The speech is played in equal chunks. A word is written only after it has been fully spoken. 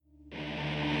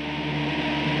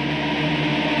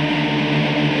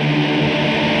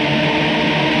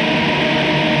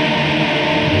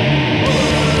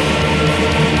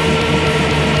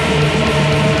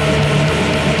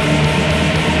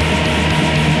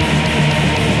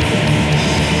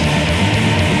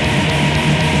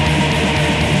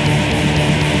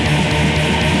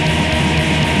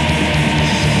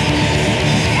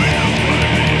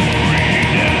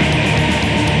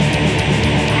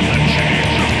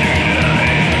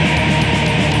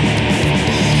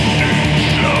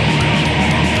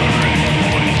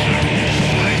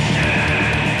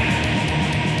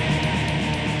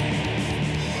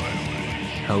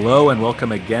Hello and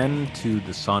welcome again to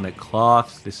the Sonic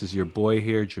Cloth. This is your boy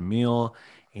here, Jamil,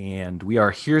 and we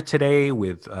are here today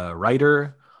with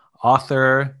writer,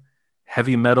 author,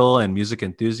 heavy metal, and music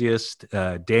enthusiast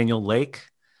Daniel Lake.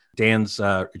 Dan's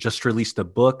just released a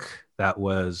book that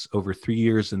was over 3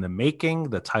 years in the making.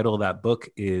 The title of that book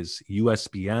is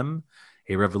USBM,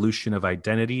 A Revolution of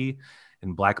Identity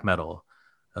in Black Metal.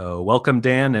 Welcome,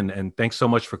 Dan, and thanks so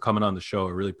much for coming on the show.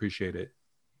 I really appreciate it.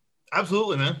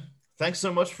 Absolutely, man. Thanks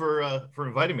so much for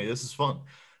inviting me. This is fun.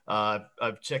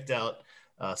 I've checked out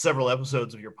several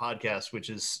episodes of your podcast,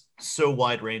 which is so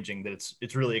wide ranging that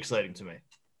it's really exciting to me.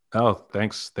 Oh,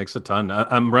 thanks a ton.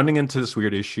 I'm running into this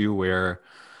weird issue where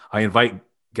I invite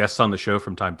guests on the show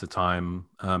from time to time,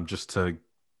 just to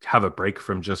have a break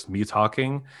from just me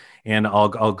talking, and I'll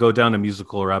go down a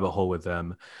musical rabbit hole with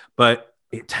them. But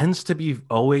it tends to be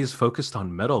always focused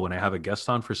on metal when I have a guest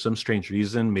on for some strange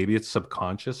reason. Maybe it's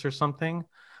subconscious or something.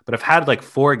 But I've had like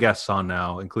four guests on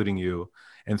now, including you,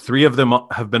 and three of them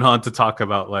have been on to talk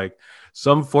about like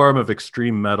some form of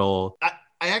extreme metal.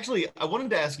 I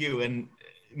wanted to ask you, and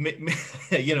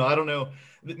I don't know,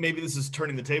 maybe this is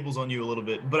turning the tables on you a little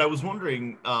bit, but I was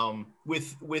wondering,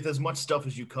 with as much stuff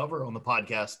as you cover on the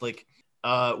podcast, like,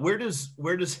 where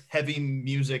does heavy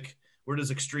music, where does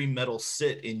extreme metal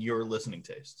sit in your listening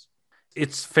tastes?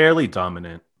 It's fairly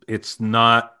dominant. It's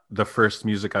not the first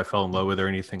music I fell in love with or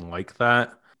anything like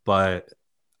that, but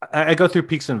I go through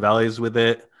peaks and valleys with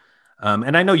it.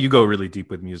 And I know you go really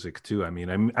deep with music too. I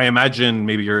mean, I imagine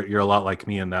maybe you're a lot like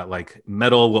me in that like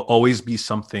metal will always be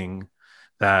something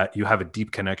that you have a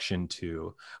deep connection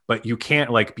to, but you can't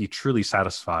like be truly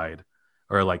satisfied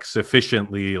or like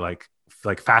sufficiently like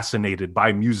fascinated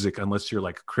by music unless you're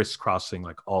like crisscrossing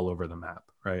like all over the map,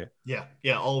 right? Yeah,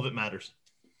 all of it matters.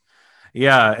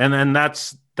 Yeah, and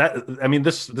that's that. I mean,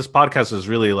 this podcast is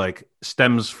really like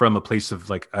stems from a place of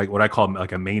like what I call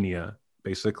like a mania,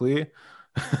 basically.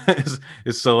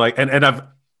 is so like, and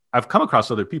I've come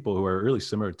across other people who are really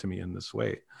similar to me in this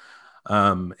way.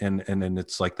 And then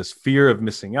it's like this fear of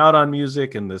missing out on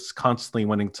music and this constantly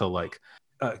wanting to like,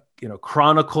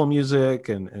 chronicle music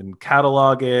and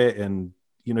catalog it, and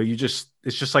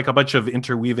it's just like a bunch of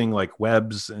interweaving like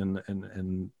webs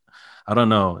and I don't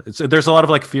know. There's a lot of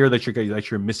like fear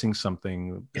that you're missing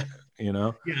something, Yeah, you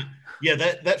know? yeah,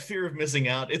 yeah. That fear of missing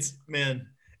out. It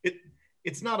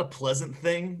it's not a pleasant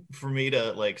thing for me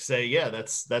to like say, yeah,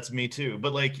 that's me too.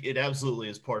 But like, it absolutely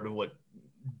is part of what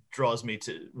draws me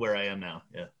to where I am now.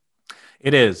 Yeah.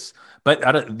 It is,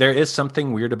 but there is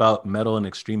something weird about metal and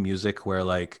extreme music where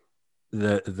like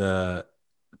the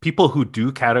people who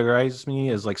do categorize me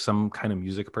as like some kind of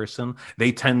music person,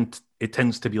 it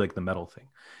tends to be like the metal thing,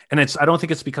 and I don't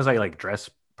think it's because I like dress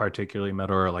particularly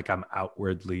metal or like I'm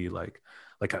outwardly like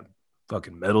a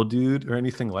fucking metal dude or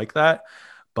anything like that,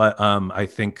 but I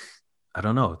think I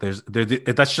don't know.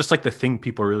 That's just like the thing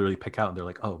people really pick out. And they're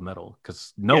like, oh, metal,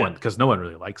 Yeah. because no one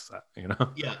really likes that, you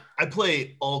know? Yeah, I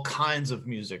play all kinds of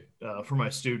music for my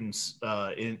students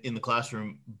in the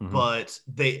classroom, Hmm. but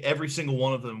they every single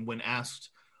one of them, when asked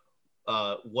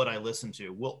what I listen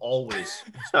to, will always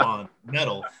respond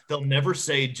metal. They'll never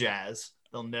say jazz.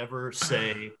 They'll never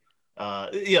say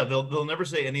they'll never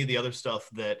say any of the other stuff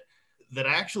that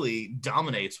actually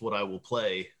dominates what I will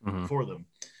play Hmm. for them,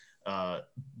 uh,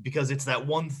 because it's that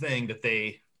one thing that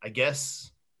they, I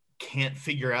guess, can't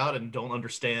figure out and don't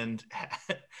understand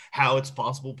how it's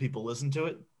possible people listen to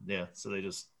it. Yeah, so they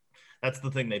just, that's the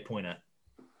thing they point at.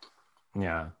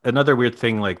 Yeah. Another weird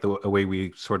thing, like the way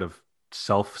we sort of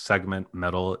self segment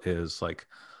metal is like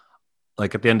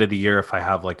at the end of the year, if I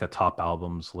have like a top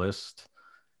albums list,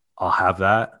 I'll have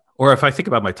that. Or if I think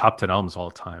about my top 10 albums all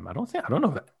the time, I don't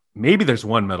know. Maybe there's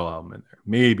one metal album in there,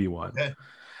 maybe one. Okay.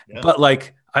 Yeah. But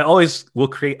like I always will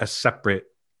create a separate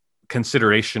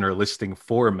consideration or listing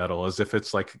for metal as if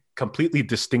it's like completely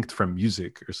distinct from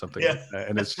music or something like Yeah. that.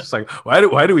 And it's just like, why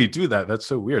do we do that? That's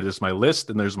so weird. There's my list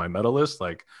and there's my metal list.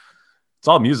 Like it's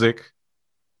all music.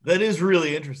 That is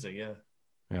really interesting. Yeah.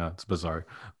 Yeah, it's bizarre.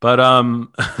 But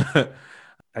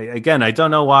again, I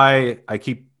don't know why I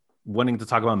keep wanting to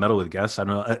talk about metal with guests. I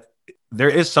don't know. There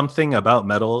is something about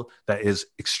metal that is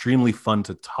extremely fun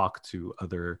to talk to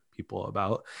other people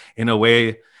about in a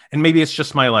way, and maybe it's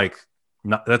just my like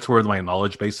not, that's where my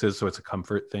knowledge base is, so it's a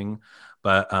comfort thing.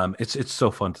 But it's so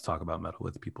fun to talk about metal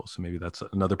with people. So maybe that's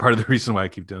another part of the reason why I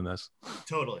keep doing this.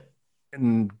 Totally.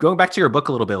 And going back to your book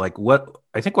a little bit, like what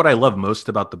I love most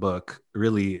about the book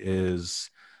really is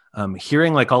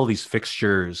hearing like all these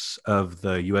fixtures of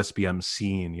the USBM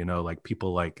scene, like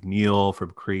people like Neil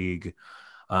from Krieg,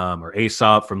 or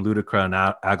Aesop from Ludicra and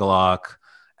Agalok,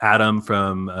 Adam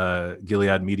from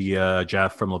Gilead Media,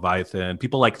 Jeff from Leviathan,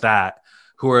 people like that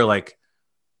who are like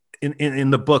in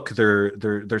the book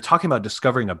they're talking about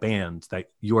discovering a band that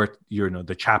you know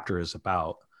the chapter is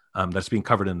about, that's being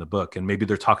covered in the book, and maybe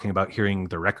they're talking about hearing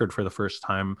the record for the first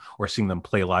time or seeing them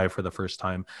play live for the first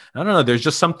time. And I don't know, there's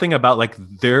just something about like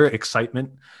their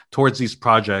excitement towards these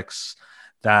projects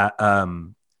that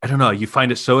I don't know, you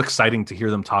find it so exciting to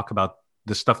hear them talk about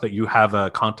the stuff that you have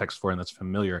a context for and that's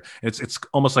familiar. It's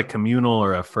almost like communal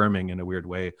or affirming in a weird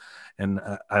way, and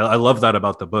I love that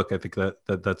about the book. I think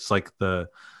that's like the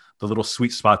little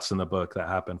sweet spots in the book that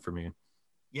happen for me.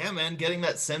 Yeah, man, getting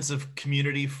that sense of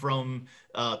community from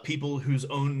people whose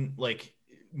own like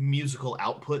musical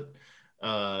output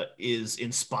is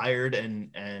inspired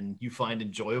and you find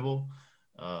enjoyable.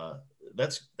 Uh,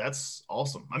 that's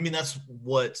awesome. I mean, that's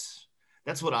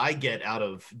what I get out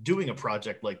of doing a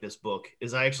project like this book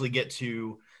is I actually get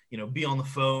to, you know, be on the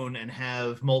phone and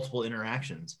have multiple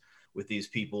interactions with these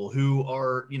people who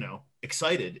are, you know,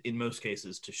 excited in most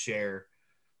cases to share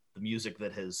the music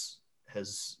that has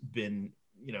been,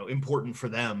 you know, important for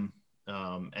them,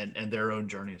 and their own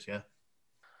journeys. Yeah.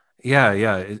 Yeah,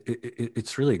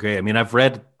 it's really great. I mean, I've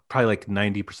read probably like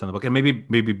 90% of the book, and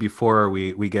maybe before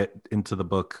we get into the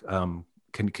book,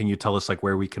 can you tell us like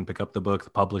where we can pick up the book, the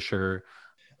publisher?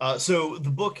 So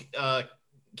the book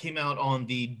came out on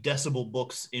the Decibel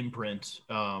Books imprint,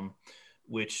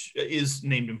 which is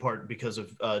named in part because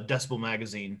of Decibel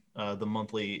Magazine, the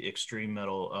monthly extreme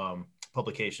metal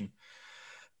publication.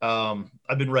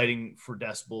 I've been writing for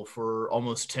Decibel for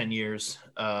almost 10 years.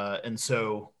 And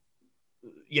so,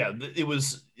 yeah,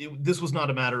 this was not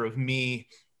a matter of me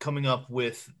coming up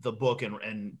with the book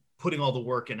and putting all the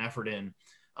work and effort in,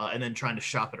 and then trying to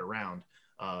shop it around.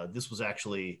 This was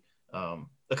actually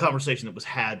a conversation that was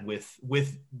had with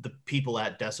the people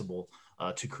at Decibel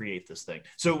to create this thing.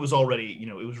 So it was already, you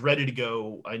know, it was ready to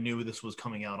go. I knew this was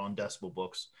coming out on Decibel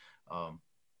Books.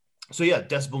 So yeah,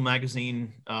 Decibel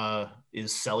Magazine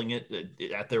is selling it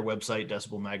at their website,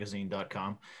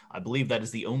 decibelmagazine.com. I believe that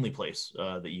is the only place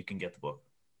that you can get the book.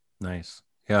 Nice.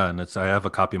 Yeah, and I have a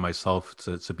copy myself.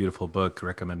 It's a beautiful book.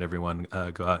 Recommend everyone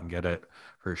go out and get it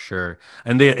for sure.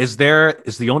 And is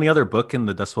the only other book in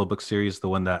the Decibel book series the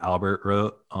one that Albert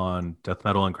wrote on death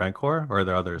metal and grindcore, or are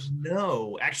there others?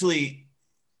 No, actually,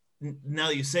 now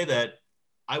that you say that,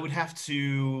 I would have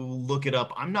to look it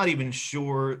up. I'm not even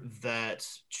sure that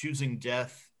Choosing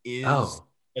Death is Oh,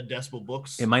 a Decibel it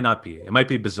Books. might not be. It might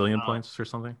be Bazillion Uh, Points or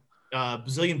something.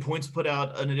 Bazillion Points put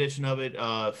out an edition of it.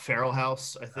 Feral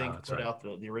House, I Oh, think, that's put right. out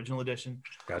the original edition.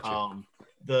 Got you. Um,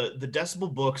 the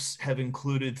Decibel books have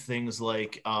included things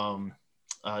like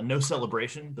No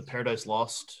Celebration, the Paradise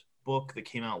Lost book that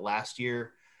came out last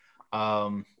year.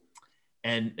 Um,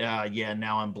 and yeah,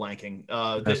 now I'm blanking.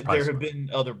 That's There have possible. been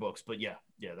other books, but yeah,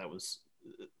 that was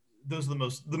those are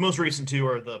the most recent two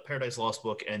are the Paradise Lost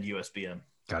book and USBM.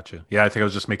 Gotcha. Yeah, I think I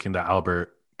was just making the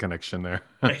Albert connection there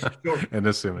Sure. and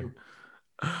assuming.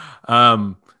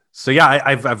 Um, so yeah,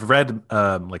 I've read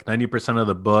like 90% of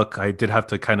the book. I did have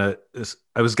to kind of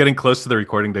I was getting close to the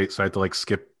recording date, so I had to like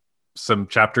skip some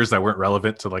chapters that weren't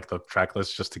relevant to like the track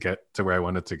list just to get to where I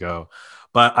wanted to go.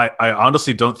 But I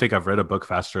honestly don't think I've read a book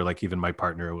faster. Like even my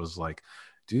partner was like,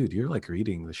 dude, you're like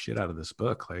reading the shit out of this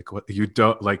book. Like what you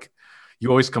don't like you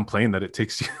always complain that it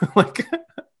takes you like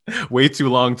way too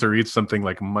long to read something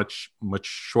like much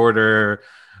shorter,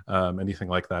 anything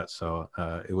like that. So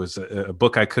it was a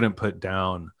book I couldn't put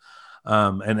down,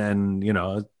 and then you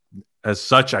know as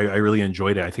such, I really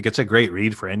enjoyed it. I think it's a great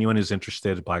read for anyone who's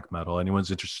interested in black metal,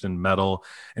 anyone's interested in metal,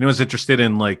 anyone's interested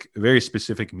in like very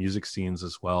specific music scenes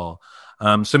as well.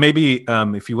 So maybe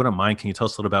if you wouldn't mind, can you tell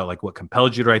us a little about like what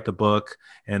compelled you to write the book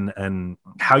and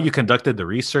how you conducted the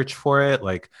research for it?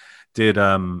 Like, did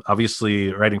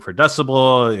obviously writing for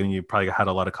Decibel, and you probably had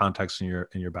a lot of contacts in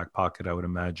your back pocket, I would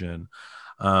imagine.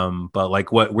 But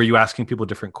like, what were you asking people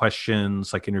different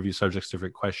questions, like interview subjects,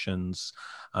 different questions?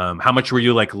 How much were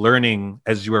you like learning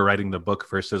as you were writing the book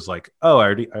versus like, oh, I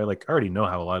already know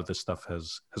how a lot of this stuff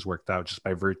has worked out just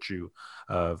by virtue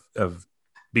of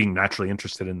being naturally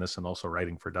interested in this and also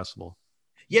writing for Decibel.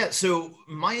 Yeah, so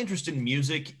my interest in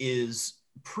music is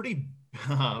pretty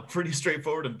pretty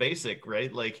straightforward and basic,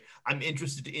 right? Like I'm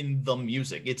interested in the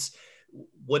music. It's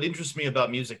what interests me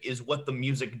about music is what the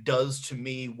music does to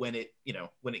me when it, you know,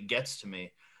 when it gets to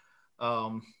me.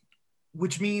 Um,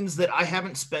 which means that I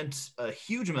haven't spent a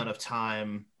huge amount of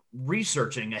time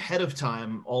researching ahead of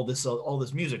time all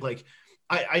this music. Like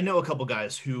I know a couple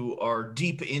guys who are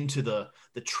deep into the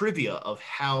trivia of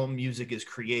how music is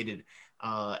created,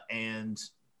 and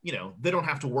you know they don't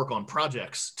have to work on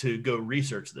projects to go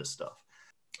research this stuff,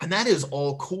 and that is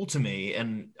all cool to me.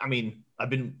 And I mean, I've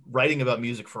been writing about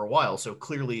music for a while, so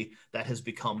clearly that has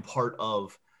become part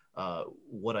of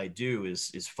what I do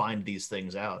is find these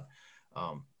things out.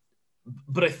 Um,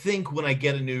 but I think when I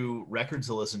get a new record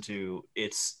to listen to,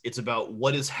 it's about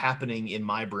what is happening in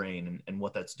my brain and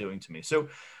what that's doing to me. So,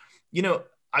 you know,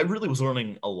 I really was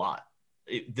learning a lot.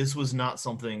 This was not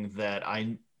something that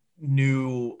I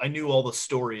knew. I knew all the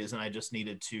stories, and I just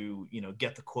needed to,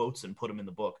 get the quotes and put them in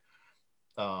the book.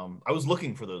 I was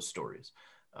looking for those stories.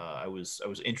 I was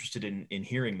interested in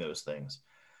hearing those things.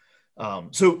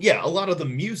 So yeah, a lot of the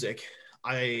music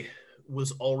I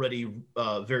was already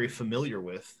very familiar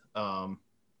with.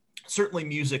 Certainly,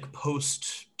 music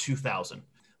post 2000.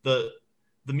 The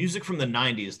the music from the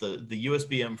 90s, the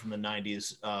USBM from the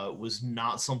 90s, was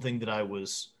not something that I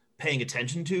was paying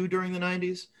attention to during the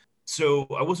 90s. So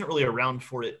I wasn't really around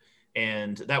for it,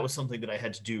 and that was something that I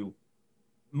had to do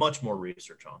much more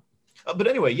research on. But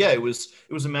anyway, yeah, it was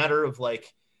a matter of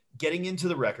like getting into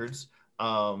the records,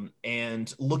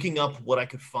 and looking up what I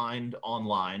could find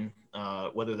online,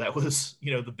 whether that was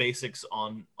the basics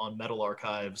on metal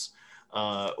archives,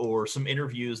 or some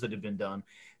interviews that had been done,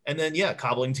 and then yeah,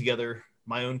 cobbling together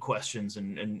my own questions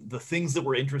and the things that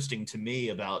were interesting to me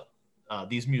about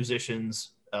these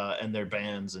musicians and their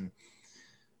bands, and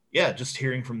yeah, just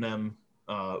hearing from them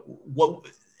what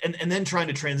and then trying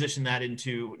to transition that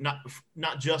into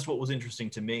not just what was interesting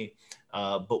to me,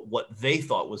 but what they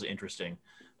thought was interesting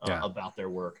Yeah. about their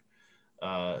work.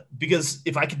 Because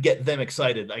if I could get them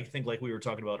excited, I think like we were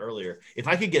talking about earlier, if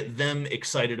I could get them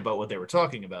excited about what they were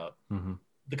talking about, Hmm.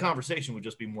 the conversation would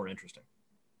just be more interesting.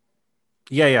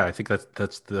 Yeah, yeah. I think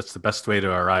that's the best way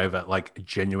to arrive at like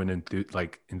genuine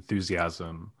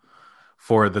enthusiasm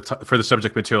for for the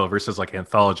subject material versus like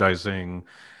anthologizing,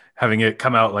 having it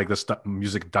come out like this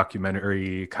music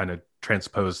documentary kind of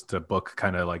transposed to book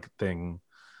kind of like thing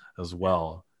as Yeah.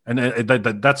 well. And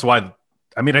that's why,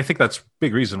 I mean, I think that's a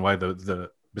big reason why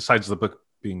the besides the book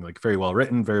being like very well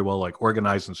written, very well like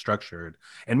organized and structured,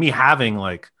 and me having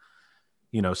like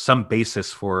some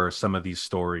basis for some of these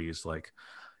stories, like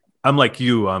I'm like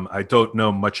you, I don't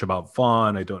know much about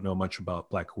Vaughn, I don't know much about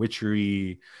Black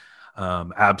Witchery,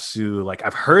 Absu. Like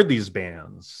I've heard these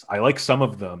bands, I like some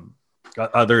of them.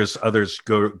 Others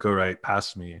go right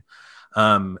past me,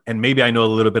 and maybe I know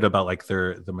a little bit about like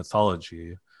the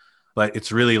mythology, but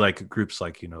it's really like groups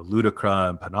like Ludacra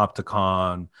and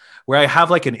Panopticon, where I have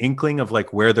like an inkling of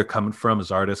like where they're coming from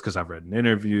as artists because I've read an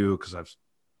interview, because I've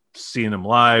seen them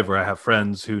live, or I have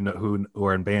friends who know who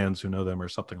are in bands who know them or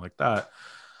something like that.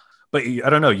 But I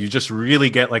don't know, you just really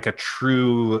get like the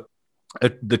true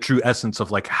essence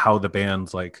of like how the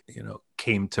bands like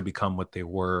came to become what they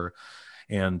were.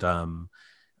 And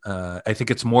I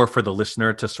think it's more for the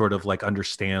listener to sort of like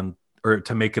understand or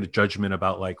to make a judgment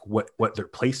about like what their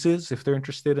place is if they're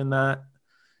interested in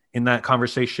that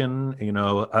conversation.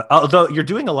 Although you're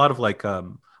doing a lot of like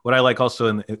what I like also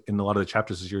in a lot of the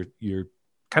chapters is you're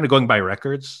kind of going by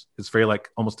records. It's very like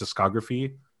almost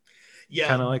discography Yeah,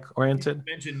 kind of like oriented.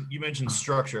 you mentioned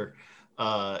structure,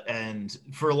 and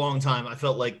for a long time, I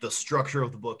felt like the structure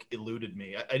of the book eluded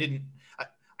me. I didn't.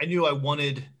 I knew I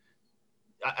wanted.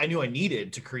 I knew I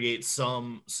needed to create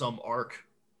some arc,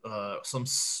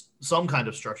 some kind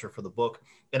of structure for the book,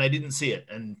 and I didn't see it.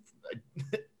 And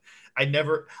I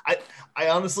never. I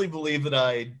honestly believe that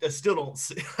I still don't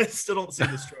see. I still don't see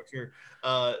the structure,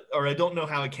 or I don't know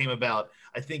how it came about.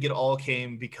 I think it all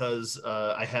came because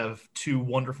I have two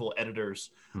wonderful editors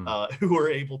Hmm. who were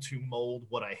able to mold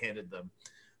what I handed them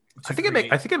I to think I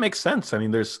create. think it makes sense. I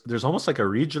mean, there's almost like a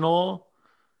regional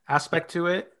Yeah, aspect to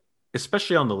it,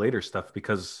 especially on the later stuff,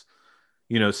 because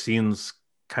scenes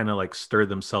kind of like stir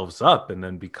themselves up and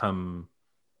then become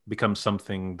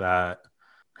something that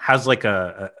has like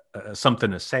a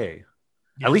something to say.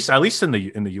 yes, At least in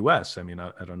the U.S. I mean,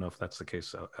 I don't know if that's the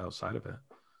case outside of it.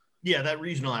 yeah. That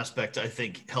regional aspect I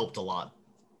think helped a lot.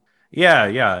 Yeah,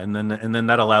 yeah, and then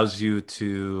that allows you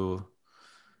to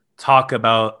talk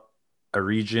about a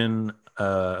region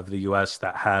of the U.S.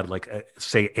 that had like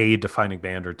say a defining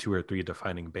band or two or three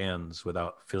defining bands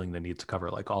without feeling the need to cover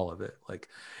like all of it. Like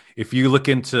if you look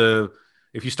into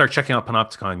if you start checking out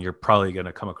Panopticon, you're probably going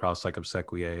to come across like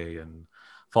Obsequiae and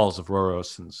Falls of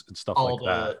Roros and stuff All like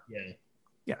that. the yeah.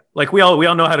 Yeah, like we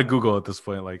all know how to Google at this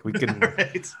point. Like Right,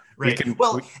 we right. can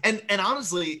Well, and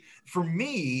honestly, for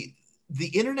me, the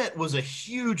internet was a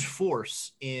huge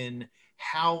force in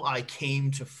how I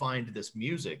came to find this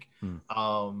music. hmm,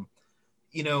 Um,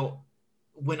 you know,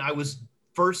 when I was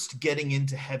first getting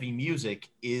into heavy music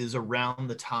is around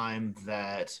the time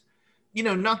that,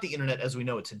 not the internet as we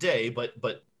know it today, but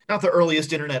not the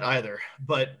earliest internet either,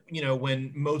 but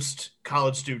when most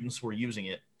college students were using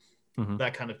it. Mhm.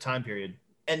 that kind of time period.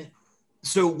 And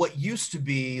so what used to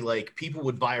be like people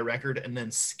would buy a record and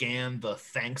then scan the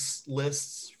thanks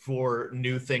lists for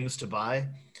new things to buy.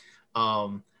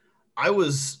 Um, I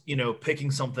was,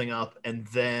 picking something up and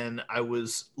then I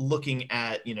was looking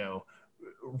at,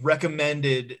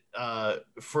 recommended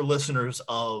for listeners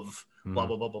of blah, Mhm.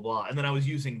 blah, blah, blah, blah. And then I was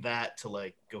using that to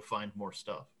like go find more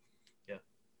stuff. Yeah.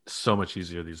 So much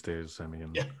easier these days. I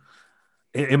mean, Yeah.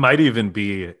 it might even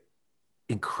be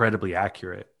incredibly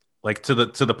accurate, like to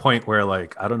the point where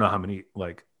like I don't know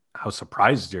how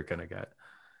surprised you're gonna get.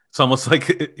 It's almost like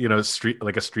street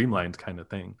like a streamlined kind of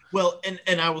thing. Well,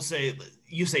 and I will say,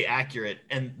 you say accurate,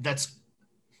 and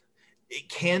it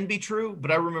can be true,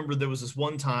 but I remember there was this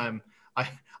one time I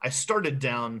I started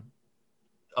down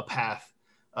a path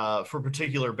for a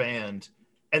particular band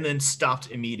and then stopped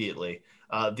immediately.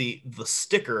 The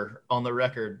sticker on the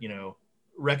record,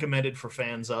 recommended for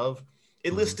fans of,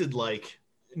 it Mhm. listed like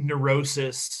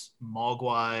Neurosis,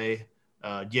 Mogwai,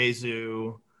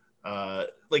 Yezu,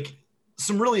 like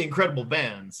some really incredible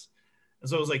bands. And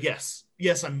so I was like, yes,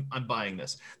 yes, I'm buying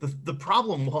this. The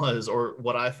problem was, or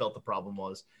what I felt the problem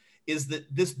was, is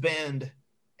that this band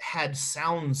had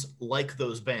sounds like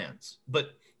those bands,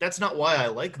 but that's not why I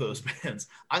like those bands.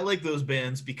 I like those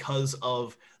bands because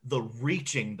of the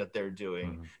reaching that they're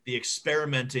doing, Mhm. the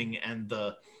experimenting, and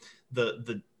the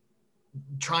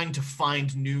trying to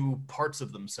find new parts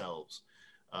of themselves.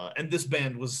 And this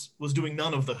band was doing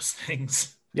none of those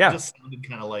things. It Yeah, just sounded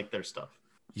kind of like their stuff.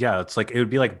 yeah. It's like it would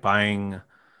be like buying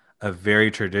a very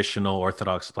traditional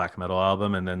Orthodox black metal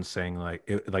album and then saying like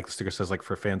the sticker says like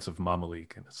for fans of Mama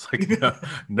League, and it's like no,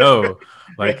 no,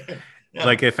 like Right. Yeah.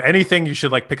 like if anything, you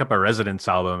should like pick up a Residents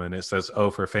album and it says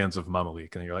oh for fans of Mama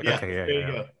League, and you're like Yeah. okay, yeah, There yeah,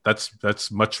 you yeah. go.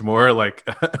 That's much more like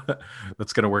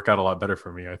that's gonna work out a lot better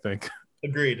for me, I think.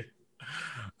 Agreed.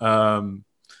 Um,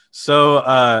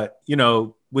 so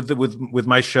with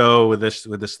my show with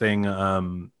this thing,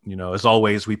 as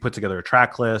always, we put together a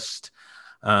track list.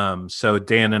 So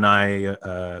Dan and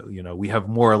I, we have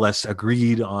more or less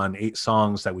agreed on 8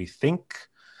 songs that we think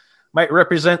might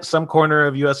represent some corner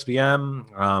of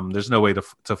USBM. There's no way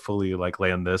to fully like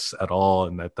land this at all,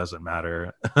 and that doesn't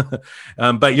matter.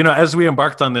 But as we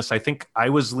embarked on this, I think I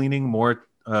was leaning more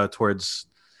towards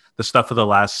the stuff of the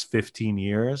last 15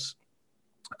 years,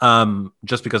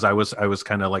 just because I was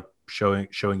kind of like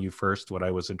showing you first what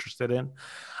I was interested in.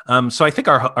 So I think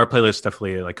our playlist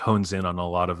definitely like hones in on a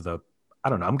lot of the, I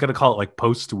don't know, I'm gonna call it like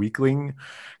post weekling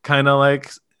kind of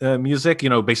like music,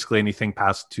 basically anything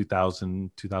past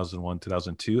 2000, 2001,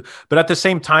 2002. But at the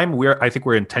same time, I think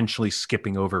we're intentionally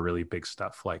skipping over really big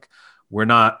stuff. Like we're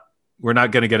not we're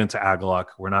not going to get into Agalok.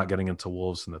 We're not getting into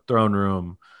Wolves in the Throne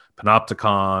Room,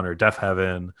 Panopticon, or Death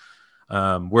Heaven.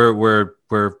 We're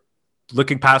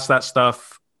looking past that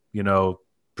stuff.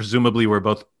 Presumably we're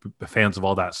both fans of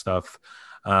all that stuff.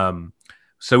 Um,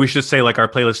 so we should say like our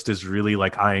playlist is really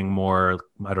like eyeing more,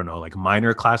 I don't know, like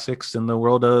minor classics in the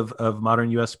world of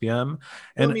modern USBM. Well,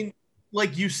 I And mean,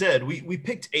 like you said, we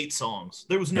picked 8 songs.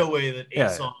 There was yeah, no way that eight yeah,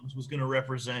 yeah, songs was going to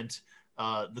represent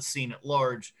the scene at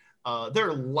large. There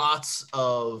are lots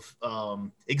of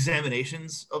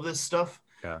examinations of this stuff.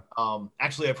 yeah.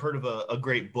 Actually, I've heard of a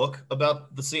great book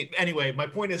about the scene. Anyway, my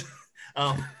point is,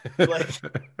 um, like,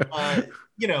 uh,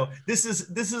 this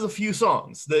is a few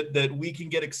songs that we can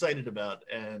get excited about,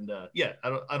 and yeah,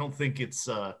 I don't think it's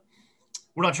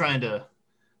we're not trying to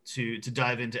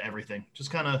dive into everything.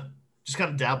 Just kind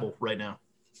of dabble right now.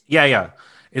 Yeah, yeah.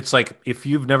 It's like if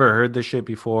you've never heard this shit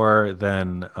before,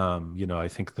 then I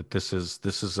think that this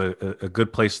is a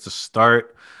good place to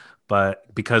start.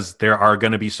 But because there are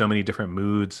going to be so many different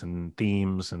moods and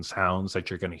themes and sounds that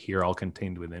you're going to hear all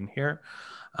contained within here.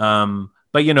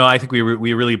 But I think we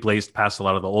really blazed past a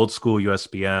lot of the old school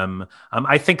USBM.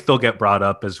 I think they'll get brought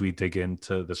up as we dig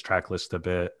into this track list a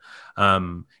bit.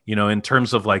 In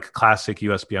terms of like classic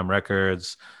USBM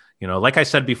records, like I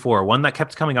said before, one that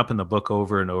kept coming up in the book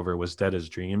over and over was "Dead as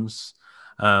Dreams,"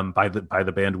 by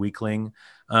the band Weakling.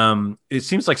 It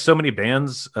seems like so many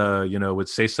bands, would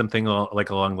say something like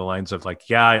along the lines of like,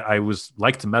 "Yeah, I was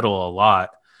liked metal a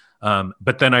lot,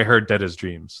 but then I heard Dead as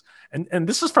Dreams," and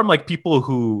this is from like people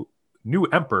who knew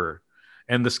Emperor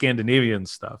and the Scandinavian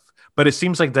stuff. But it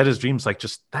seems like Dead as Dreams, like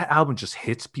just that album just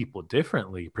hits people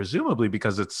differently, presumably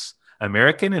because it's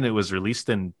American and it was released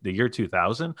in the year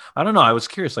 2000. I don't know. I was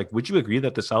curious, like, would you agree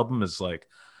that this album is like,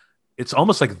 it's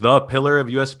almost like the pillar of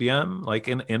USBM, like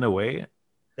in a way?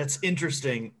 That's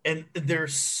interesting, and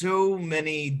there's so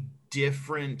many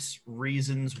different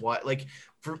reasons why. Like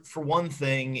for one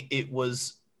thing,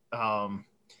 um,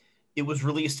 it was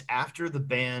released after the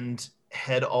band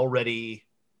had already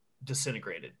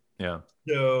disintegrated. Yeah.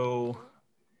 So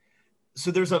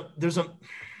there's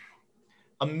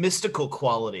a mystical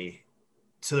quality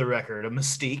to the record, a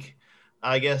mystique,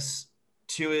 I guess,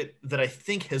 to it that I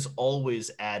think has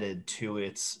always added to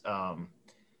its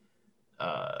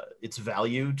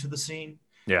value to the scene.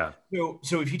 Yeah.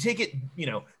 So if you take it,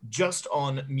 just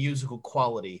on musical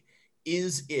quality,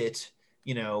 is it,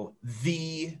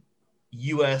 the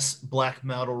U.S. black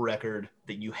metal record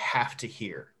that you have to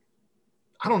hear?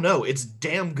 I don't know. It's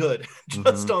damn good.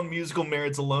 Just Hmm. on musical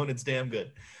merits alone, it's damn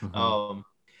good. Hmm. Um,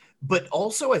 but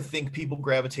also, I think people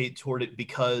gravitate toward it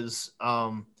because,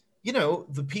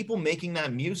 the people making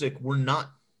that music were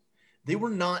not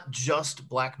just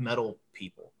black metal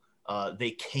people.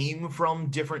 They came from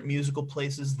different musical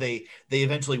places. They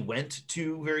eventually went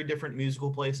to very different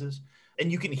musical places,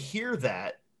 and you can hear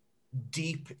that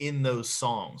deep in those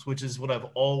songs, which is what I've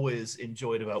always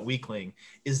enjoyed about Weakling,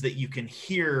 is that you can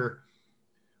hear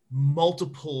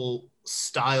multiple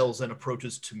styles and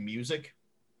approaches to music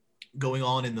going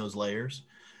on in those layers.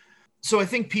 So I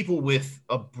think people with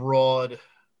broad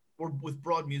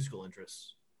musical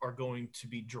interests are going to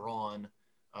be drawn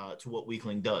to what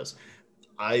Weakling does.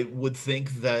 I would think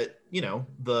that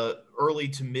the early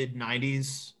to mid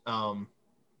 '90s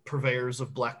purveyors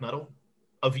of black metal,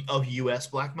 of U.S.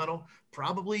 black metal,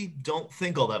 probably don't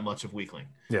think all that much of Weakling,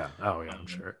 Yeah. Oh yeah, I'm um,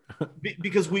 sure.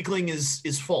 because Weakling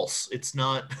is false. It's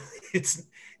not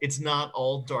it's not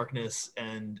all darkness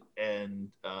and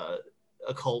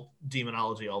occult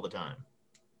demonology all the time.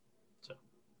 So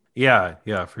Yeah,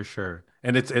 yeah, for sure.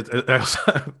 And it's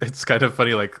kind of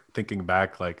funny, like thinking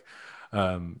back, like,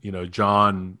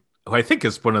 John, who I think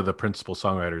is one of the principal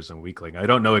songwriters in Weakling. I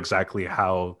don't know exactly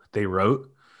how they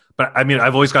wrote, but I mean,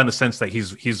 I've always gotten the sense that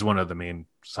he's one of the main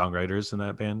songwriters in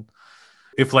that band.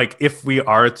 If we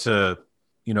are to,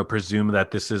 presume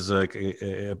that this is like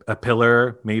a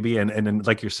pillar, maybe, and then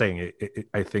like you're saying,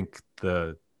 I think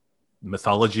the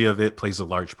mythology of it plays a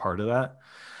large part of that.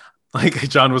 Like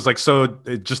John was like so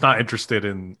just not interested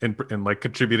in like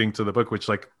contributing to the book, which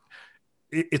like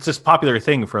it's this popular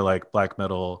thing for like black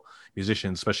metal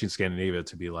musicians, especially in Scandinavia,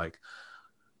 to be like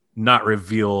not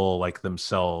reveal like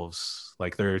themselves,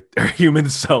 like their human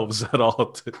selves at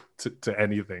all to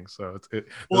anything. So it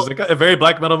was like well, a very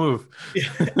black metal move. yeah,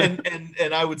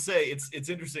 and I would say it's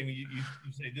interesting. You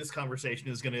say this conversation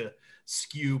is going to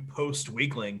skew post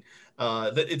Weakling.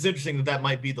 That it's interesting that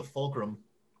might be the fulcrum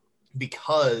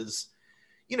because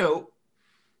you know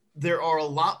there are a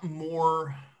lot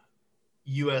more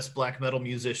U.S. black metal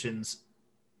musicians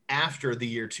after the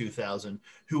year 2000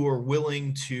 who are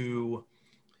willing to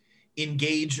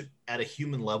engage at a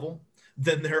human level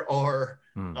than there are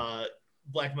Hmm.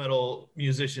 black metal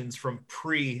musicians from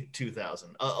pre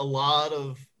 2000. A lot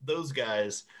of those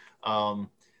guys, um,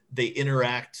 they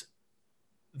interact,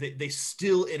 they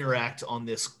still interact on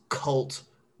this cult,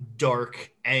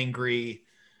 dark, angry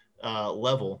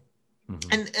level. Hmm.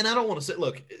 And I don't want to say,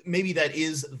 look, maybe that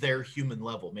is their human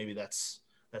level. Maybe that's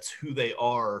who they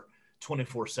are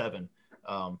 24/7.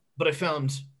 But I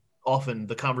found often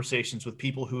the conversations with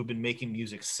people who have been making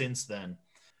music since then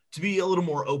to be a little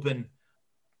more open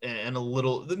and a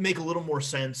little make a little more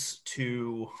sense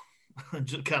to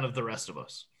just kind of the rest of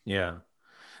us. Yeah.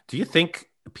 Do you think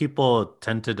people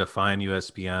tend to define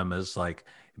USBM as like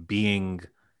being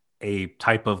a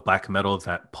type of black metal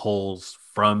that pulls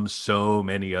from so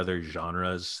many other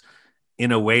genres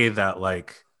in a way that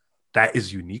like that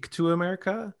is unique to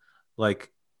America?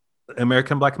 Like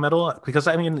American black metal? Because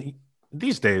I mean,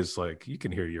 these days, like you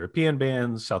can hear European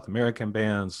bands, South American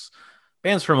bands,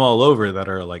 bands from all over that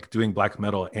are like doing black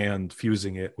metal and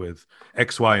fusing it with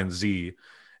X, Y, and Z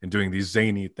and doing these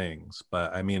zany things.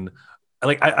 But I mean,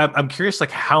 like I'm curious,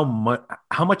 like how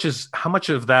much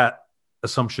of that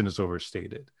assumption is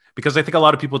overstated? Because I think a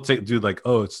lot of people do like,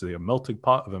 oh, it's the melting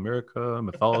pot of America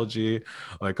mythology.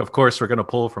 Like, of course, we're gonna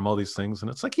pull from all these things, and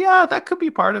it's like, yeah, that could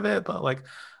be part of it, but like,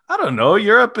 I don't know.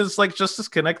 Europe is like just as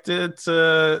connected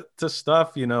to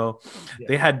stuff. Yeah.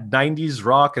 They had '90s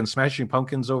rock and Smashing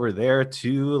Pumpkins over there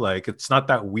too. Like, it's not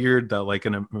that weird that like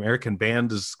an American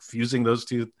band is fusing those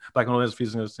two, black and white is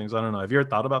fusing those things. I don't know. Have you ever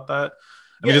thought about that?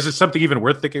 I mean, Yeah, is it something even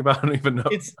worth thinking about? I don't even know.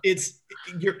 it's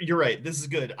you're right. This is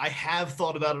good. I have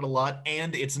thought about it a lot,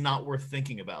 and it's not worth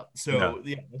thinking about. Yeah. So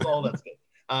yeah, that's all that's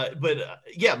good. But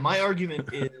yeah, my argument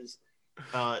is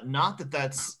not that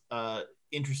that's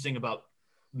interesting about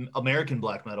American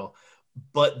black metal,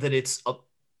 but that it's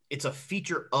a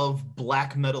feature of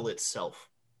black metal itself.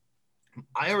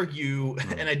 I argue,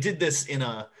 Mm. and I did this in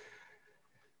a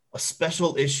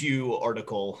special issue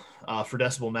article for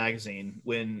Decibel Magazine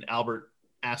when Albert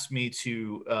asked me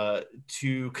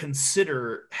to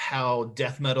consider how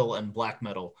death metal and black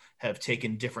metal have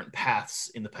taken different paths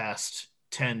in the past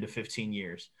 10 to 15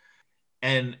 years.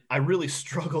 And I really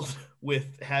struggled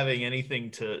with having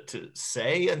anything to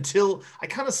say until I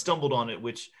kind of stumbled on it,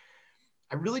 which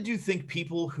I really do think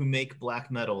people who make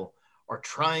black metal are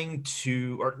trying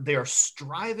to, or they are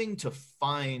striving to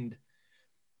find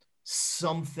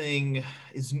something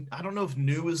is, I don't know if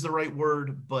new is the right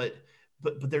word, but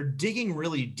they're digging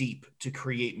really deep to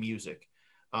create music.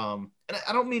 And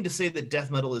I don't mean to say that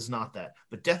death metal is not that,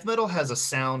 but death metal has a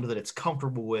sound that it's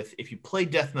comfortable with. If you play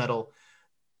death metal,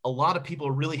 a lot of people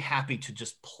are really happy to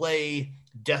just play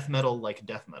death metal like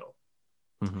death metal.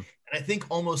 Mm-hmm. And I think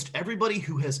almost everybody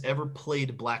who has ever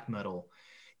played black metal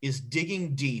is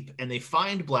digging deep and they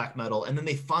find black metal and then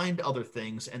they find other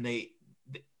things and they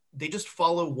just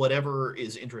follow whatever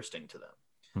is interesting to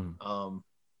them. Mm-hmm.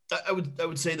 I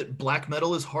would say that black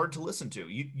metal is hard to listen to.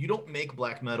 You don't make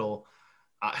black metal.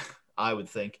 I, I would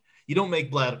think you don't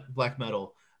make black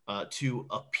metal to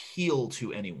appeal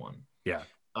to anyone. Yeah.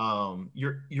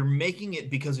 You're making it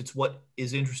because it's what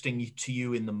is interesting to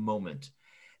you in the moment.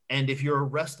 And if you're a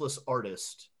restless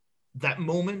artist, that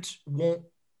moment won't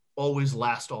always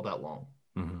last all that long.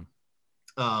 Mm-hmm.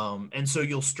 And so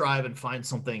you'll strive and find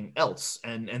something else,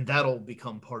 and that'll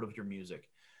become part of your music.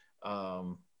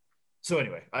 Um, so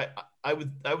anyway, I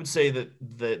would say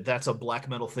that's a black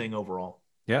metal thing overall.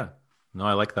 Yeah. No,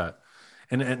 I like that.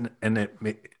 And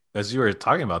as you were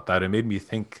talking about that, it made me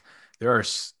think there are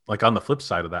like on the flip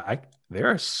side of that, there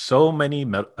are so many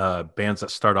bands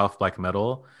that start off black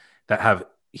metal that have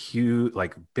huge,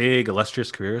 like big,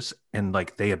 illustrious careers, and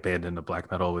like they abandon the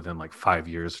black metal within like 5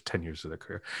 years or 10 years of their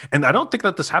career. And I don't think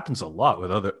that this happens a lot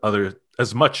with other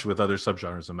as much with other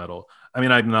subgenres of metal. I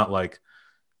mean, I'm not like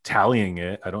tallying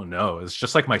it. I don't know. It's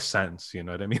just like my sense. You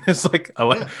know what I mean? It's like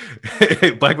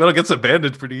Yeah, black metal gets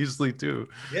abandoned pretty easily too.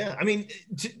 yeah. I mean,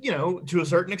 to a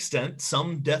certain extent,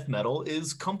 some death metal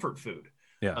is comfort food,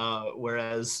 Yeah.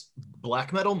 whereas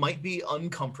black metal might be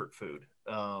uncomfort food.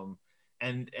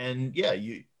 And yeah,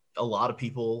 a lot of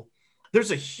people.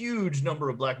 There's a huge number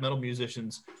of black metal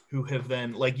musicians who have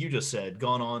then, like you just said,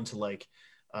 gone on to like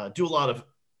do a lot of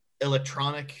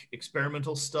electronic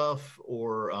experimental stuff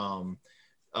or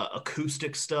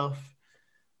acoustic stuff.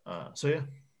 So yeah,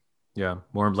 Yeah,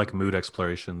 more of like mood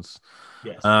explorations.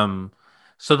 yes, Um,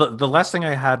 so the last thing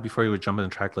I had before you would jump in the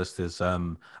track list is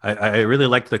I really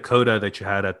liked the coda that you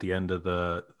had at the end of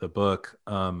the book.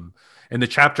 And the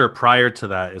chapter prior to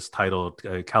that is titled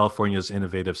California's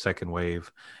Innovative Second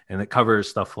Wave, and it covers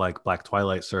stuff like Black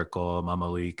Twilight Circle, Mama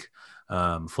Leak,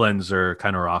 Flenser,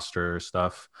 kind of roster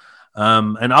stuff.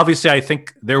 And obviously, I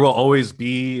think there will always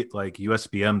be like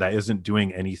USBM that isn't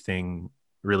doing anything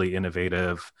really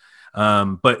innovative,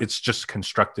 but it's just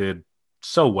constructed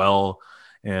so well,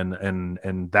 and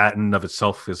that in and of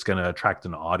itself is going to attract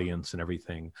an audience and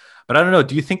everything. But I don't know,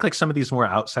 do you think like some of these more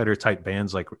outsider type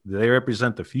bands, like, do they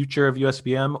represent the future of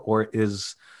USBM, or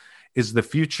is the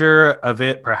future of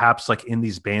it perhaps like in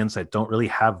these bands that don't really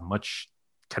have much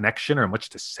connection or much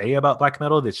to say about black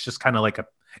metal? It's just kind of like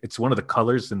it's one of the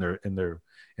colors in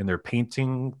their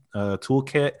painting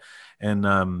toolkit. And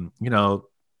a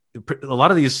lot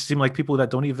of these seem like people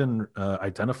that don't even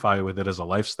identify with it as a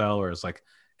lifestyle or as like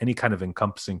any kind of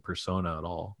encompassing persona at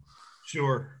all.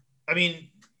 sure. I mean,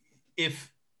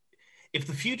 if if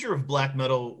the future of black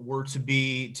metal were to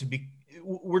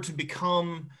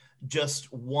become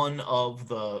just one of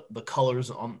the colors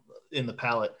on in the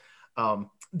palette,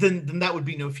 then that would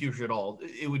be no future at all.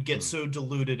 It would get Mm. so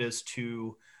diluted as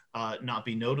to not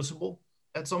be noticeable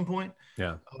at some point.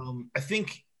 Yeah. I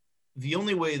think the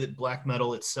only way that black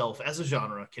metal itself as a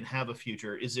genre can have a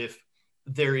future is if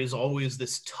there is always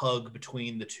this tug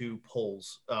between the two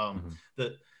poles. Mhm.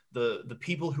 The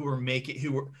people who are making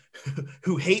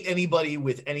who hate anybody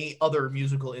with any other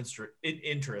musical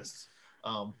interests,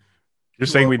 You're who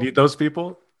saying are we need those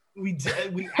people? we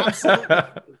absolutely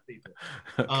need those people.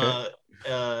 Okay. Uh,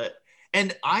 uh,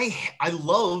 and I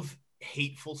love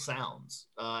hateful sounds.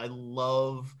 I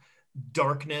love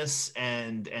darkness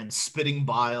and spitting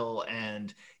bile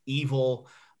and evil.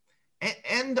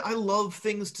 And I love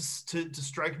things to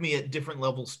strike me at different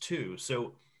levels too.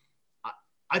 So I,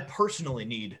 I personally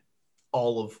need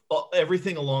all of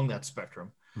everything along that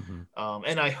spectrum, Mhm.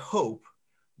 and I hope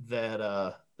that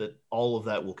all of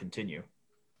that will continue.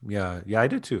 Yeah, yeah, I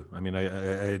do too. I mean,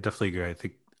 I definitely agree. I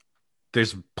think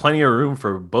there's plenty of room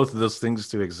for both of those things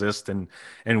to exist, and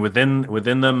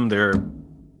within them, they're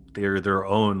their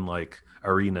own like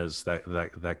arenas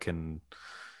that can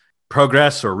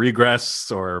progress or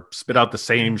regress or spit out the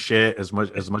same shit as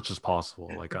much as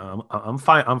possible. Like I'm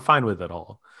fine with it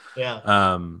all. Yeah.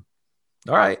 Um,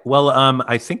 all right. Well,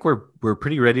 I think we're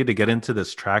pretty ready to get into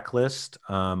this track list.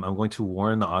 I'm going to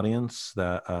warn the audience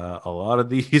that a lot of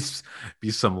these be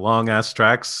some long ass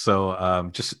tracks, so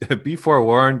just be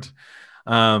forewarned.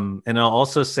 And I'll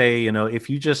also say, if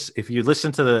you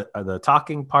listen to the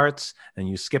talking parts and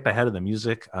you skip ahead of the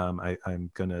music, I'm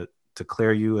gonna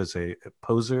declare you as a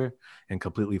poser and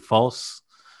completely false.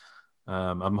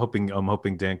 I'm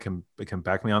hoping Dan can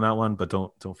back me on that one, but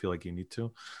don't feel like you need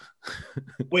to.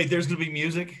 Wait, there's gonna be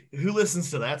music? Who listens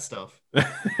to that stuff?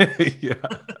 Yeah.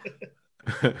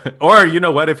 Or you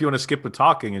know what? If you want to skip the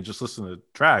talking and just listen to the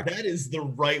track, That is the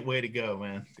right way to go,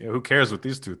 man. who cares what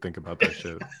these two think about that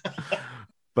shit?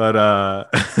 But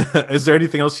is there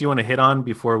anything else you want to hit on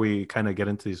before we kind of get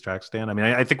into these tracks, Dan? I mean,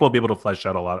 I think we'll be able to flesh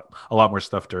out a lot more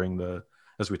stuff during the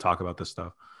as we talk about this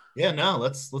stuff. Yeah, no,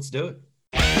 let's do it.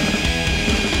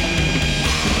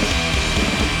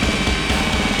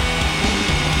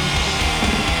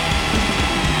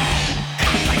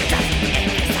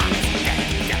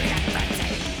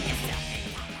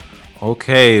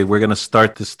 Okay, we're gonna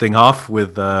start this thing off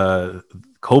with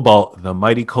Cobalt, the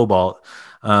mighty Cobalt.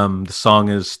 The song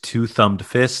is Two Thumbed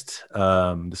Fist.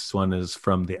 This one is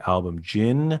from the album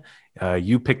Gin.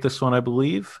 You picked this one, I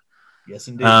believe. Yes,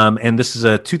 indeed. And this is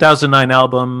a 2009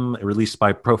 album released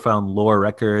by Profound Lore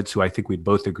Records, who I think we'd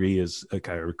both agree is a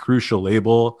kind of crucial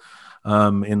label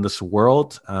in this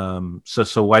world.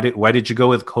 So why did you go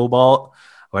with Cobalt?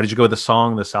 Why did you go with the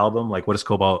song, this album? Like, what does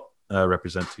Cobalt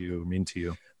represent to you, mean to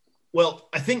you? Well,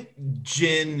 I think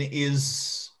Gin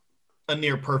is a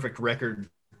near perfect record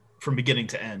from beginning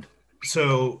to end.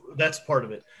 So that's part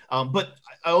of it. But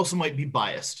I also might be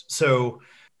biased. So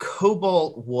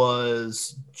Cobalt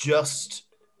was just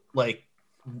like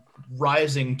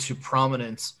rising to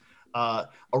prominence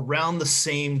around the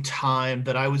same time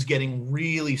that I was getting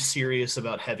really serious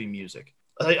about heavy music.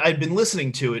 I'd been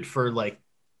listening to it for like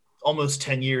almost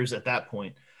 10 years at that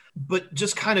point, but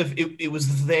just kind of it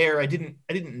was there. I didn't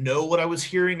know what I was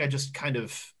hearing. I just kind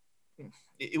of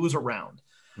it was around.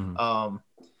 Mhm.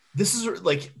 This is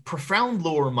like Profound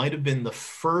Lore might have been the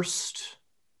first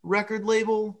record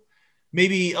label,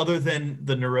 maybe other than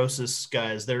the Neurosis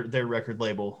guys, their record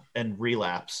label and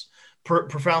Relapse.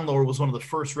 Profound Lore was one of the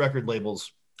first record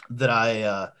labels that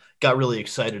I got really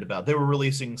excited about. They were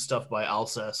releasing stuff by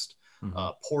Alcest,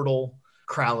 Mhm. Portal,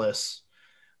 Krallis.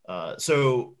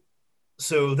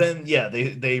 So then yeah,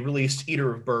 they released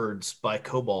Eater of Birds by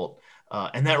Cobalt,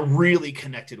 and that really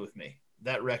connected with me.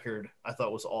 That record I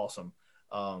thought was awesome.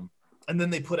 And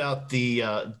then they put out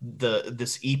the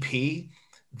this EP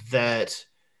that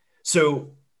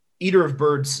so Eater of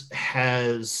Birds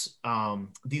has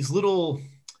these little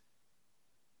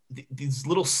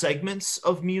segments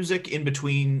of music in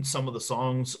between some of the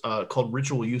songs called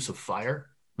Ritual Use of Fire.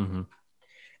 Mhm.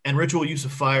 And Ritual Use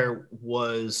of Fire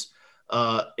was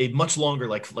a much longer,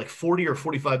 like 40 or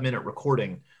 45-minute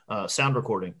recording, sound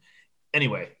recording.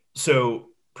 Anyway, so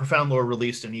Profound Lore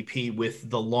released an EP with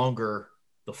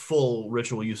the full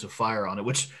Ritual Use of Fire on it,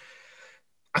 which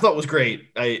I thought was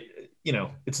great.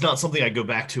 It's not something I go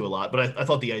back to a lot, but I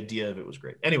thought the idea of it was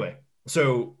great. Anyway,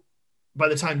 so by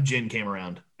the time Gin came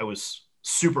around, I was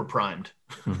super primed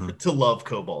Mhm. to love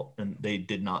Cobalt, and they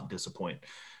did not disappoint.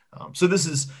 So this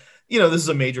is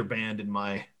a major band in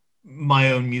my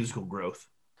own musical growth.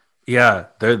 Yeah,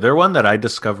 they're one that I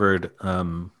discovered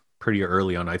pretty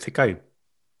early on. I think I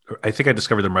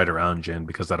discovered them right around Gin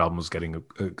because that album was getting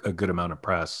a good amount of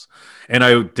press, and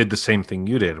I did the same thing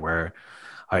you did, where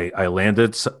I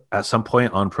landed at some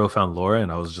point on Profound Lore,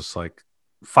 and I was just like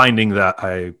finding that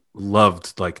I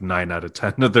loved like 9 out of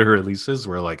 10 of their releases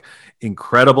were like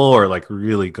incredible or like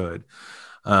really good,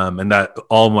 and that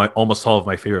almost all of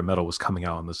my favorite metal was coming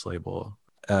out on this label.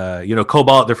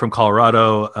 Cobalt, they're from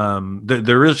Colorado.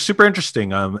 They're really super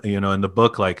interesting. In the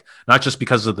book, like not just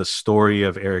because of the story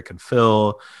of Eric and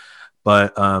Phil,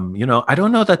 but I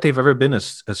don't know that they've ever been a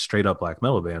straight up black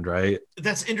metal band, right?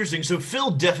 That's interesting. So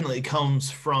Phil definitely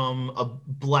comes from a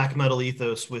black metal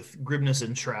ethos with Grimness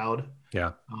and Shroud.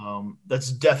 Yeah.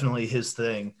 That's definitely his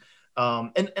thing.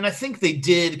 And I think they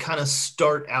did kind of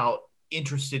start out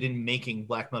interested in making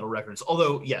black metal records.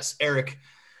 Although, yes, Eric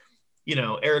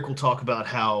will talk about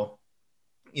how,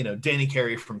 Danny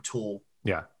Carey from Tool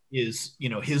Yeah. is,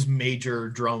 his major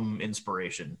drum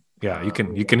inspiration. Yeah, you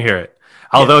can hear it.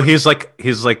 Yeah. Although he's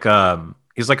like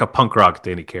a punk rock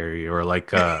Danny Carey, or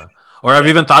I've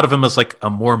even thought of him as like a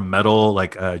more metal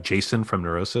like Jason from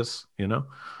Neurosis,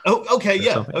 Oh, okay. or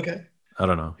Yeah. something. Okay. I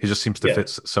don't know. He just seems to Yeah. fit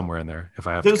somewhere in there if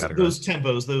I have to Those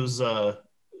categorize. tempos,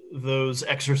 those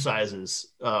exercises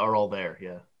are all there.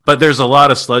 Yeah. but there's a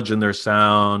lot of sludge in their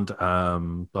sound,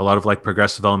 a lot of like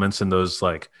progressive elements in those,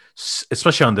 like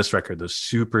especially on this record, those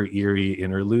super eerie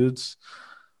interludes.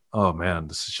 Oh man,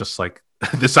 this is just like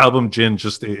this album Gin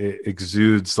just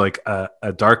exudes like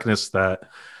a darkness that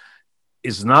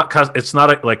is not it's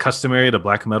not like customary to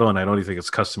black metal, and I don't even think it's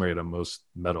customary to most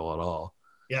metal at all.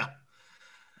 Yeah.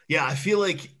 Yeah, I feel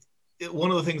like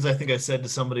one of the things I think I said to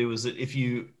somebody was that if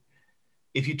you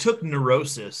took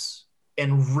Neurosis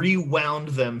and rewound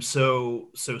them so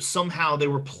somehow they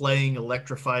were playing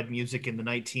electrified music in the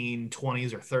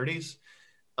 1920s or 30s,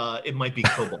 it might be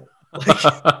Cobalt. Like,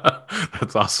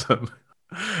 That's awesome.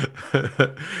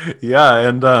 Yeah,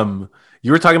 and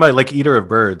you were talking about like Eater of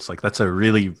Birds. Like that's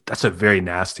a very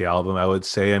nasty album, I would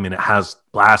say. I mean, it has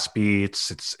blast beats.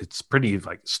 It's pretty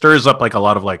like stirs up like a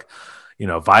lot of like,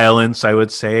 violence, I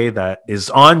would say, that is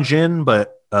on Gin,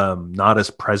 but not as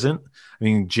present. I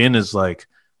mean, Gin is like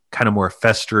kind of more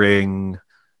festering,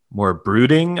 more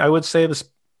brooding, I would say. This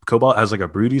Cobalt has like a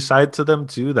broody side to them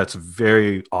too. That's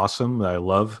very awesome. That I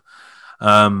love.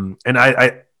 And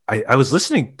I was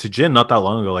listening to Gin not that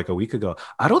long ago, like a week ago.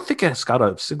 I don't think it's got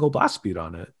a single blast beat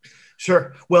on it.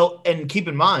 sure. Well, and keep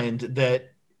in mind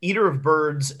that Eater of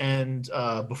Birds and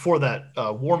before that,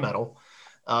 War Metal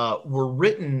were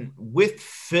written with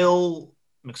Phil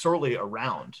McSorley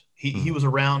around. He was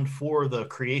around for the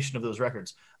creation of those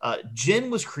records.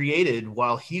 Gin was created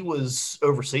while he was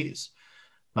overseas.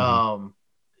 Mm-hmm.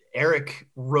 Eric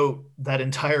wrote that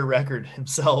entire record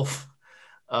himself.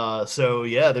 So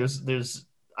yeah, there's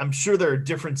I'm sure there are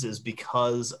differences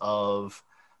because of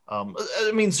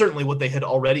I mean certainly what they had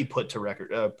already put to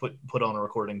record put on a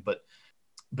recording, but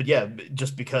yeah,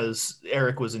 just because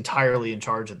Eric was entirely in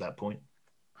charge at that point.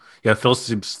 Yeah, Phil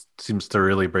seems to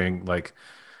really bring like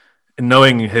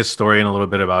knowing his story and a little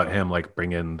bit about him, like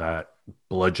bring in that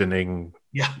bludgeoning,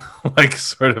 Yeah. like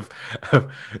sort of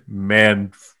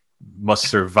man must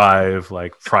survive,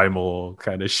 like primal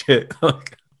kind of shit.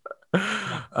 Like,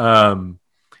 Yeah. um,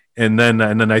 and then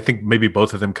I think maybe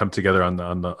both of them come together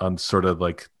on sort of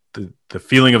like the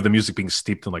feeling of the music being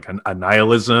steeped in like a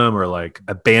nihilism or like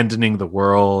abandoning the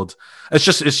world. It's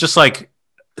just like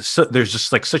there's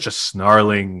just like such a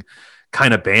snarling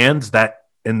kind of band that,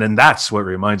 and then that's what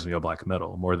reminds me of black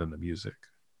metal more than the music.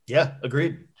 Yeah,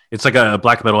 agreed. It's like a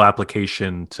black metal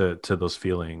application to those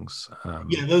feelings.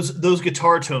 Yeah, those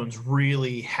guitar tones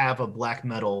really have a black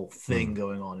metal thing Mm.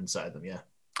 going on inside them. Yeah.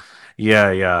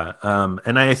 Yeah, yeah.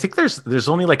 And I think there's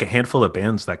only like a handful of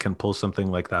bands that can pull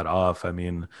something like that off. I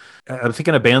mean, I'm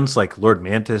thinking of bands like Lord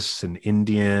Mantis and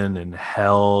Indian and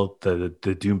Hell, the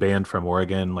doom band from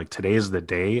Oregon, like Today's the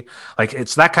Day. Like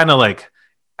it's that kind of like,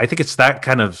 I think it's that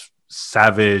kind of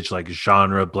savage, like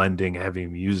genre blending heavy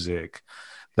music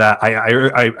that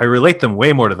I relate them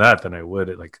way more to that than I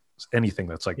would like anything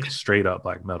that's like Yeah. straight up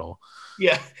black metal.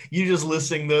 Yeah. You just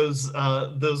listing those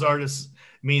artists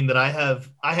mean that I have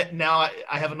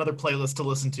another playlist to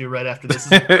listen to right after this.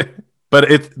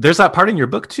 But there's that part in your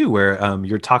book too where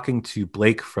you're talking to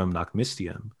Blake from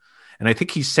Knockmistium, and I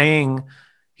think he's talking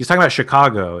about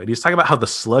Chicago, and he's talking about how the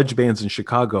sludge bands in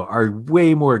Chicago are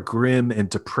way more grim and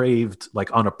depraved,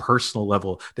 like on a personal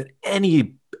level, than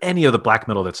any of the black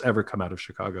metal that's ever come out of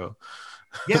Chicago.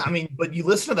 Yeah, I mean, but you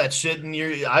listen to that shit and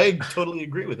I totally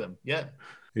agree with him. Yeah.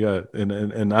 Yeah,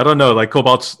 and I don't know, like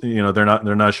Cobalt's, they're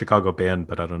not a Chicago band,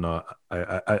 but I don't know.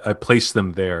 I place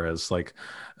them there as like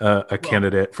a Well,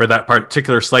 candidate for that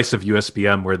particular slice of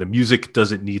USBM where the music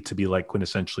doesn't need to be like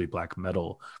quintessentially black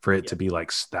metal for it yeah. to be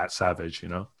like that savage,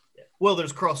 Well,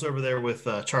 there's crossover there with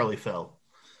Charlie Fell,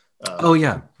 Oh uh,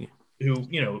 yeah,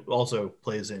 who also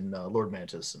plays in Lord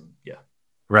Mantis, and yeah,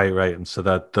 right. And so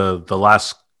that the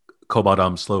last Cobalt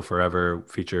album, Slow Forever,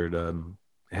 featured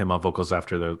him on vocals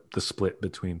after the split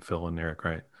between Phil and Eric,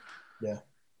 right? yeah,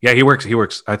 Yeah, he works. He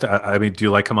works. I mean, do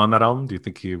you like him on that album? Do you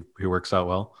think he works out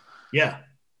well? yeah,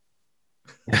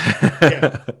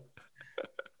 yeah,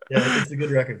 yeah. It's a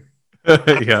good record.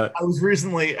 Yeah. I was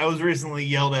recently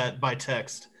yelled at by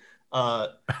text.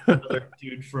 Another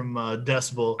dude from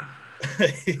Decibel.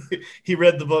 He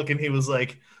read the book and he was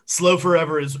like, "Slow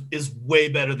Forever is way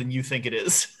better than you think it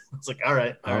is." I was like, all Oh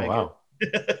right, wow.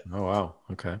 good. Oh wow.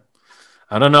 Okay.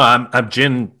 I don't know. I'm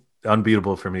Jin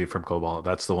unbeatable for me from Cobalt.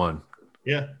 That's the one.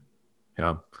 Yeah.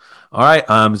 Yeah. All right.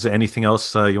 Is there anything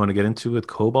else you want to get into with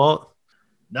Cobalt?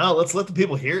 No, let's let the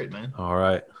people hear it, man. All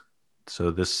right.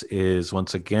 So this is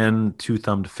once again Two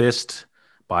Thumbed Fist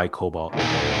by Cobalt.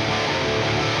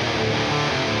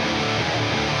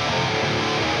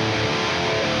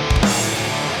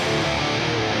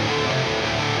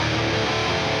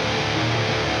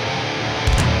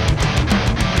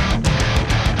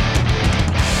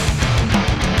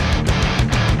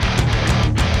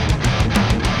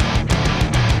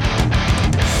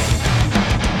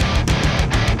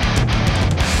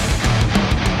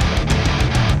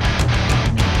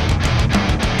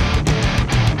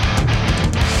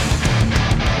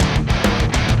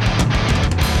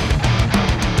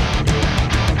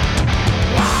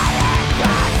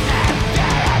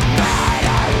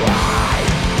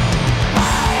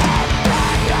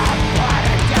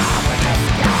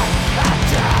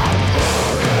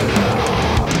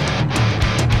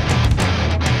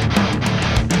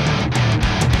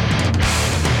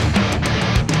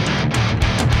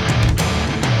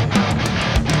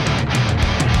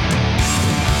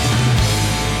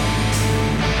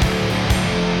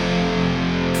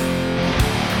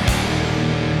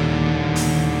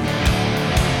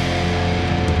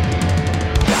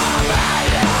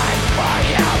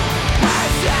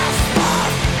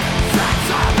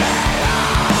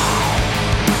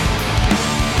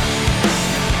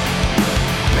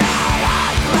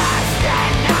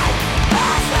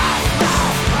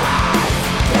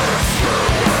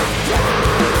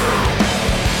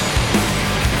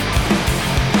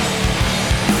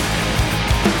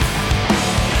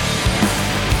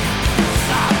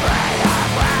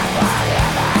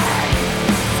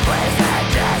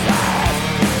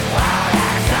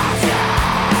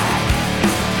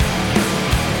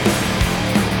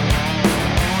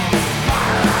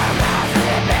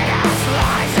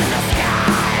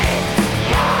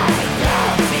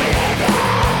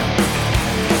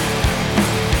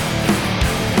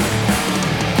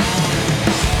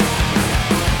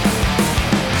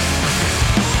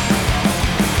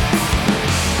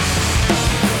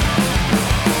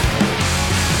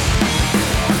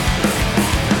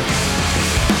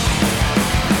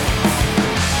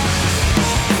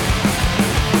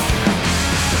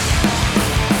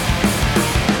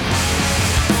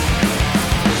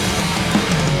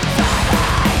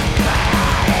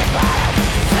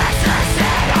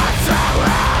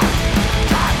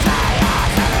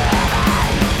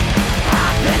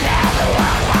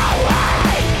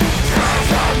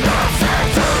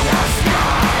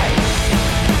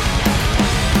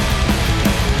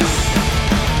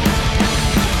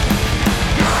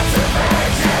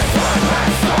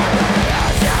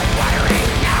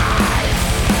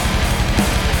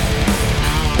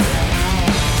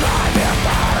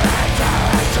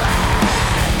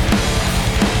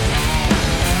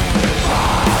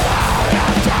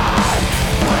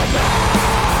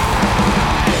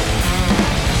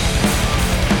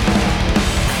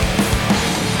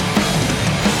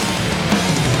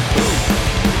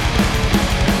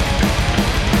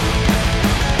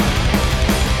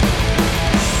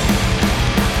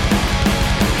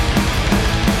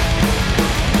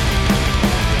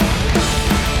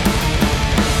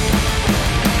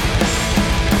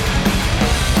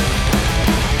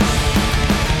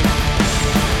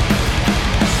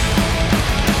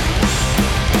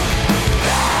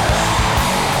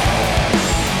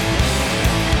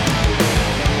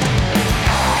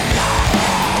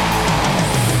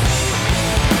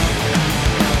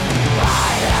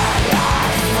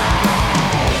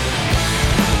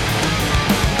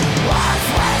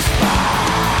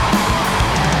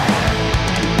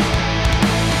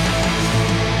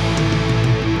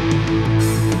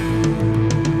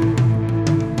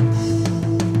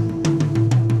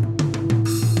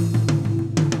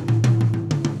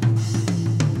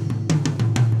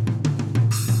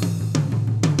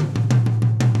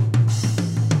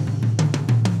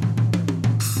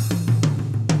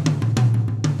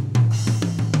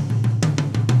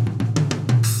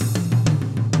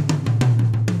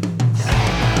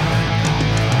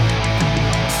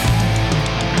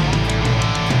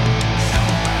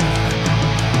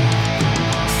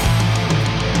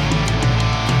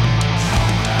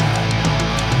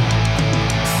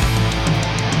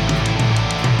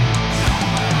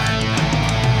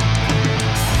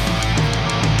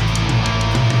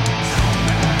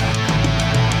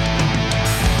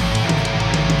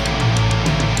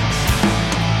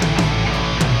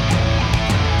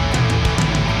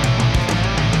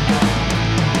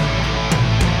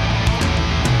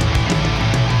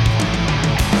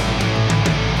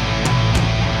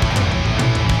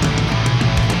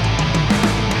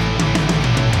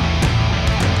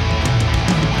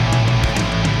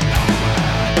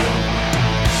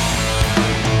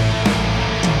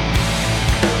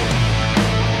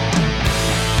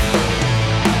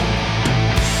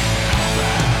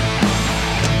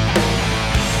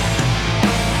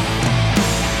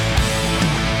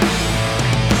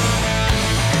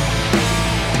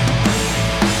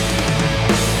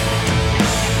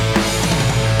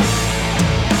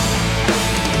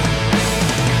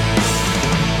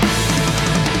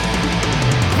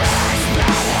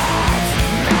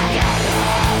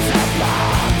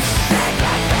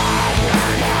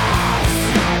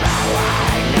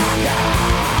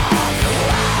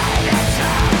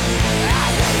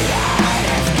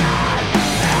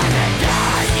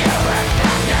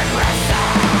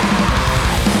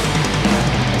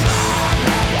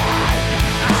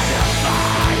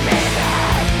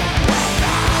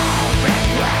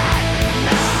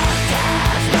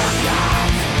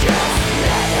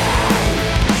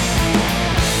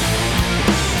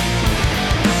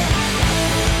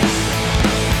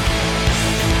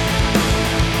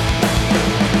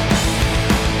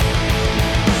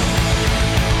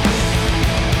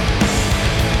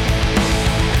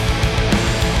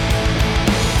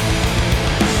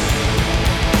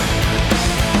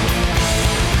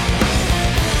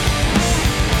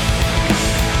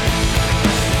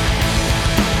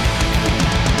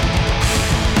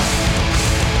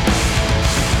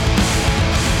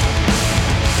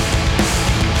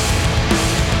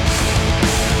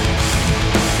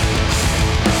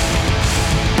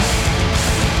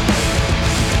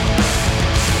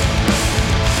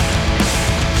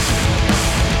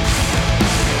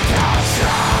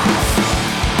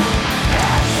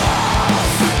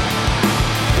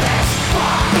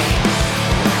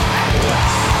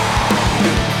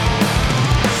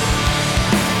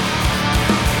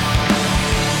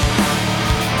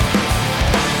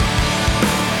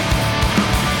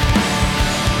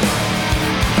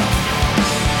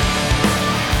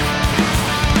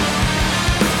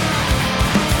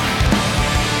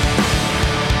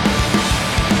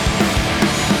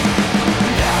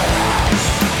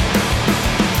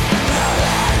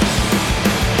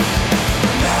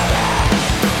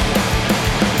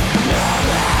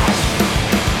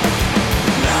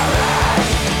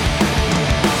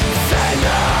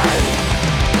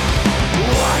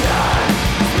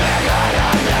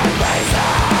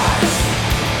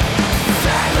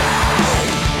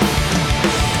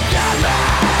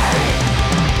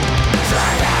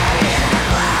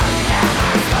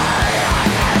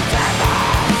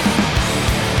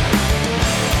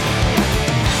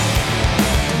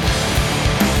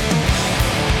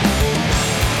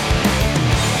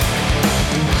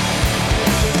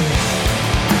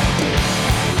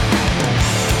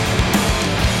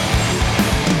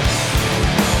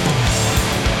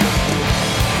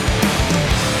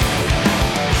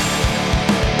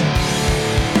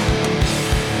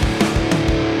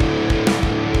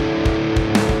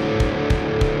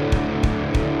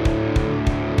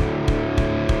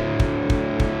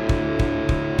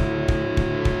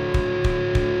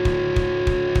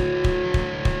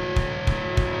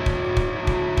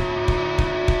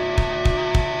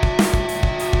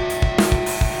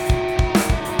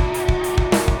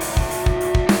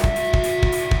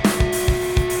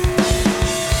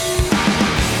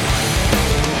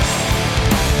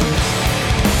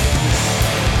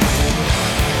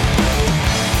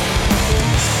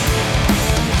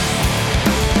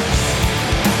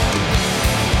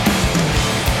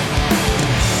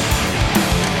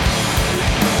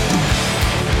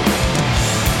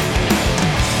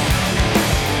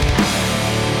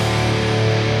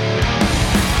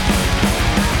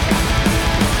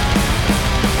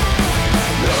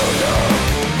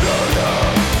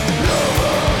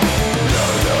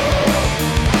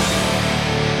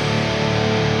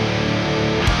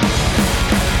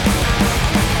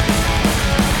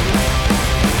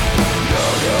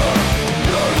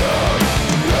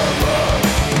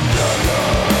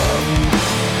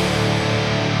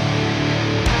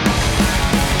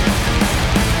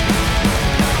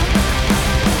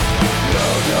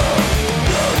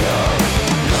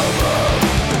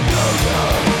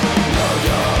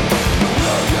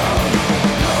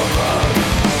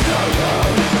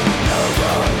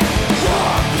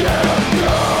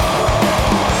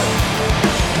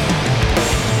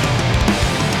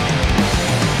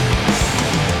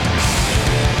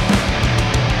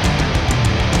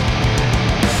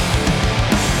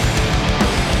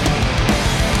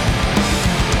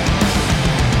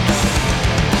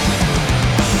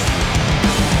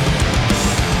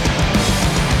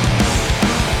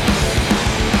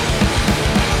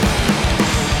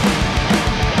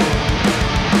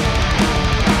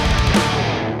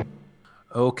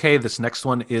 Okay, this next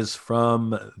one is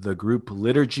from the group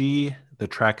Liturgy. The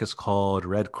track is called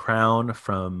Red Crown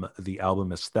from the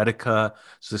album Aesthetica.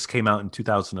 So this came out in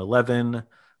 2011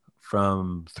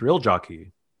 from Thrill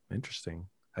Jockey. Interesting.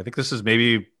 I think this is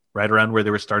maybe right around where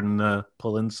they were starting to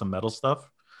pull in some metal stuff.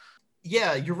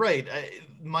 Yeah, you're right.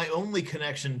 My only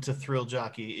connection to Thrill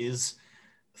Jockey is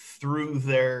through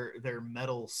their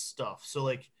metal stuff. So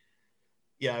like,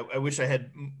 yeah, I wish I had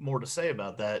more to say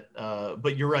about that.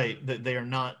 But you're right that they are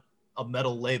not a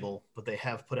metal label, but they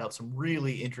have put out some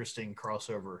really interesting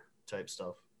crossover type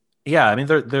stuff. Yeah, I mean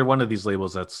they're one of these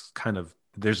labels that's kind of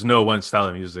there's no one style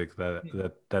of music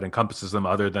that encompasses them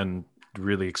other than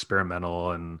really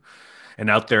experimental and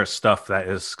out there stuff that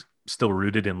is still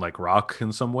rooted in like rock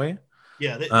in some way.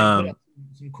 Yeah, they've put Um, out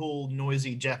some cool,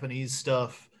 noisy Japanese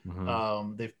stuff.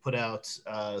 mhm. They've put out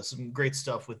some great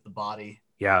stuff with the body.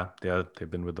 Yeah, they've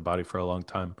been with the body for a long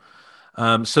time.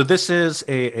 So this is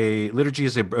a Liturgy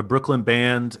is a Brooklyn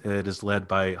band. It is led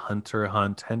by Hunter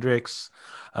Hunt Hendricks.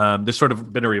 There's sort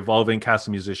of been a revolving cast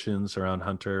of musicians around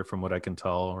Hunter, from what I can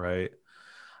tell, right?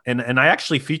 And I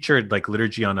actually featured like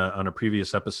Liturgy on a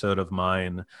previous episode of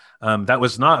mine. That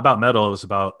was not about metal; it was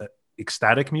about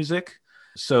ecstatic music.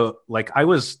 So like I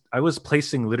was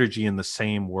placing Liturgy in the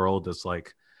same world as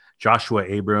like Joshua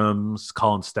Abrams,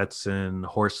 Colin Stetson,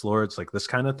 Horse Lords, like this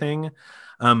kind of thing.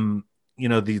 Um,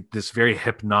 this very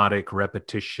hypnotic,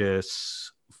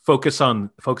 repetitious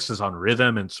focuses on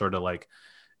rhythm and sort of like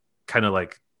kind of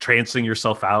like trancing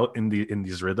yourself out in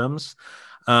these rhythms,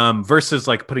 versus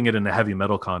like putting it in a heavy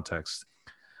metal context.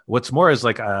 What's more is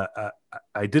like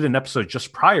I did an episode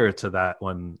just prior to that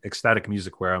one, Ecstatic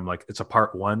Music, where I'm like, it's a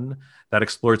part one that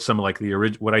explored some of like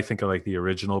what I think are like the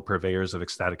original purveyors of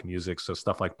ecstatic music. So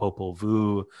stuff like Popol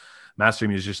Vuh, Master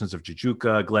Musicians of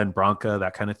Jujuka, Glenn Branca,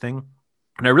 that kind of thing.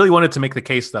 And I really wanted to make the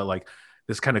case that like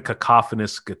this kind of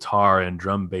cacophonous guitar and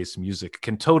drum based music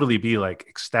can totally be like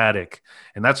ecstatic.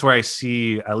 And that's where I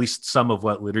see at least some of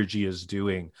what Liturgy is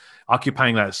doing,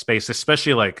 occupying that space,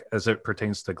 especially like as it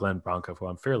pertains to Glenn Branca, who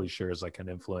I'm fairly sure is like an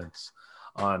influence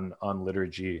on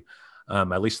Liturgy,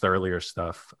 at least the earlier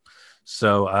stuff.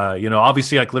 So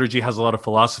obviously like Liturgy has a lot of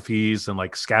philosophies and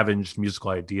like scavenged musical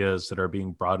ideas that are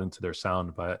being brought into their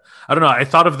sound. But I don't know. I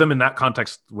thought of them in that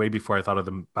context way before I thought of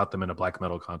them about them in a black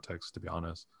metal context, to be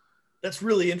honest. That's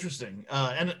really interesting,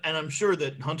 and I'm sure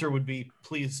that Hunter would be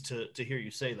pleased to hear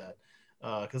you say that,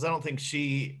 because I don't think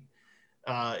she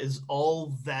is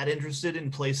all that interested in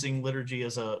placing Liturgy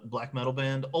as a black metal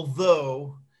band.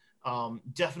 Although,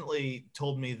 definitely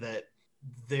told me that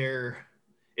they're,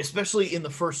 especially in the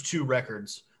first two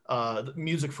records, the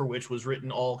music for which was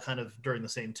written all kind of during the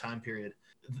same time period.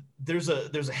 There's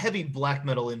a heavy black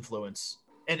metal influence,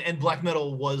 and black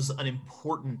metal was an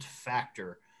important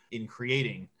factor in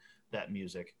creating that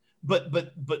music, but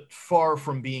far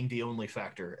from being the only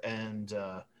factor. And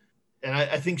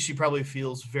I think she probably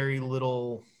feels very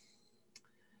little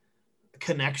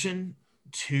connection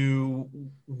to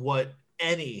what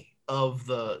any of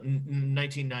the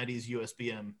 1990s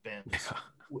USBM bands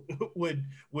Yeah,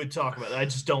 would talk about. I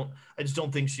just don't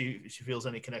think she feels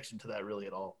any connection to that really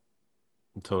at all.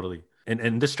 totally.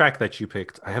 And this track that you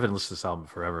picked, I haven't listened to this album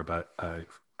forever, but I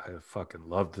fucking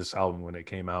loved this album when it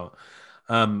came out.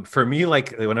 For me,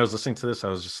 like when I was listening to this, I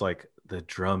was just like the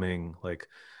drumming, like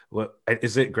what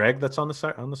is it Greg that's on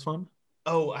this one?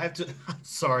 Oh, I have to.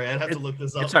 Sorry, I'd have to It, look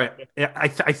this it's up. all right. Yeah, I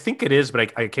think it is,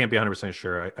 but I can't be 100%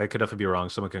 sure. I could definitely be wrong.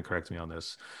 Someone can correct me on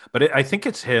this. But I think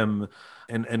it's him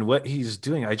and what he's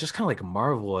doing. I just kind of like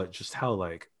marvel at just how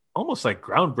like almost like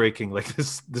groundbreaking like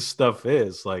this stuff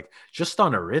is like just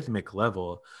on a rhythmic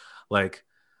level. Like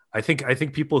I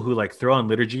think people who like throw on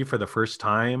Liturgy for the first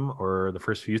time or the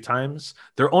first few times,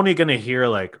 they're only going to hear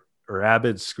like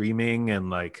rabid screaming and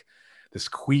like this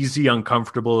queasy,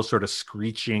 uncomfortable sort of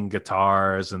screeching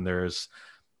guitars. And there's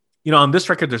on this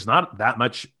record, there's not that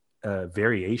much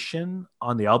variation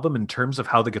on the album in terms of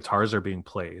how the guitars are being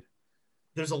played.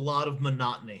 There's a lot of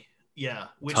monotony. Yeah,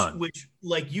 A ton. which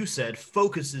like you said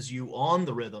focuses you on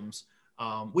the rhythms,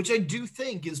 which I do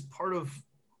think is part of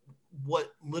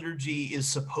what Liturgy is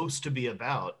supposed to be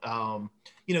about.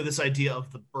 This idea of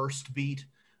the burst beat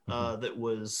Mhm. that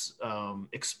was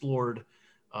explored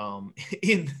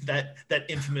in that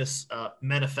infamous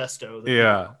manifesto that people.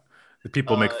 Yeah. The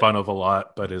people make Uh, fun of a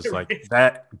lot, but is like right.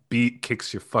 that beat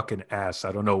kicks your fucking ass.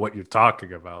 I don't know what you're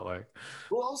talking about.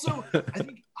 Well, also, I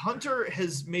think Hunter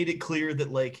has made it clear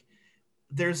that like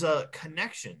there's a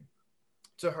connection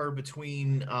to her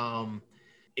between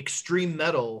extreme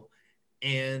metal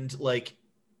and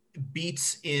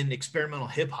beats in experimental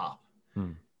hip hop,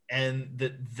 Hmm. and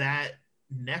that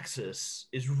nexus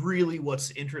is really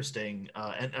what's interesting,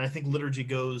 and I think liturgy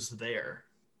goes there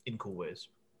in cool ways.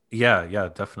 Yeah, yeah,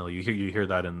 definitely. You hear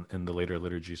that in the later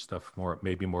liturgy stuff more,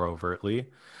 maybe more overtly,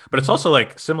 but it's Mm-hmm. also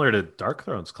like similar to Dark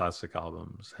Throne's classic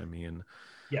albums. I mean,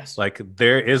 Yes. like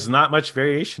there is not much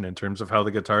variation in terms of how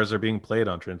the guitars are being played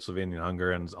on Transylvanian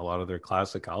Hunger and a lot of their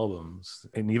classic albums,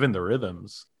 and even the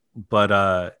rhythms.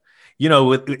 But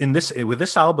with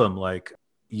this album, like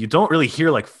you don't really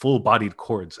hear like full-bodied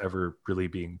chords ever really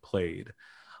being played.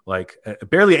 Like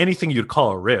barely anything you'd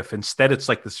call a riff. Instead, it's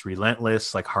like this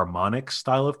relentless, like harmonic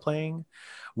style of playing,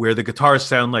 where the guitars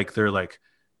sound like they're like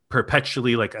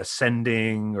perpetually like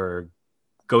ascending or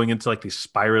going into like these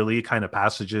spirally kind of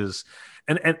passages.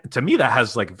 And to me, that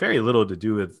has like very little to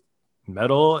do with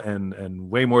metal and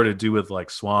way more to do with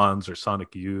like Swans or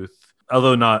Sonic Youth,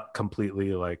 although not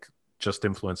completely like just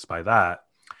influenced by that.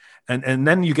 And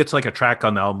then you get to like a track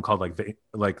on the album called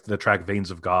like the track Veins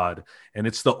of God, and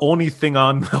it's the only thing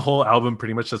on the whole album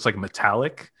pretty much that's like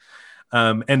metallic,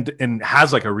 and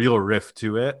has like a real riff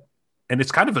to it, and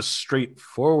it's kind of a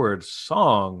straightforward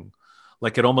song,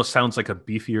 like it almost sounds like a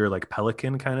beefier like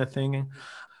Pelican kind of thing.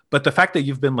 But the fact that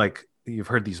you've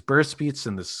heard these burst beats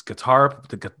and this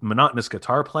monotonous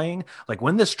guitar playing, like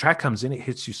when this track comes in, it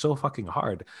hits you so fucking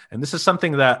hard. And this is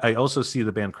something that I also see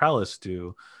the band Krallis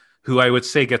do, who I would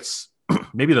say gets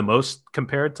maybe the most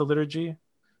compared to liturgy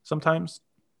sometimes.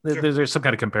 Sure. There's some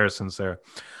kind of comparisons there,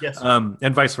 Yes.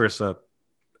 and vice versa.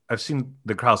 I've seen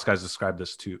the Krause guys describe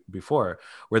this too before,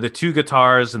 where the two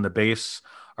guitars and the bass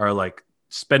are like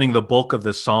spending the bulk of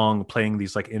the song playing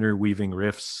these like interweaving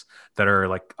riffs that are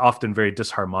like often very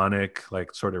disharmonic,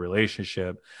 like sort of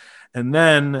relationship. And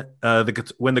then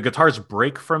when the guitars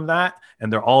break from that and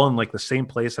they're all in like the same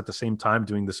place at the same time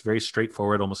doing this very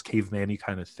straightforward, almost caveman-y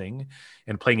kind of thing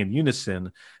and playing in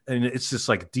unison, and it's this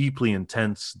like deeply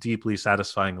intense, deeply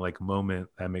satisfying like moment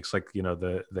that makes like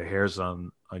the hairs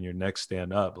on your neck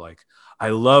stand up. Like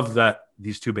I love that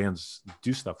these two bands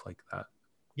do stuff like that.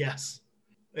 Yes.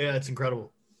 Yeah, it's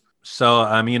incredible. So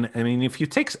I mean, if you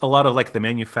take a lot of like the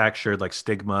manufactured like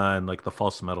stigma and like the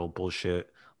false metal bullshit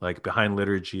like behind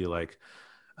liturgy, like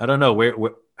I don't know where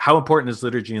how important is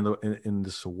liturgy in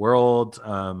this world?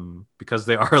 Because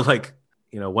they are like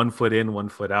 1 foot in, 1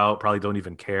 foot out, probably don't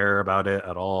even care about it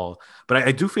at all. But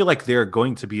I do feel like they're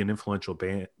going to be an influential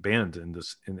band in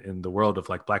this in the world of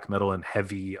like black metal and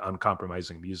heavy,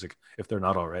 uncompromising music if they're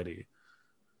not already.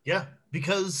 Yeah,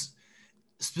 because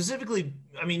specifically,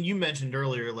 I mean, you mentioned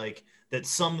earlier like that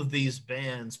some of these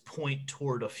bands point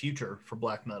toward a future for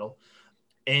black metal,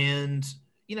 and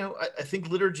I think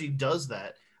liturgy does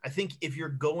that. I think if you're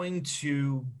going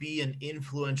to be an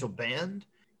influential band,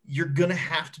 you're going to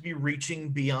have to be reaching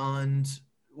beyond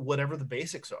whatever the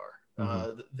basics are.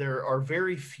 Mm-hmm. There are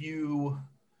very few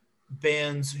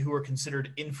bands who are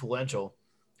considered influential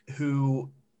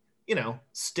who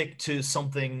stick to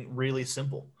something really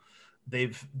simple.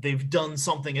 They've done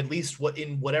something, at least what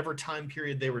in whatever time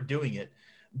period they were doing it,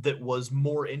 that was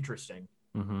more interesting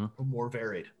Mm-hmm. or more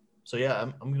varied. So yeah,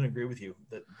 I'm going to agree with you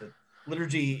that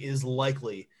liturgy is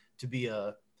likely to be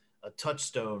a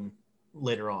touchstone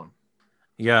later on.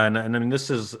 Yeah, and I mean this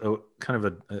is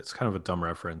it's kind of a dumb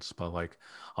reference, but like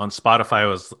on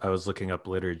Spotify, I was looking up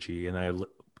liturgy and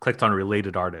clicked on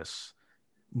related artists.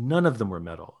 None of them were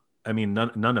metal. I mean,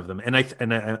 none of them. And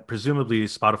I presumably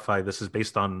Spotify. This is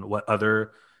based on what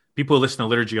other people who listen to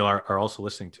liturgy are also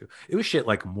listening to. It was shit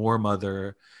like More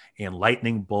Mother and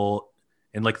Lightning Bolt,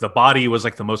 and like the Body was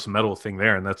like the most metal thing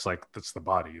there, and that's the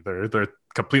Body. They're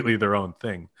completely their own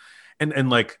thing, and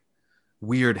like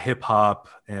weird hip hop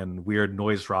and weird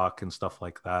noise rock and stuff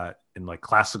like that, and like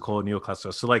classical,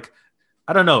 neoclassical. So like,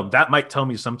 I don't know. That might tell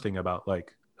me something about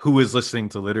like who is listening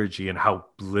to liturgy and how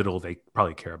little they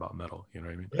probably care about metal. You know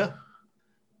what I mean? Yeah,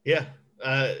 yeah.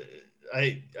 Uh,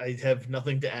 I have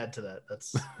nothing to add to that.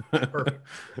 That's perfect.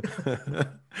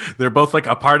 They're both like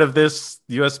a part of this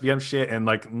USBM shit and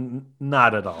like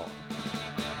not at all.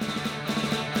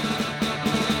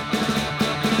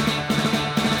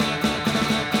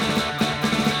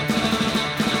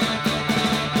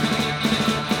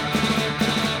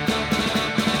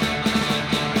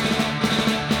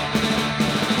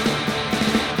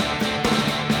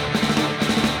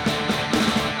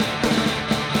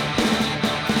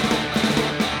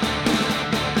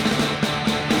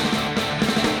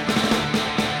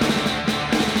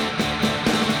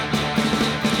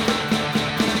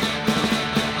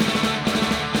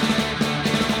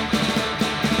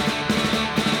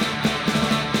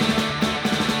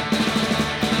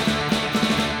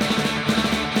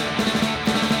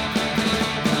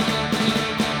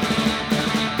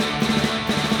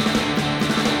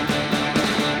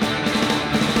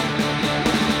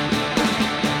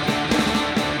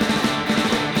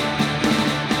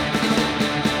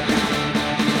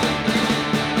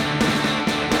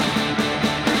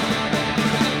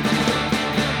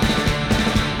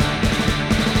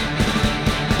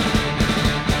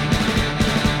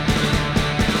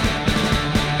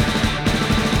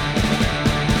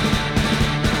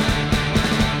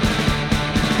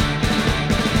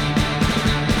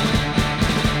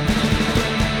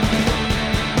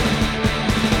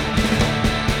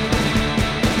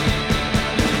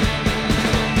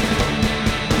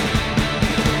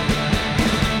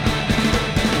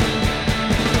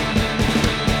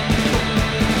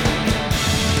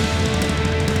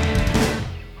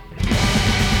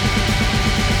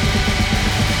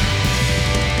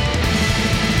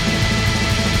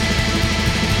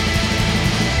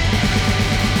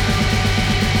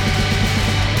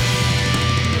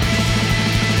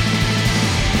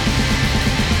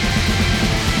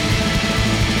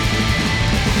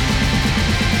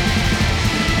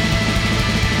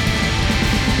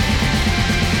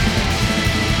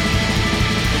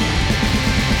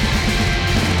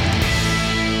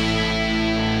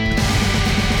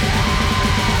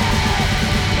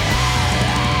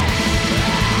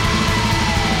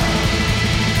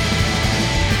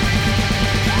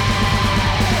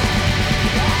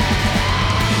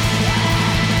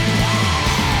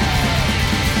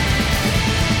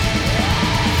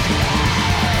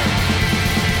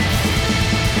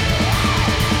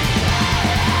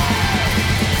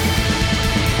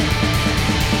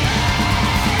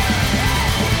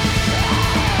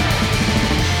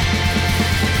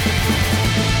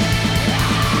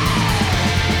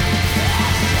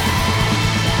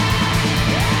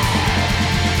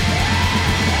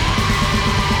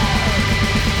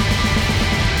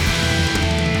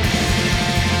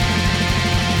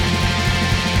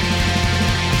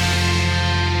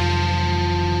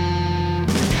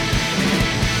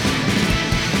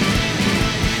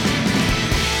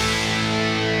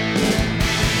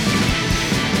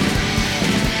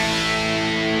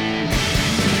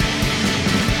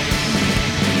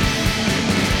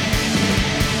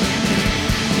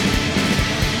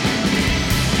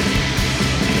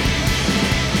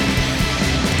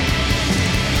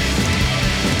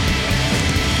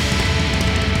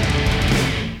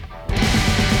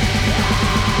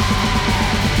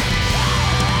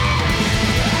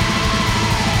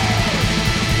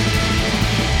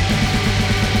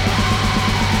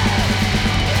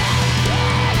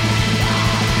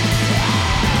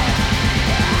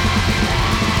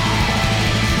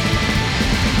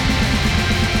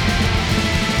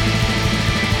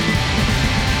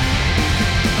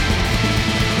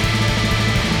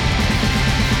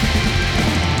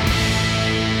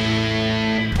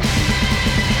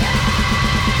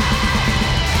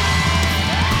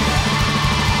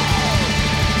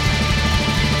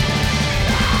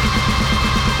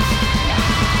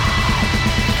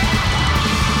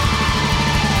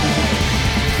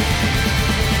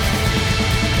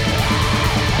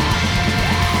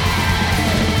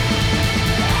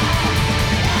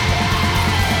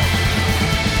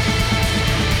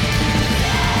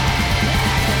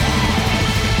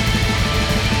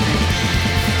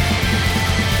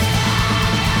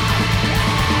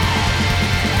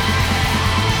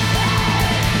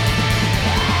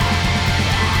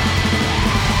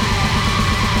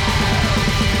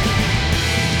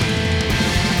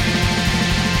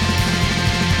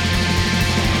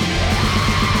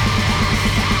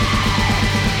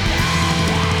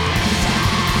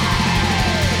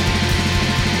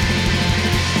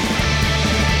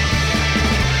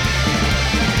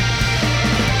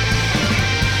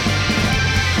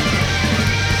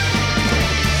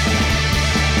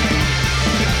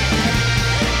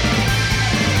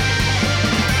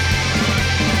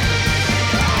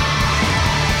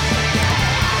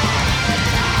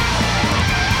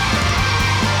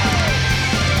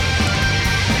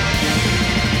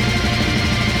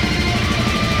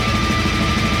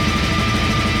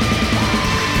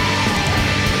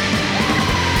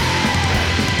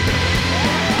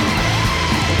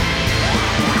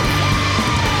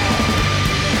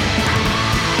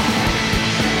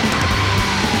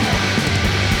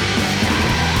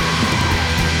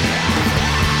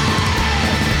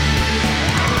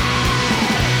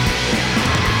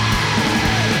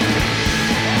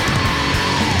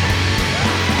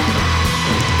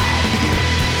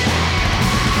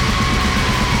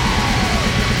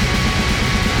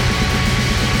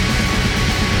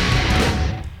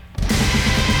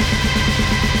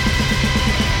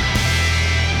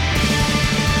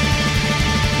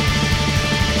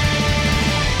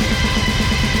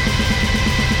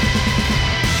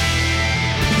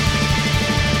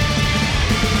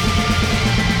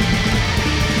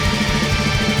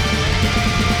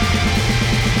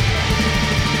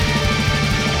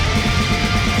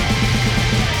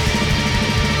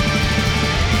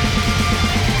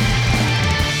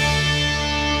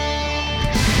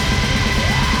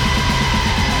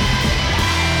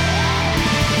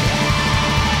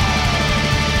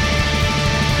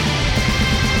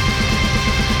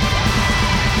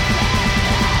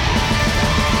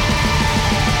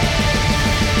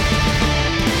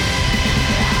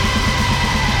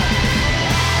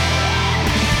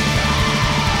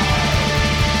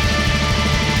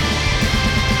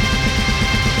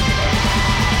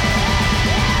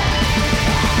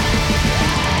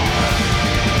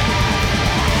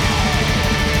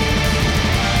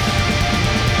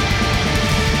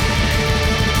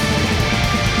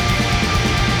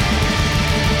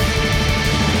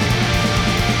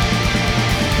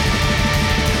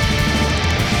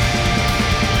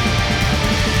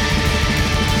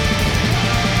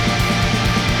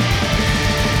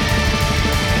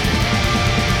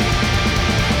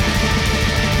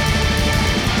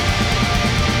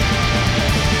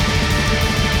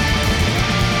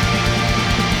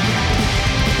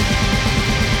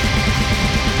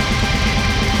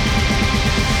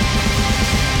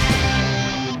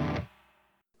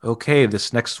 Okay,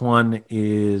 this next one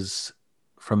is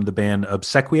from the band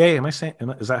Obsequiae.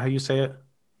 Is that how you say it?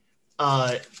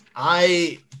 Uh,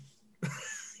 I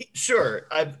sure.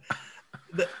 I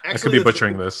could Actually, be that's a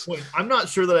butchering good this. point. I'm not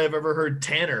sure that I've ever heard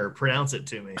Tanner pronounce it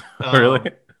to me.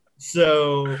 Really?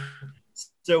 So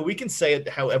so we can say it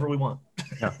however we want.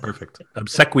 Yeah, perfect.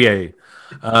 Obsequiae.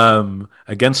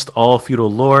 Against all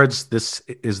feudal lords. This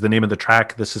is the name of the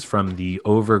track. This is from the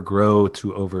Overgrow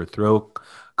to Overthrow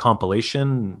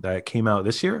compilation that came out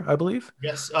this year, I believe.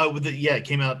 Yes, it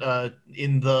came out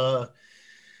in the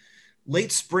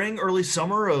late spring, early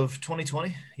summer of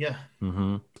 2020. Yeah.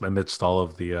 Amidst all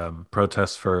of the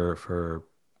protests for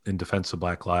in defense of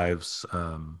Black lives That's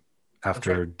right.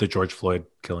 after the George Floyd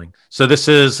killing. So this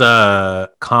is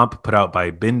a comp put out by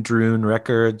Bindrune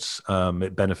Records.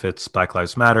 It benefits Black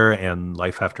Lives Matter and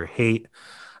Life After Hate.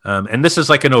 And this is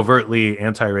like an overtly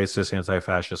anti-racist,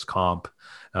 anti-fascist comp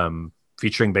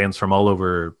featuring bands from all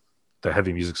over the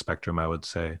heavy music spectrum, I would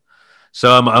say.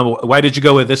 So, why did you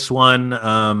go with this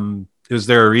one? Is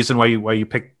there a reason why you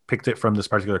picked it from this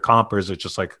particular comp, or is it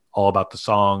just like all about the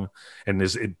song? And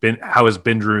is it been how is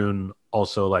Bindrune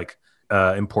also like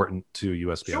important to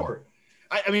USBM? Sure.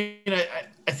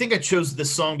 I think I chose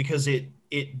this song because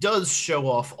it does show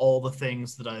off all the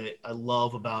things that I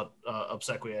love about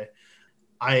Obsequiae.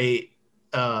 I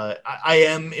I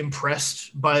am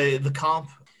impressed by the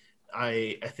comp.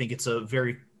 I think it's a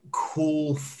very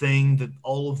cool thing that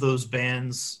all of those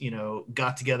bands,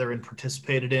 got together and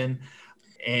participated in.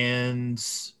 And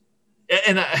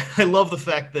I love the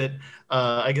fact that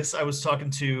I guess I was talking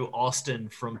to Austin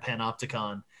from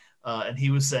Panopticon, and he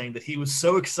was saying that he was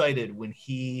so excited when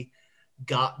he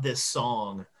got this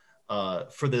song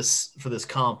for this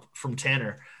comp from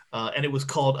Tanner, and it was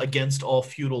called "Against All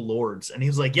Feudal Lords," and he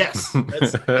was like, "Yes,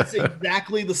 that's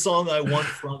exactly the song I want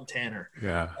from Tanner."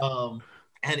 Yeah.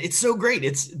 And it's so great.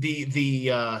 It's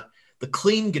the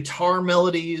clean guitar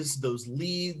melodies, those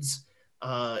leads.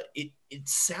 It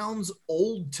sounds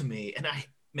old to me, and I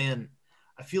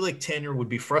feel like Tanner would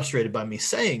be frustrated by me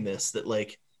saying this, that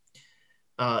like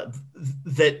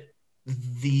that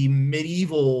the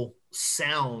medieval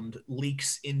sound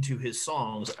leaks into his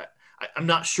songs. I'm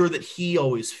not sure that he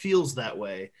always feels that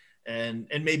way, and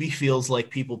maybe feels like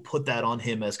people put that on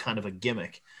him as kind of a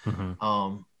gimmick.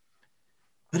 Mm-hmm.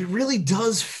 But it really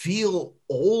does feel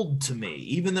old to me,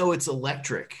 even though it's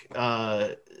electric.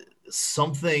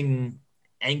 Something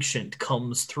ancient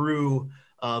comes through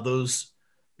those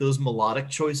melodic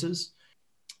choices.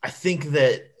 I think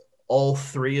that all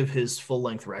three of his full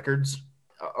length records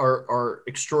are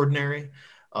extraordinary.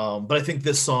 But I think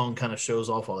this song kind of shows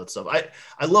off all that stuff.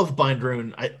 I love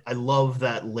Bindrune. I love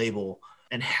that label,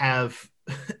 and have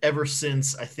ever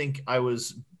since I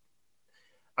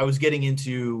was getting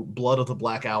into Blood of the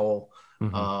Black Owl,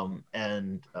 Mm-hmm.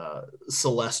 and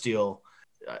Celestial.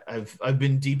 I've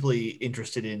been deeply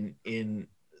interested in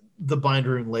the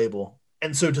Bindrune label,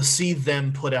 and so to see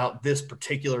them put out this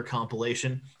particular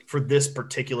compilation for this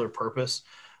particular purpose,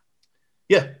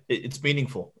 yeah, it's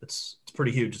meaningful. It's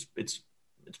pretty huge. It's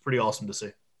pretty awesome to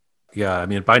see. Yeah, I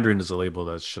mean, Bindrune is a label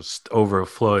that's just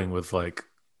overflowing with like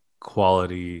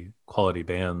quality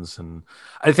bands, and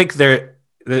I think the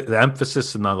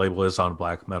emphasis in that label is on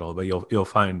black metal, but you'll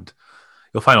find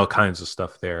all kinds of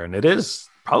stuff there, and it is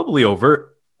probably overt.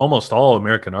 Almost all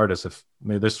American artists, if I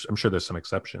mean, I'm sure there's some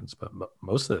exceptions, but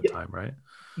most of the Yeah, time, right?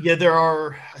 yeah, there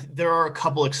are a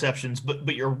couple exceptions,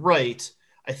 but you're right.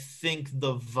 I think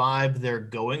the vibe they're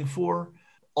going for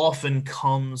often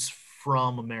comes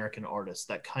from American artists.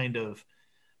 That kind of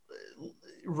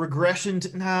regression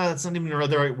to, nah, that's not even the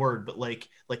right word, but like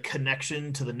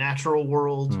connection to the natural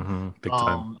world, Big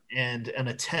time. and an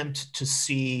attempt to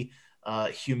see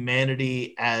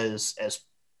humanity as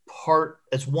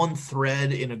one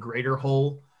thread in a greater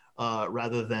whole,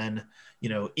 rather than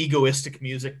egoistic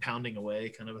music pounding away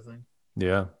kind of a thing.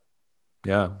 Yeah,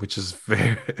 yeah, which is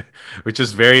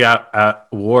very at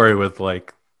war with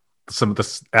like some of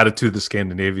the attitude of the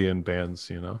Scandinavian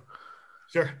bands.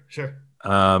 Sure, sure.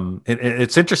 And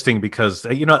it's interesting because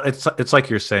it's like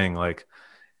you're saying, like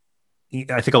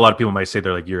I think a lot of people might say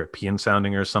they're like European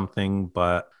sounding or something,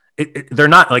 but they're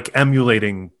not like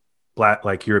emulating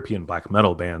like European black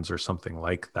metal bands or something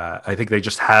like that. I think they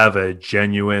just have a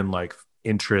genuine like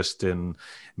interest in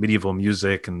medieval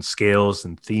music and scales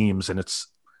and themes, and it's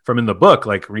from in the book,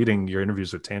 like reading your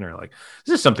interviews with Tanner, like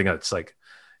this is something that's like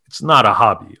it's not a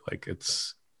hobby, like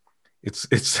it's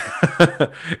it's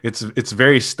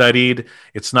very studied.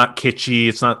 It's not kitschy.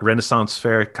 It's not Renaissance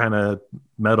fair kind of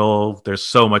metal. There's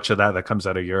so much of that comes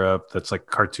out of Europe that's like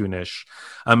cartoonish.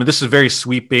 And this is very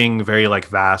sweeping, very like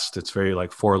vast. It's very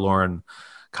like forlorn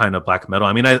kind of black metal.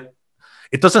 I mean,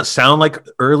 it doesn't sound like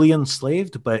early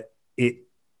Enslaved, but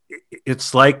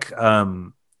it's like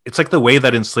it's like the way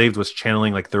that Enslaved was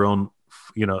channeling like their own,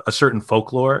 a certain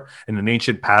folklore and an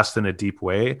ancient past in a deep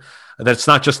way. That's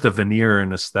not just a veneer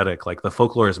and aesthetic. Like the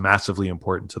folklore is massively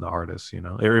important to the artist. It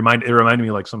reminded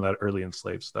me like some of that early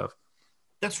Enslaved stuff.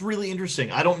 That's really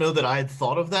interesting. I don't know that I had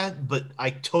thought of that, but I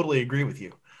totally agree with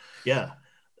you. Yeah,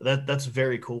 that's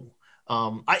very cool.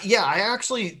 I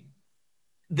actually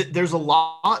there's a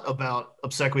lot about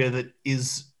Obsequia that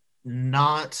is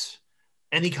not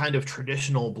any kind of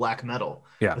traditional black metal.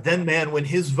 Yeah. But then, man, when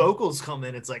his vocals come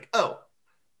in, it's like,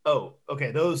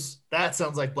 okay, that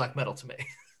sounds like black metal to me.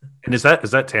 And is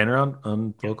that Tanner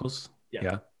on Yeah, vocals? yeah,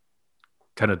 Yeah.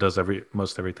 Kind of does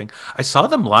most everything. I saw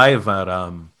them live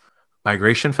at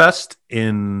Migration Fest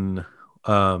in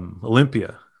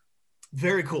Olympia.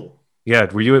 very cool. Yeah,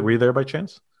 were you there by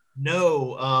chance?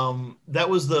 No, that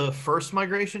was the first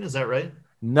migration. Is that right?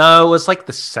 No, it was like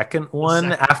the second The one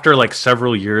second. after like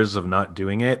several years of not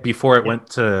doing it before it Yeah, went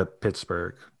to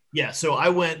Pittsburgh. yeah. So I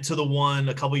went to the one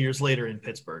a couple years later in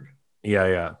Pittsburgh. Yeah,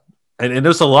 yeah. And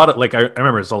there's a lot of like I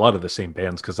remember it's a lot of the same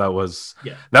bands because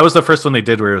Yeah, that was the first one they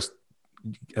did where it was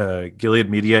Gilead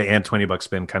Media and 20 Buck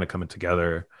Spin kind of coming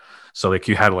together. So like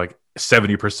you had like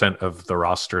 70% of the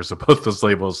rosters of both those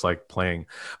labels like playing.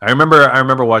 I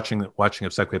remember watching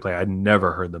Obsequiae play. I'd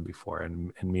never heard them before,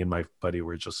 and me and my buddy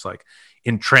were just like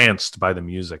entranced by the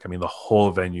music. I mean, the whole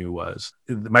venue was.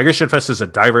 Migration Fest is a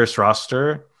diverse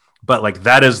roster, but like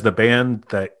that is the band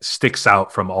that sticks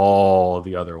out from all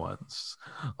the other ones.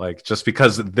 Like just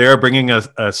because they're bringing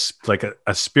a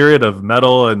spirit of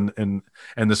metal and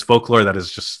this folklore that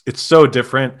is just it's so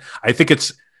different. I think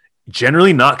it's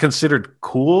generally not considered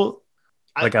cool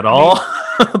like at I mean, all.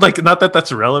 Like not that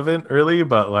that's relevant really,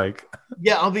 but like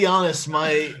yeah, I'll be honest.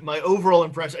 My overall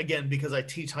impression, again, because I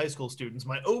teach high school students,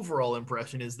 my overall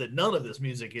impression is that none of this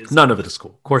music is none of it is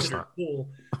cool. Of course considered not.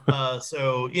 cool.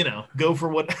 So go for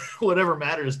whatever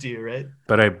matters to you, right?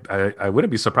 But I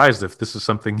wouldn't be surprised if this is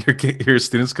something your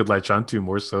students could latch onto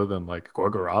more so than like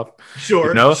Gorgoroth.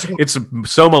 Sure, sure. It's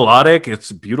so melodic,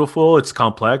 it's beautiful, it's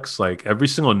complex. Like every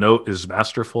single note is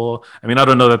masterful. I mean, I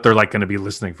don't know that they're like going to be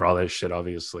listening for all that shit,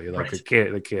 obviously, like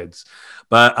Right. the kids.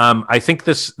 But I think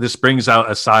this brings out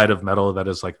a side of metal that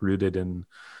is like rooted in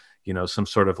some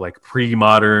sort of like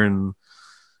pre-modern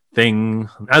thing.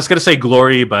 I was going to say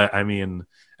glory, but I mean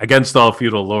against all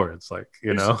feudal lords, like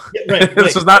Yeah, right, this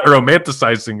right. is not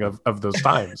romanticizing of those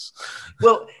times.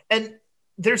 Well, and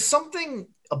there's something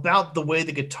about the way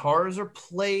the guitars are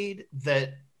played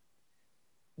that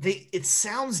it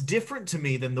sounds different to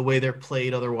me than the way they're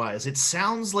played otherwise. It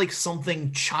sounds like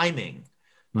something chiming,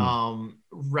 Hmm.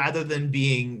 rather than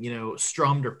being,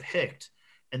 strummed or picked.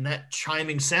 And that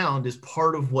chiming sound is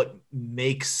part of what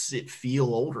makes it feel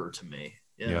older to me.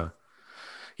 Yeah. Yeah,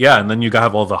 yeah, and then you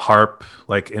have all the harp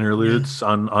like Yeah. interludes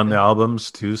on the Yeah. albums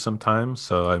too sometimes.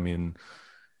 So I mean,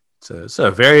 it's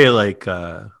a very like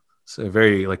it's a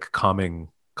very like calming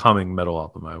metal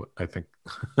album. I think.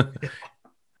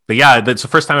 But yeah, that's the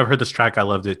first time I've heard this track. I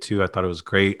loved it too. I thought it was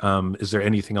great. Is there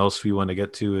anything else we want to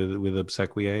get to with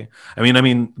Obsequiae? I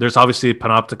mean, there's obviously a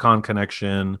Panopticon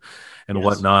connection and Yes.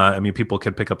 whatnot. I mean, people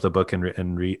can pick up the book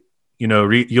and read.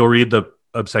 You'll read the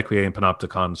Obsequiae and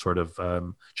Panopticon sort of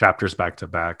chapters back to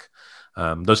back.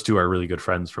 Those two are really good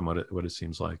friends from what it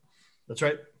seems like. That's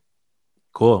right.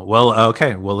 Cool. Well,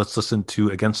 okay. Well, let's listen to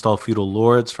Against All Feudal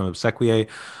Lords from Obsequiae.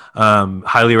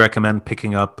 Highly recommend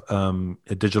picking up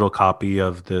a digital copy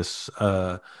of this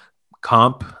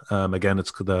comp. Again,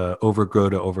 it's the Overgrow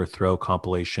to Overthrow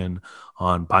compilation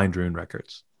on Bind Rune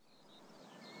Records.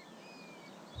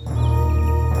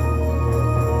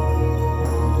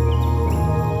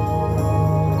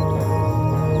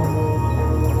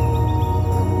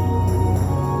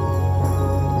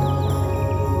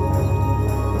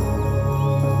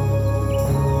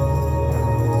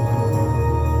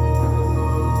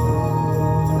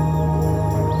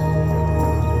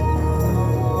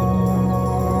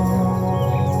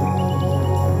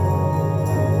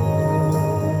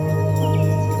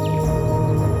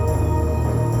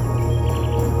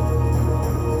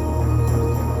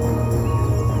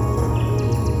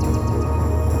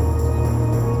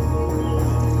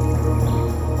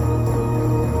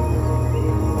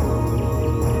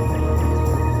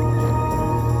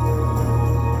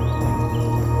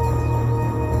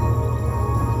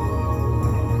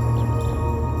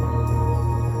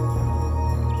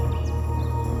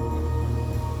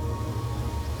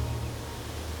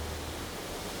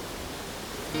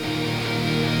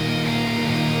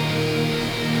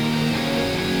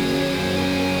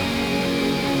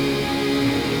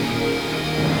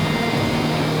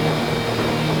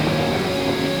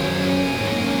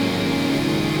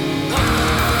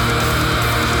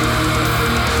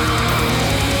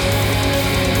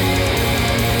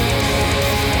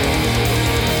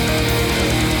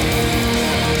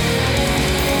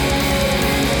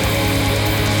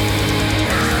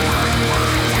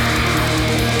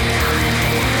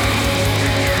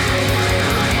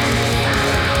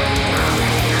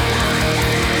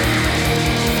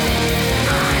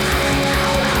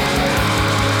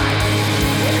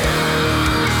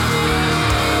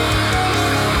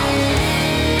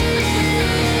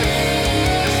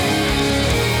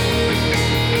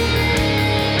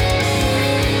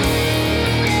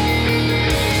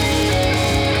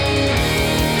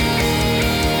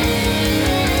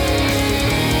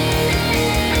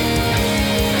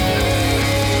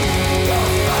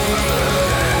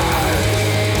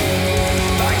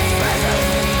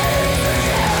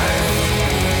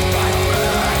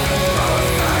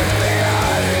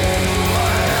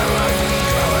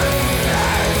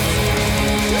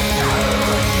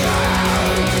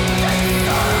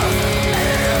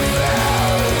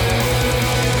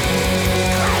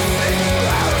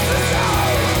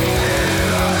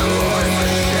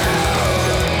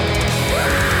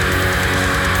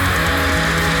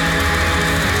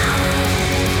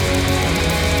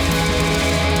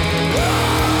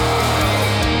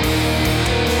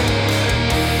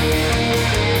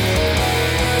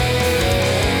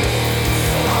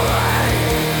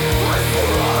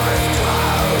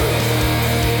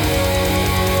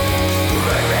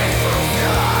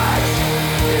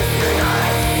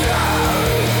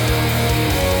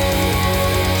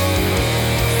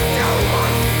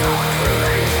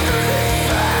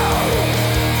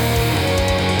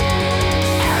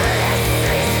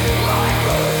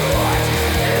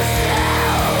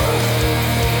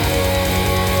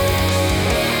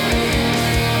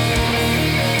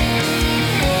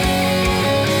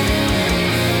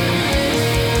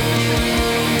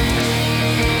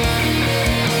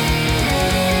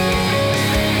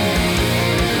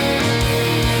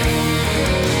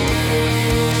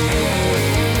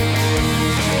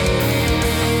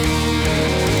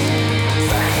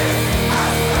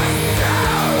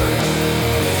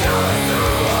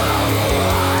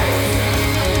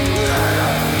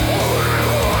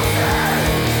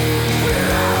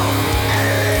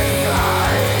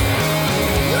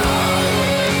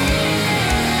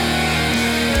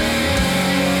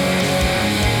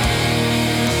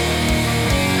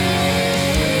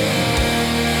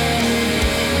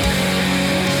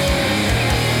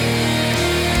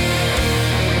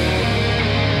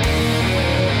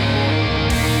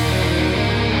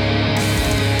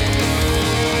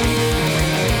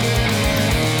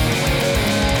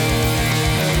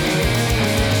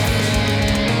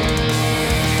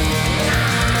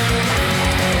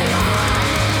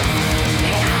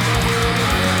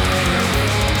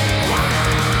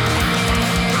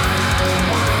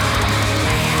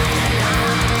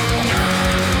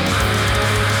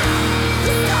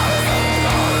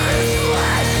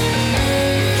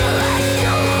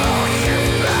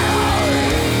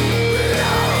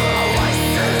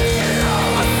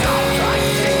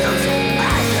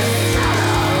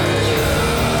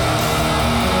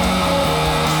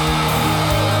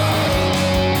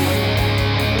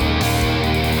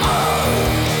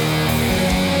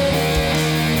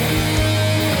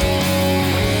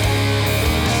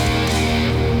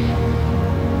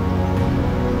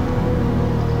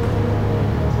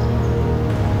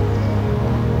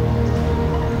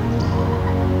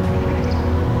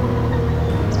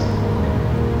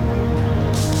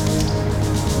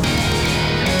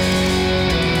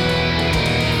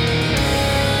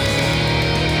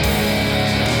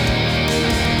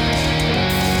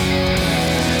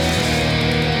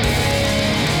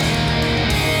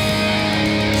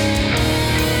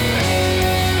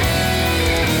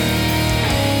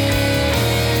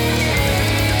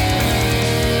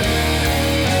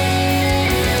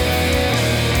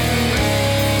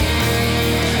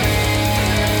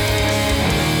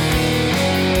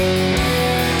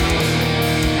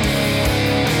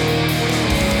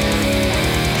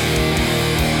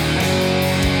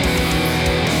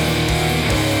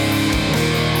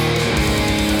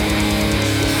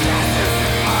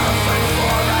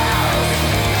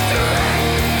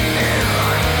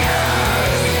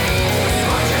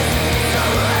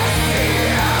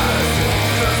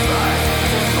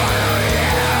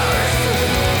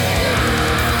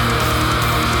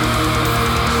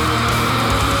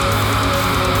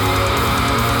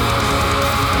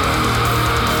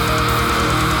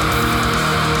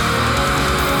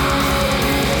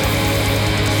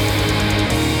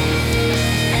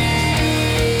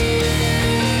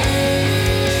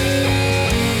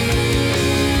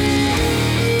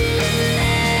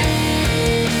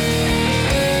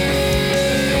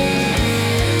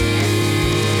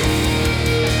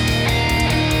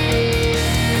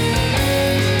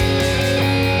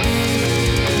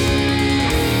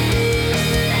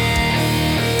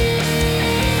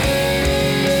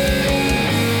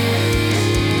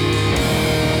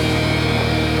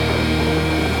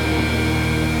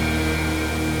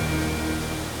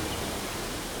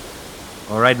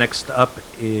 right, next up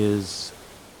is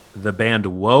the band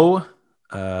Woe,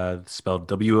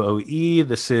 spelled Woe.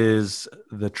 This is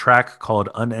the track called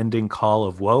Unending Call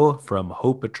of Woe from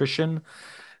Hope Attrition.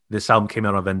 This album came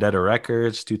out on Vendetta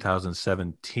Records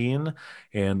 2017.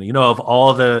 And, of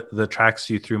all the tracks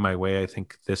you threw my way, I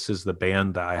think this is the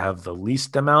band that I have the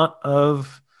least amount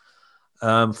of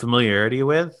familiarity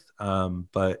with.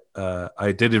 But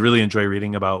I did really enjoy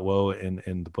reading about Woe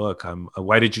in the book.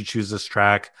 Why did you choose this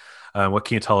track? What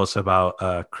can you tell us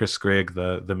about Chris Grigg,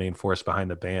 the main force behind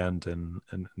the band, and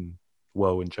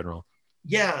Woe in general?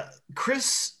 Yeah,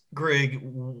 Chris Grigg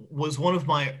was one of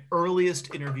my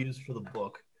earliest interviews for the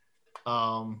book.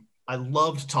 I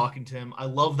loved talking to him. I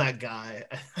love that guy.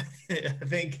 I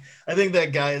think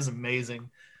that guy is amazing.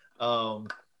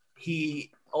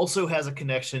 He also has a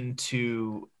connection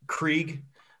to Krieg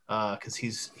because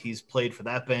he's played for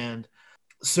that band.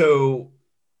 So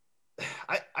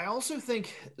I also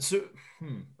think so.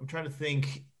 I'm trying to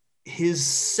think. His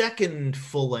second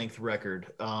full length record,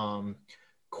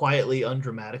 quietly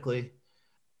undramatically,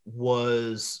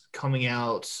 was coming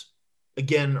out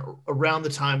again around the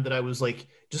time that I was like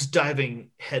just diving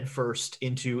headfirst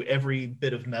into every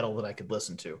bit of metal that I could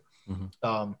listen to.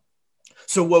 Mm-hmm.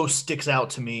 So Woe sticks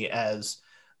out to me as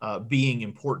being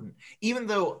important, even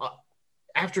though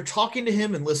after talking to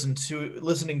him and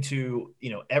listening to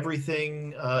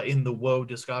everything in the Woe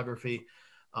discography,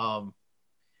 um,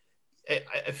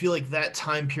 I feel like that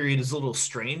time period is a little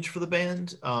strange for the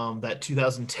band. That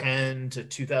 2010 to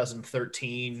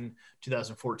 2013,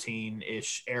 2014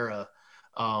 ish era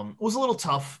was a little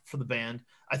tough for the band.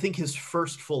 I think his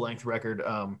first full length record,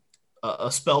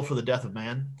 A Spell for the Death of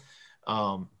Man,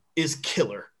 is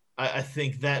killer. I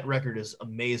think that record is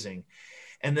amazing.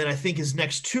 And then I think his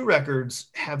next two records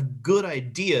have good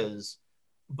ideas,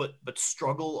 but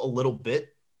struggle a little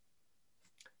bit.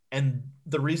 And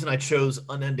the reason I chose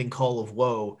Unending Call of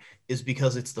Woe is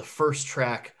because it's the first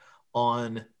track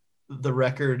on the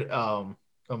record. Oh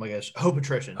my gosh, Hope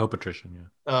Attrition. Hope Attrition,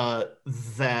 yeah. Uh,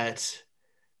 that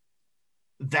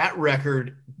that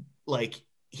record, like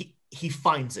he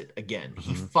finds it again.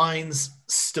 He Mm-hmm. finds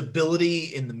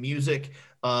stability in the music.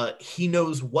 He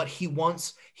knows what he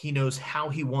wants. He knows how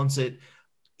he wants it.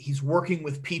 He's working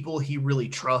with people he really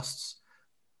trusts,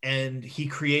 and he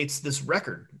creates this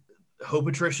record. Hope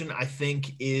Attrition, I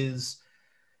think, is.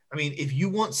 I mean, if you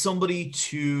want somebody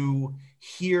to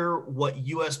hear what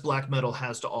U.S. black metal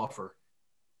has to offer,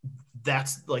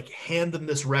 that's like hand them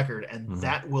this record, and Mm-hmm.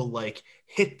 that will like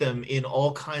hit them in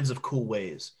all kinds of cool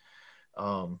ways.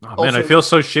 Oh man, I Also, feel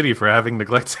so shitty for having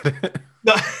neglected it.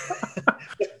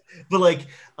 but like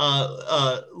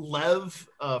Lev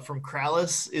from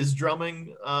Krallis is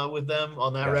drumming with them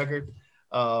on that Yeah. record.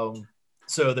 Um,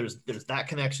 so there's that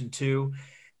connection too.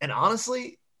 And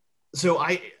honestly, so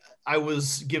I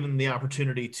was given the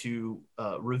opportunity to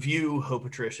review Hope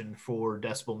Attrition for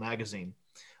Decibel Magazine.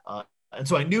 And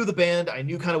so I knew the band, I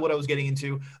knew kind of what I was getting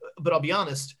into, but I'll be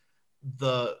honest,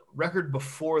 the record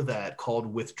before that called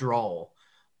Withdrawal,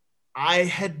 I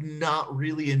had not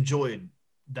really enjoyed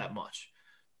that much.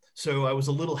 So I was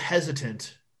a little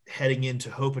hesitant heading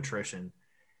into Hope Attrition.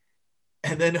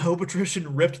 And then Hope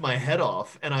Attrition ripped my head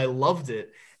off and I loved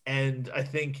it. And I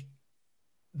think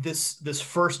this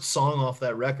first song off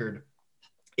that record,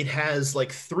 it has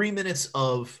like 3 minutes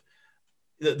of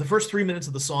the first 3 minutes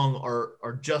of the song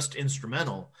are just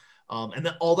instrumental. And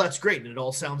then all that's great and it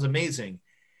all sounds amazing.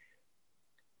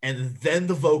 And then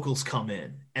the vocals come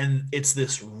in and it's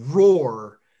this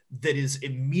roar that is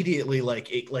immediately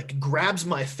like it like grabs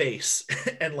my face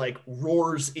and like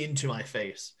roars into my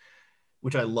face,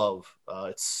 which I love.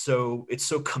 It's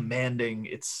so commanding.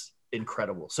 It's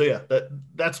incredible. So yeah,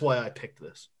 that's why I picked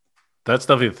this. That's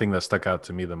definitely the thing that stuck out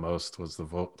to me the most was the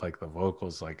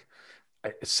vocals. Like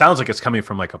it sounds like it's coming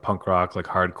from like a punk rock, like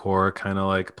hardcore kind of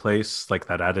like place, like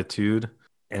that attitude.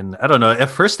 And I don't know. At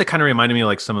first, it kind of reminded me of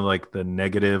like some of like the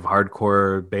negative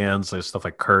hardcore bands, like stuff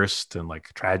like Cursed and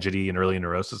like Tragedy and Early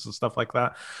Neurosis and stuff like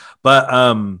that. But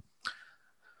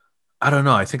I don't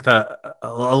know. I think that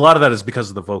a lot of that is because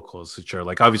of the vocals, which are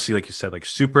like obviously, like you said, like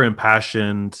super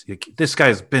impassioned. Like, this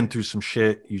guy's been through some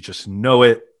shit. You just know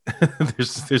it.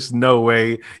 There's no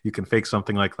way you can fake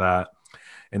something like that.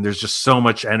 And there's just so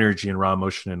much energy and raw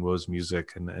emotion in Woe's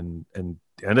music, and I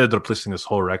ended up listening to this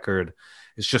whole record.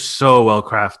 It's just so well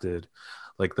crafted.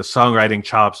 Like the songwriting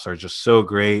chops are just so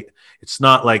great. It's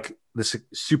not like this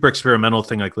super experimental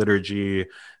thing like Liturgy.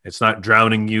 It's not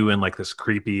drowning you in like this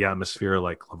creepy atmosphere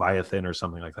like Leviathan or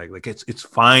something like that. Like it's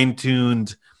fine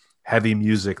tuned, heavy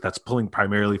music that's pulling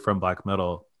primarily from black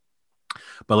metal,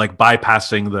 but like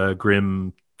bypassing the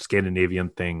grim Scandinavian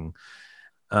thing.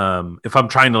 if I'm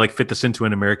trying to like fit this into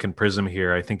an American prism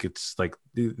here, I think it's like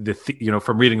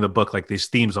from reading the book, like these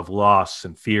themes of loss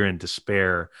and fear and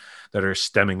despair that are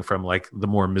stemming from like the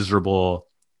more miserable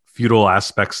feudal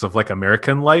aspects of like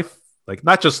American life, like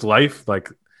not just life, like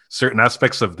certain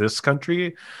aspects of this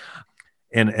country.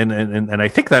 And I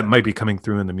think that might be coming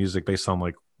through in the music based on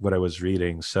like what I was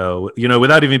reading. So,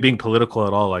 without even being political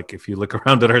at all, like if you look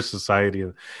around at our society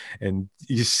and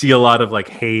you see a lot of like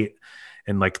hate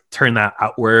and like turn that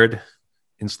outward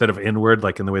instead of inward,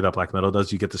 like in the way that black metal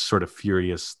does, you get this sort of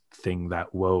furious thing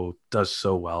that Woe does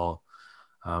so well.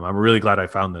 I'm really glad I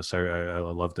found this. I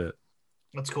loved it.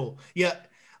 That's cool. Yeah.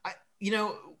 I,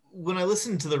 when I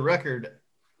listened to the record,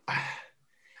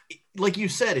 like you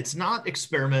said, it's not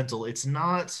experimental. There's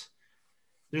not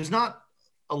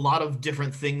a lot of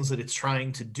different things that it's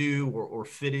trying to do or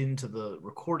fit into the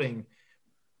recording.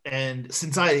 And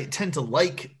since I tend to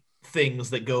like things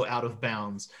that go out of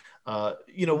bounds,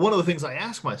 one of the things I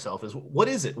ask myself is, what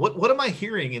is it? What am I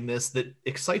hearing in this that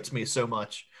excites me so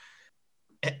much?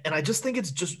 And I just think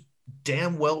it's just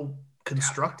damn well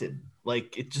constructed.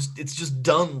 Like it's just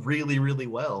done really, really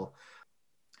well.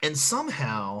 And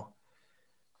somehow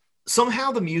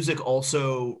the music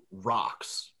also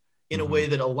rocks in a way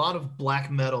that a lot of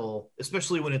black metal,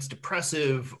 especially when it's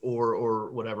depressive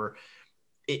or whatever,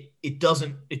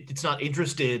 it's not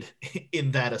interested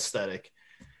in that aesthetic.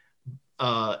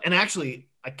 And actually,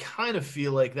 I kind of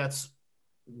feel like that's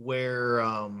where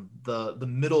the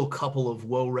middle couple of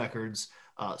Woe records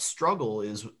struggle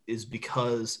is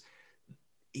because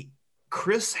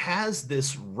Chris has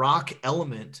this rock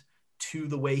element to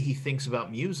the way he thinks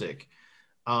about music.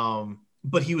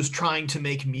 But he was trying to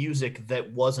make music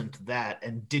that wasn't that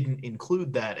and didn't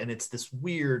include that. And it's this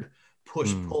weird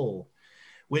push-pull.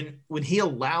 When he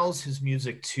allows his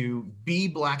music to be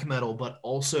black metal, but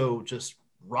also just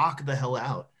rock the hell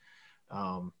out,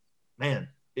 man,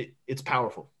 it's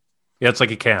powerful. Yeah, it's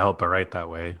like you can't help but write that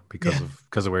way because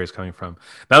of where he's coming from.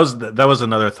 That was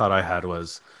another thought I had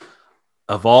was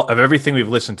of everything we've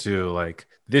listened to, like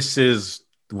this is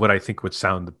what I think would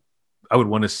sound. I would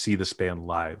want to see this band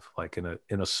live, like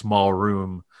in a small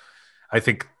room. I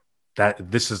think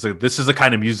that this is the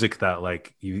kind of music that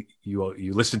like you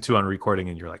listen to on recording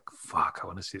and you're like, fuck, I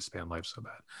want to see this band live so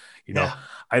bad. Yeah.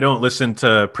 I don't listen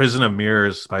to Prison of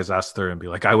Mirrors by Zaster and be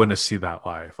like, I want to see that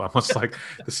live. I'm almost like,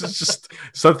 this is just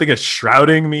something that's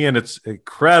shrouding me and it's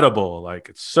incredible. Like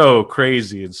it's so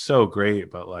crazy and so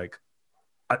great, but like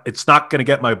it's not going to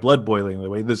get my blood boiling the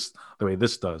way this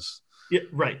does. Yeah,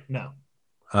 right. No.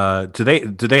 Do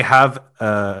they have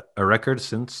a record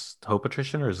since Hope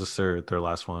Attrition, or is this their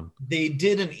last one? They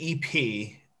did an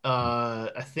EP.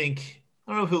 I think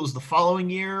I don't know if it was the following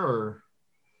year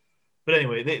but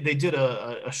anyway, they did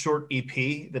a short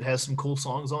EP that has some cool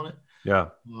songs on it. Yeah.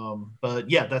 But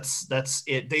yeah, that's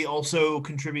it. They also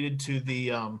contributed to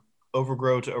the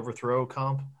Overgrow to Overthrow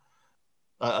comp,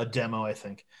 a demo, I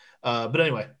think. But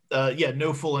anyway, yeah,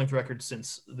 no full length record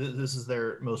since this is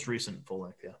their most recent full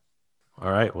length. Yeah.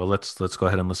 All right. Well, let's go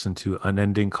ahead and listen to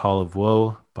Unending Call of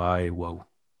Woe by Woe.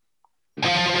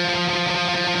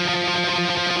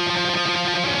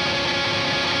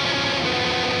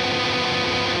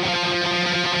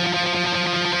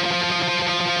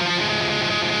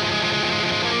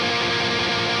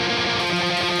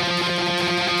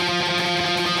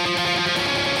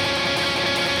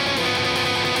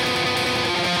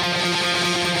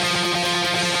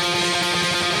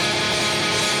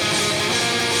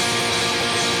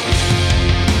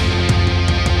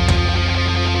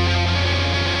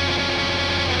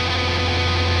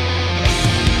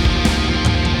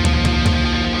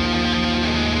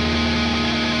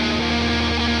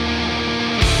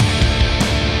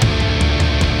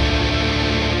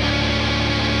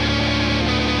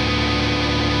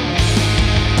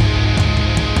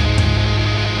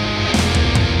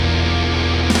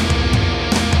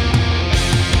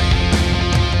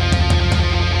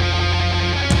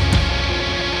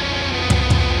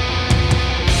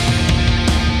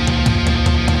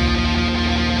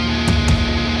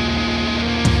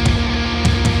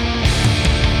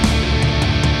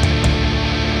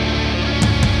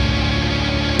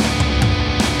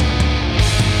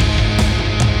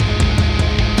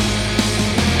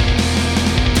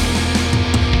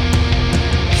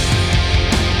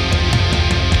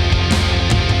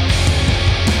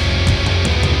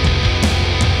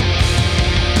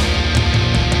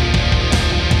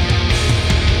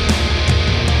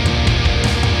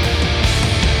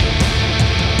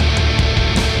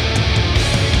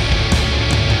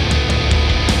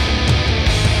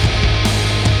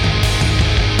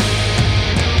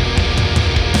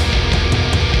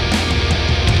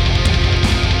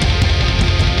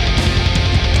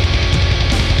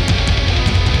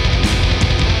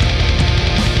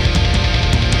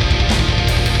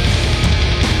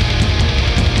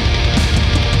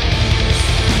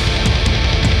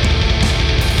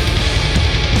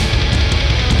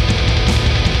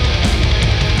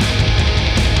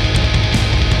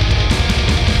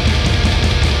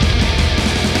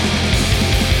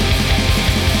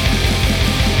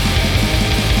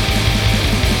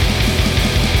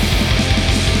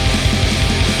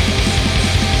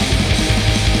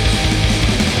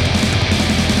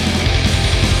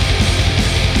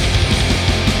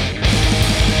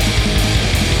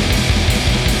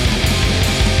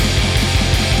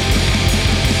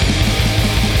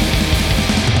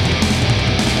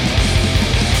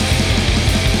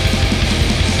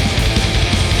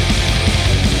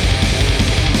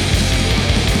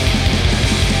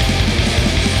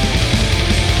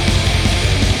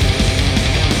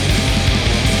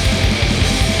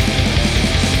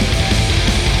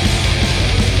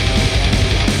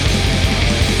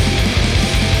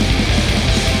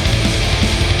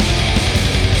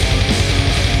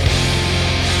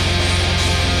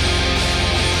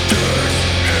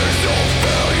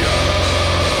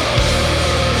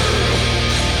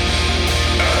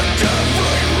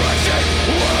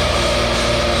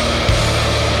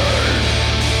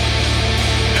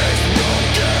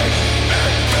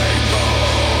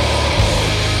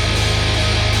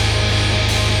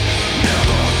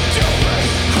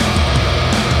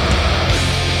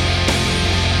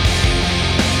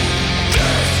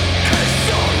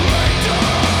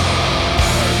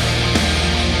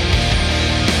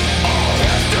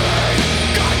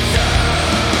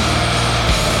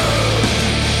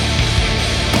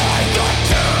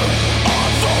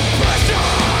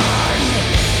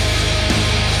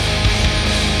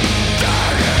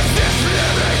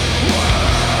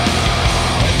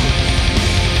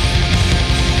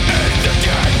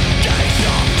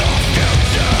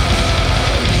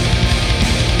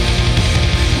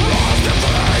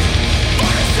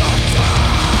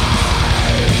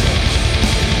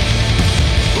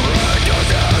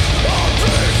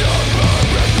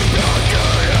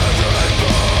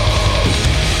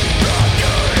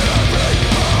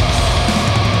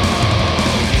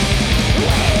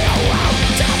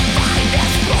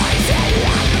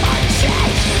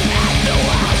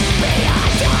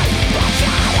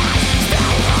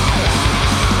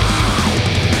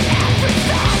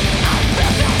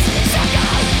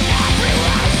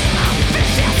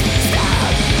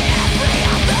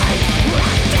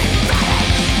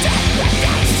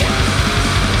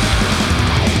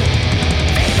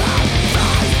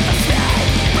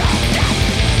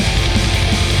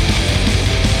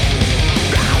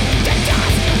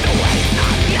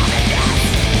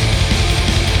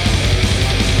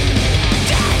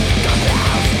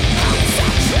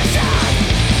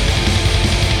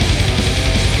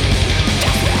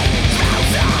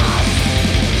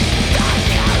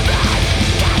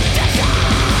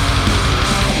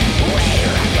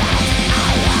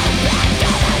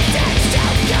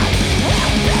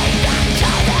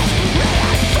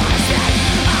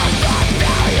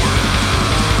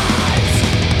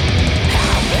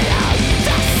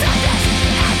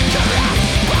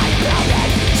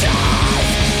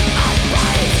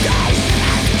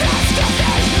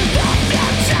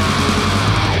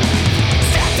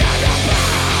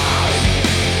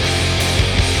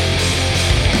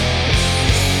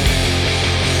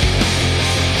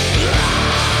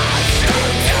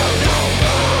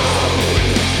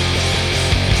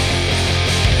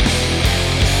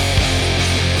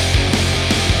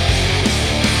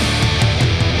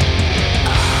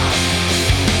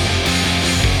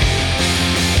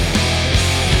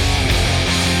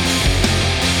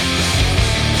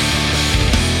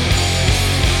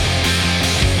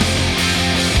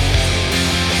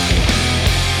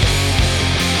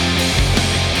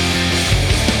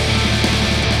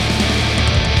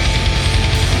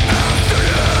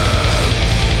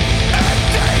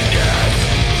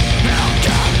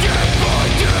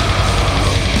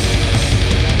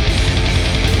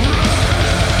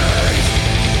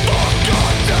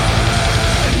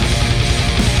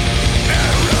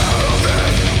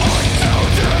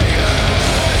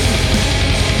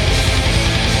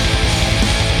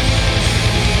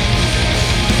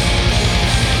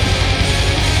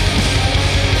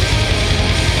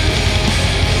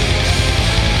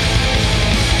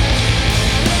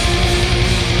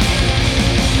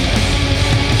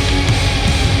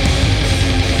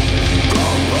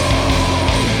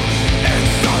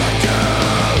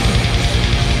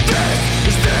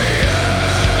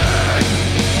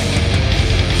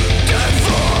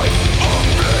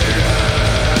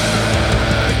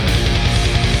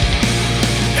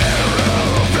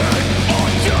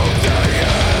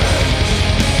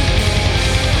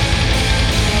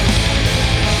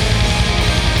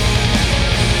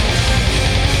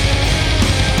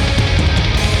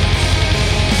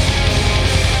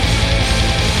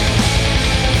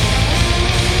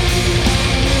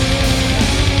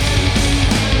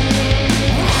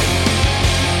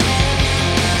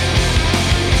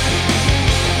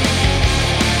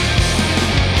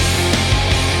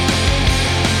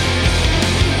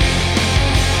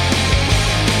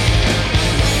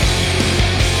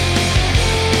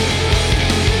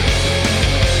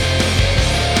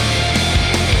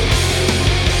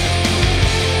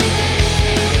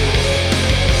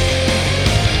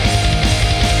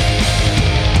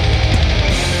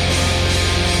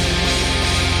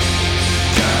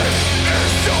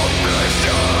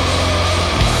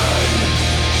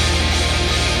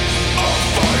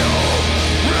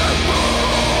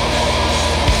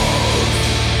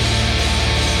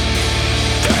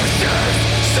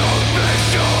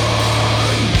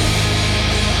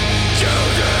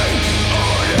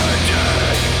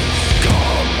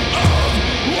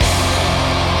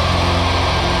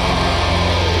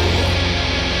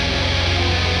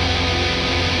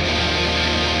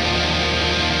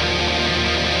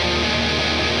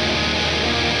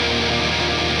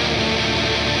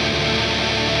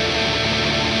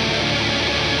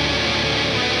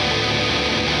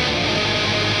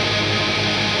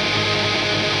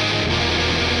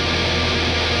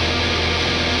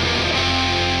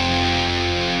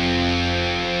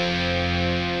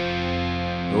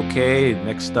 Okay,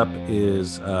 next up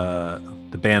is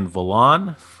the band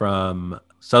Volan from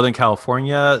Southern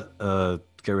California.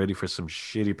 Get ready for some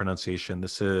shitty pronunciation.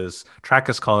 Track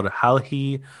is called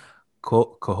Halhi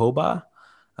Kohoba,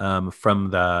 from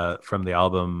the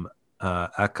album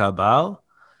Akabal.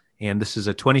 And this is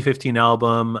a 2015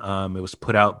 album. It was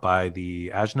put out by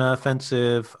the Ajna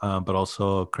Offensive, but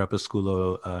also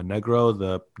Crepusculo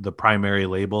Negro, the primary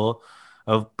label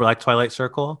of Black Twilight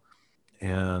Circle.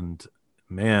 And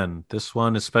man, this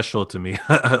one is special to me.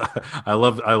 I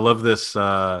love this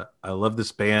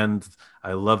band.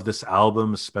 I love this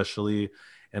album especially,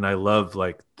 and I love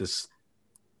like this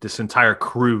entire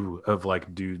crew of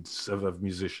like dudes of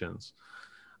musicians.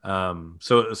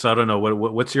 So I don't know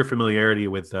what's your familiarity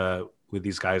with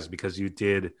these guys, because you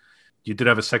did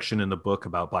have a section in the book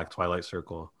about Black Twilight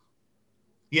Circle.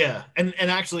 Yeah, and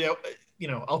actually,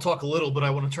 I'll talk a little, but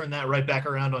I want to turn that right back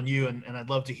around on you, and I'd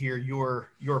love to hear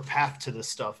your path to this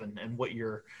stuff and what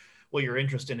your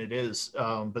interest in it is.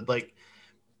 But like,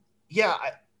 yeah,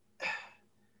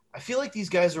 I feel like these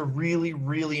guys are really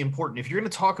really important. If you're going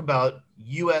to talk about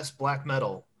U.S. black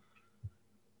metal,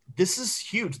 this is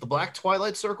huge. The Black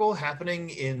Twilight Circle happening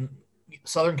in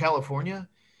Southern California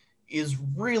is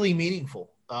really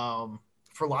meaningful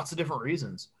for lots of different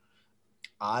reasons.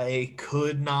 I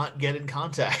could not get in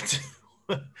contact.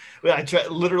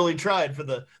 Literally tried for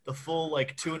the full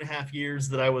like 2.5 years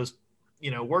that I was,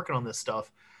 working on this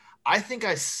stuff. I think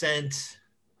I sent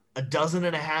a dozen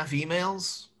and a half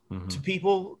emails Hmm.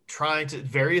 to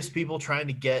various people trying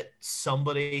to get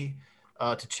somebody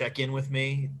to check in with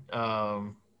me.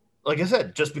 Like I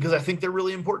said, just because I think they're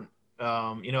really important.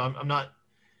 I'm not.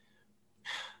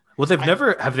 Well, I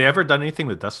have they ever done anything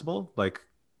with Decibel? Like,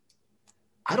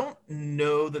 I don't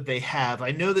know that they have.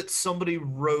 I know that somebody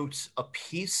wrote a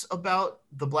piece about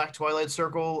the Black Twilight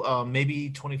Circle, maybe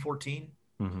 2014,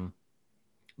 mhm.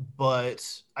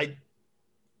 but I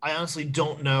honestly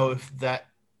don't know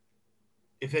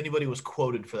if anybody was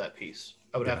quoted for that piece.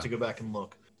 I would have Yeah, to go back and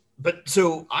look. But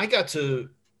so I got to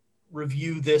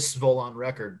review this Volon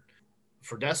record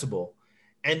for Decibel,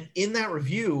 and in that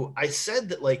review, I said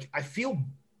that like I feel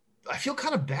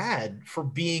kind of bad for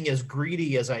being as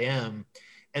greedy as I am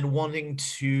and wanting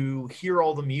to hear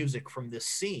all the music from this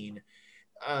scene.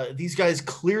 These guys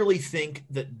clearly think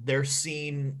that their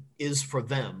scene is for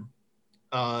them,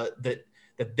 that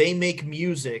they make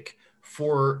music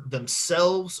for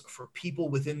themselves, for people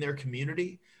within their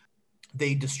community.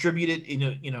 They distribute it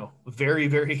in a very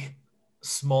very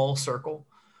small circle,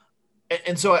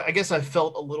 and so I guess I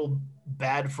felt a little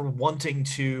bad for wanting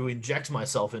to inject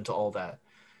myself into all that.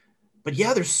 But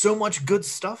yeah, there's so much good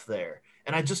stuff there,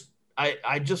 and I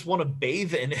just want to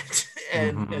bathe in it,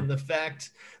 and hmm the fact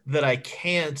that I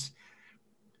can't,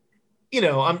 you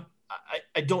know,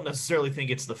 I don't necessarily think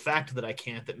it's the fact that I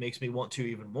can't that makes me want to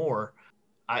even more.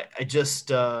 I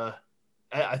just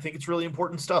I think it's really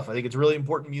important stuff. I think it's really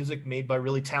important music made by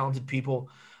really talented people.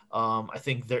 I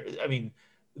think I mean,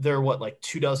 there are what, like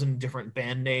 2 dozen different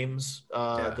band names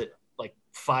yeah, that like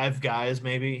five guys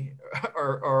maybe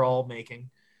are all making.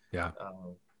 yeah,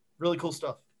 Uh, Really cool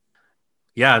stuff.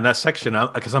 yeah. In that section,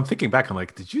 because I'm thinking back, I'm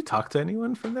like, did you talk to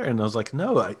anyone from there? And I was like,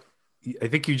 no, I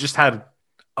think you just had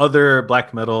other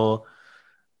black metal,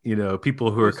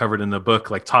 people who It are was covered in the book,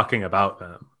 like talking about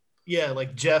them. Yeah,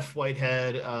 like Jeff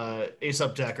Whitehead,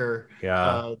 Aesop Decker.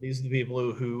 Yeah, These are the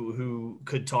people who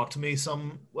could talk to me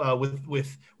some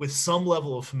with some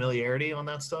level of familiarity on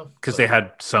that stuff. because they But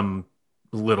had some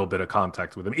little bit of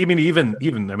contact with them. I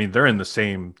mean,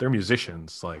 they're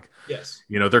musicians, like, yes,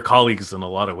 they're colleagues in a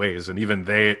lot of ways, and even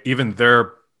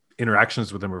their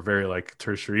interactions with them are very like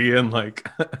tertiary and like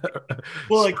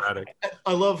well, like sporadic.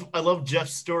 I love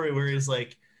Jeff's story where he's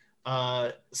like,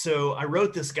 so I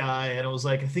wrote this guy and I was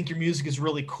like, I think your music is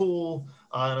really cool,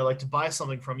 and I'd like to buy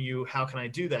something from you. How can I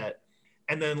do that?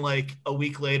 And then like a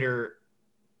week later,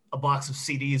 a box of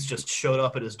CDs just showed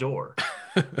up at his door.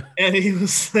 And he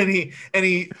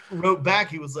wrote back.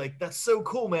 He was like, "That's so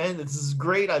cool, man. This is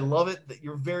great. I love it. That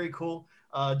you're very cool.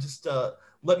 Just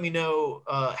let me know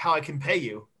how I can pay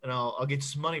you, and I'll get you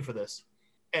some money for this."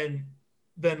 And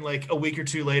then like a week or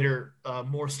two later,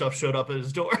 more stuff showed up at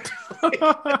his door.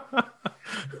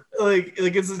 Like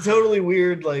it's a totally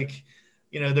weird, like,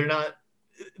 they're not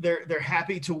they're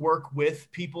happy to work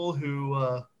with people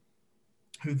who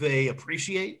they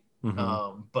appreciate.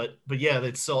 hmm But yeah,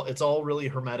 it's all really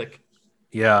hermetic.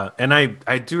 Yeah, and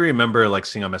I do remember like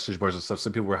seeing on message boards and stuff,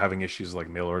 some people were having issues like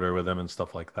mail order with them and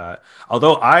stuff like that.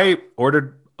 Although I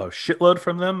ordered a shitload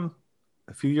from them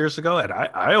a few years ago, and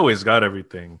I always got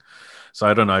everything. So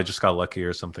I don't know, I just got lucky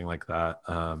or something like that.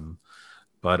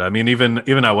 But I mean, even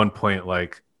at one point,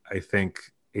 like I think.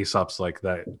 Aesop's like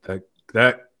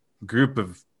that group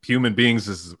of human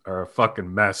beings are a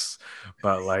fucking mess,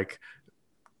 but like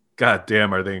god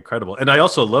damn are they incredible. And I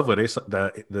also love what Aesop,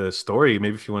 the story,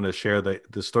 maybe if you want to share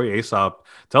the story Aesop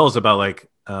tells about like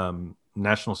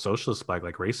National Socialist black,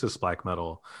 like racist black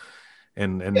metal Yeah,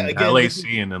 and again, LA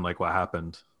scene and like what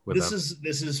happened with them.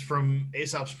 this is from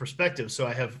Aesop's perspective, so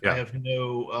I Yeah. have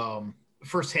no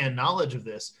firsthand knowledge of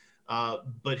this.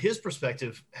 But his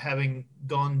perspective, having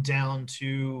gone down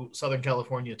to Southern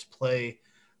California to play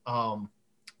um,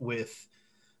 with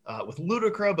with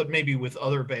Ludacra, but maybe with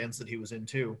other bands that he was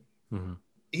into, Hmm.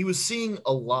 he was seeing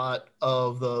a lot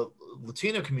of the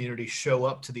Latino community show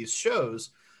up to these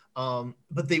shows,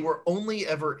 but they were only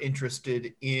ever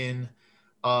interested in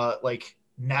like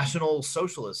National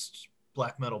Socialist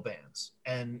black metal bands.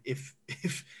 And if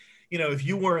you know if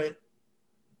you weren't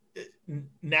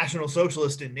National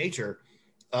Socialist in nature,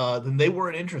 then they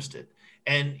weren't interested.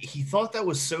 And he thought that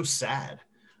was so sad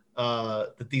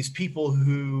that these people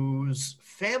whose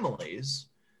families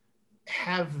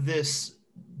have this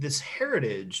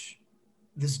heritage,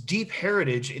 this deep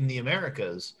heritage in the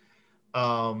Americas,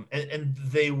 and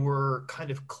they were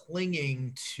kind of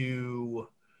clinging to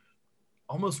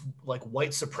almost like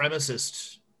white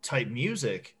supremacist type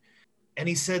music. And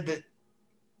he said that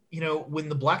when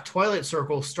the Black Twilight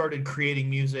Circle started creating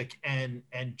music and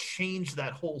changed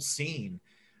that whole scene,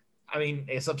 I mean,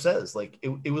 Aesop says like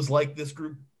it was like this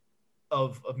group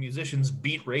of musicians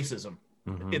beat racism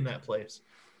Hmm. in that place.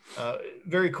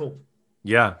 Very cool.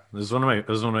 Yeah, this is one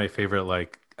of my favorite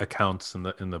like accounts in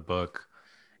the book.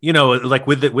 You know, like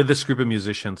with this group of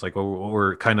musicians, like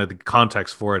or kind of the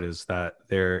context for it is that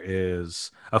there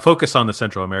is a focus on the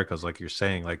Central Americas, like you're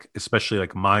saying, like especially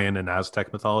like Mayan and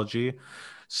Aztec mythology.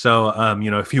 So,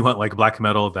 if you want like black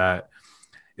metal that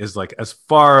is like as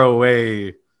far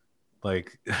away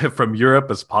like from Europe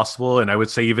as possible, and I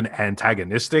would say even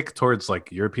antagonistic towards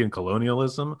like European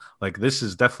colonialism, like this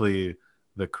is definitely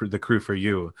the crew for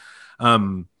you.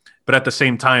 Um, but at the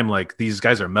same time, like these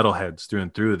guys are metalheads through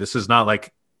and through. This is not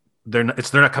like they're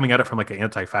not coming at it from like an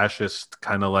anti-fascist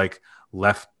kind of like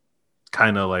left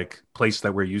kind of like place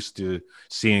that we're used to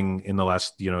seeing in the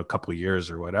last couple of years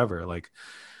or whatever. Like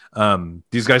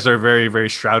these guys are very very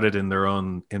shrouded in their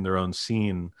own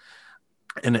scene,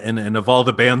 and of all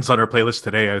the bands on our playlist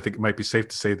today, I think it might be safe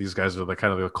to say these guys are the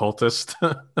kind of the occultist.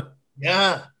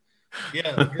 Yeah,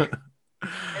 yeah, agree.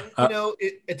 And uh,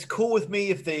 it's cool with me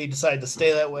if they decide to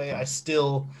stay that way.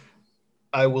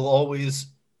 I will always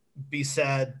be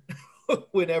sad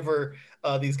whenever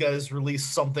these guys release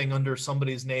something under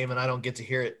somebody's name and I don't get to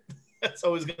hear it. That's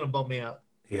always going to bum me out.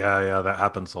 yeah, that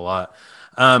happens a lot.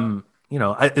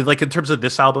 I like in terms of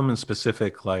this album in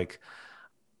specific, like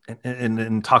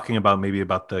and talking about maybe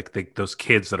about those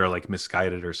kids that are like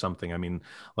misguided or something. I mean,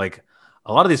 like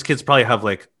a lot of these kids probably have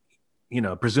like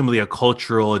presumably a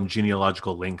cultural and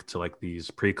genealogical link to like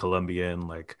these pre-Columbian,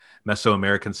 like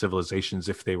Mesoamerican civilizations,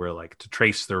 if they were like to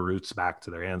trace their roots back to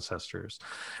their ancestors,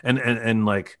 and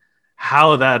like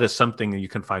how that is something that you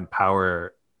can find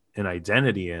power and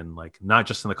identity in, like not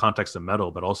just in the context of metal,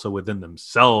 but also within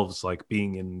themselves, like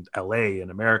being in LA in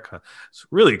America. It's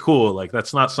really cool. Like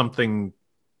that's not something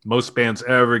most bands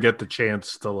ever get the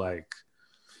chance to like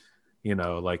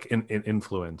like in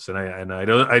influence. And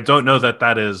I don't know that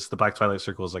that is the Black Twilight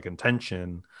Circle's like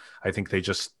intention. I think they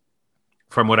just,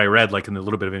 from what I read like in the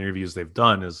little bit of interviews they've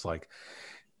done, is like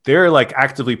they're like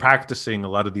actively practicing a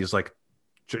lot of these like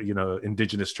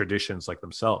indigenous traditions like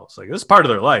themselves. Like this is part of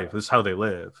their life, this is how they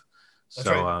live. That's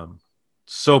So right.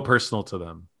 so personal to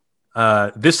them.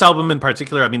 This album in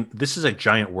particular, I mean, this is a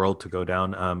giant world to go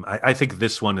down. I think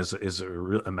this one is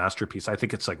a masterpiece. I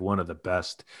think it's like one of the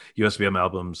best USBM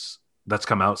albums that's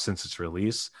come out since its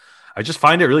release. I just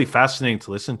find it really fascinating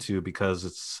to listen to because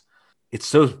it's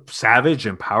so savage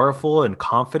and powerful and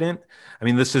confident. I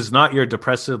mean, this is not your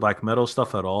depressive black metal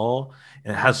stuff at all.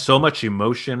 It has so much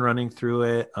emotion running through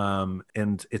it,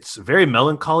 and it's very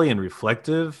melancholy and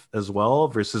reflective as well,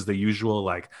 versus the usual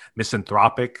like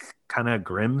misanthropic kind of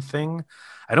grim thing.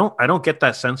 I don't get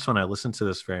that sense when I listen to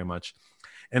this very much.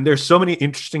 And there's so many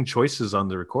interesting choices on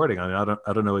the recording. I mean,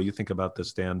 I don't know what you think about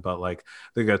this, Dan, but like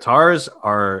the guitars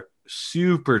are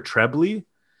super trebly,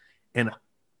 and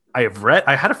I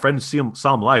had a friend who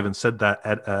saw him live and said that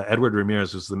Edward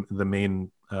Ramirez was the main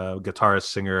guitarist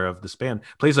singer of this band,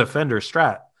 plays a Fender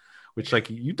Strat, which like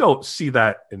you don't see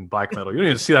that in black metal. You don't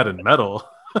even see that in metal.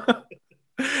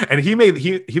 And he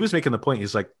was making the point.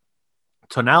 He's like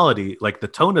tonality, like the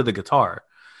tone of the guitar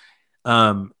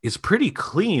is pretty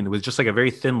clean with just like a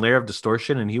very thin layer of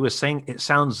distortion. And he was saying it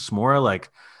sounds more like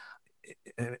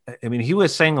I mean, he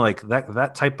was saying like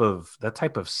that type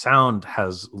of sound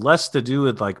has less to do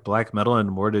with like black metal and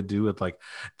more to do with like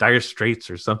Dire Straits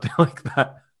or something like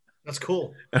that. That's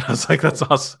cool. And I was That's like, that's cool.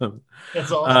 awesome.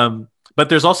 That's awesome. But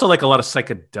there's also like a lot of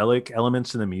psychedelic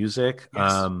elements in the music.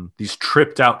 Yes. These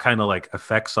tripped out kind of like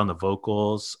effects on the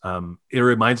vocals. It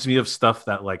reminds me of stuff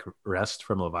that like Rest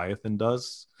from Leviathan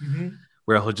does, Hmm.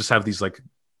 where he'll just have these like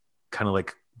kind of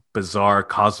like bizarre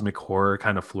cosmic horror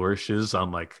kind of flourishes on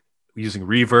like using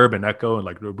reverb and echo and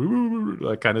like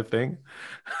that kind of thing.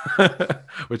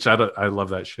 Which I love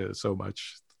that shit so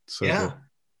much. So good. Yeah.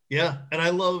 Yeah. And I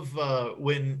love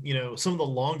when, some of the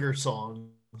longer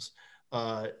songs,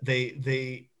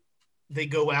 they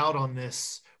go out on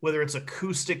this, whether it's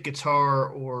acoustic guitar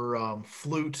or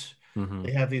flute. Mm-hmm.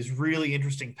 They have these really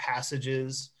interesting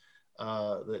passages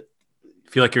that,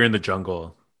 Feel like you're in the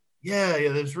jungle. yeah,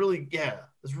 there's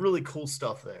really cool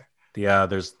stuff there. Yeah,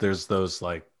 there's those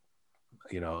like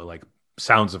like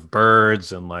sounds of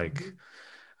birds and like Mhm.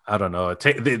 I don't know.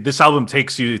 This album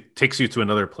takes you to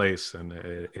another place, and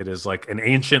it is like an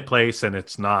ancient place, and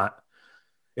it's not.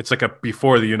 It's like a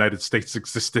before the United States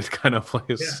existed kind of Yeah.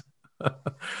 place.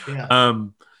 Yeah.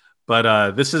 um,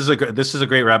 but this is a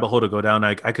great rabbit hole to go down.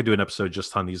 I could do an episode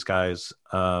just on these guys.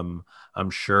 I'm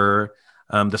sure.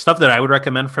 The stuff that I would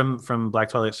recommend from Black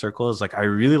Twilight Circle is like I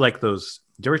really like those.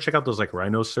 Did you ever check out those like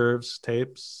Rhino Serves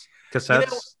tapes, You know,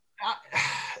 cassettes? I,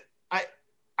 I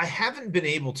I haven't been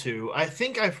able to. I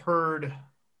think I've heard.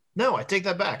 No, I take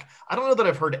that back. I don't know that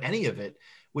I've heard any of it,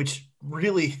 which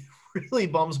really, really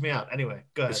bums me out. Anyway,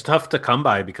 go It's ahead. tough to come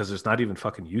by because there's not even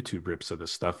fucking YouTube rips of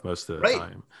this stuff most of the Right.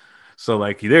 time. So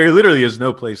like there literally is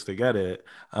no place to get it.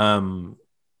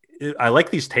 I like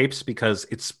these tapes because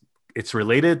it's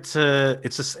related to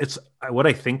it's what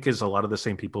I think is a lot of the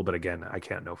same people, but again, I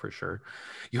can't know for sure.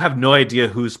 You have no idea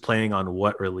who's playing on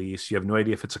what release. You have no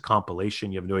idea if it's a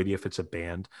compilation. You have no idea if it's a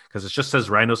band because it just says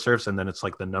Rhino Surfs and then it's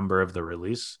like the number of the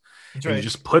release, That's and you right.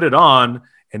 just put it on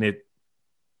and it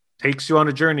takes you on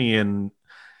a journey and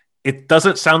it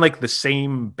doesn't sound like the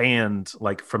same band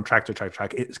like from track to track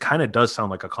track. It kind of does sound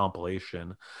like a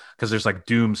compilation because there's like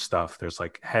doom stuff, there's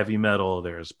like heavy metal,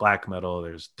 there's black metal,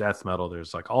 there's death metal,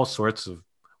 there's like all sorts of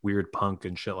weird punk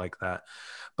and shit like that.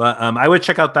 But I would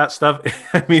check out that stuff.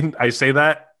 I mean, I say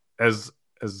that as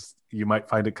you might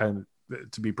find it kind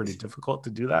of to be pretty difficult to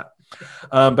do that.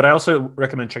 But I also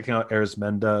recommend checking out Ars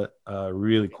Menda.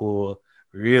 Really cool,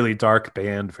 really dark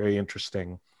band, very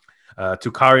interesting.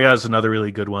 Tucaria is another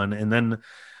really good one, and then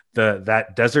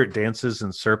that Desert Dances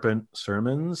and Serpent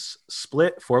Sermons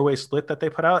split, four-way split that they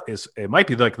put out is it might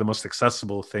be like the most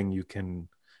accessible thing you can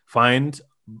find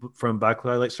from Black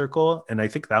Twilight Circle, and I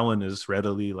think that one is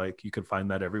readily like you can find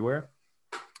that everywhere.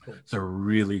 Cool. It's a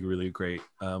really really great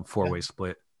Yeah. four-way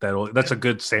split. That's a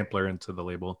good sampler into the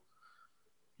label.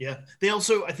 Yeah. They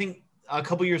also, I think, a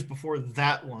couple years before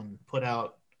that one put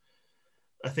out,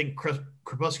 I think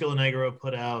Crepuscular Negro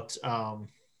put out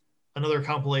another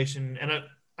compilation, and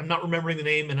I'm not remembering the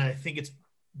name, and I think it's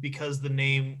because the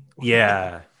name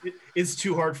Yeah, is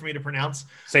too hard for me to pronounce.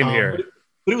 same But, here.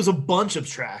 but it was a bunch of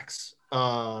tracks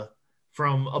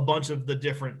from a bunch of the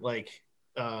different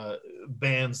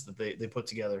bands that they put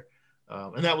together,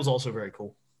 and that was also very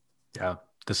cool. Yeah,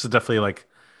 this is definitely like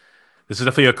this is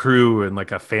definitely a crew and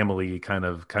like a family kind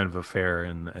of affair,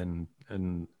 and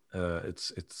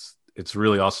it's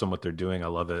really awesome what they're doing. I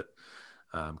love it.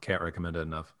 Can't recommend it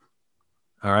enough.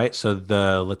 All right, so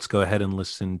let's go ahead and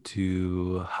listen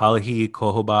to Halahi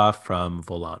Kohoba from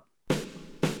Volant.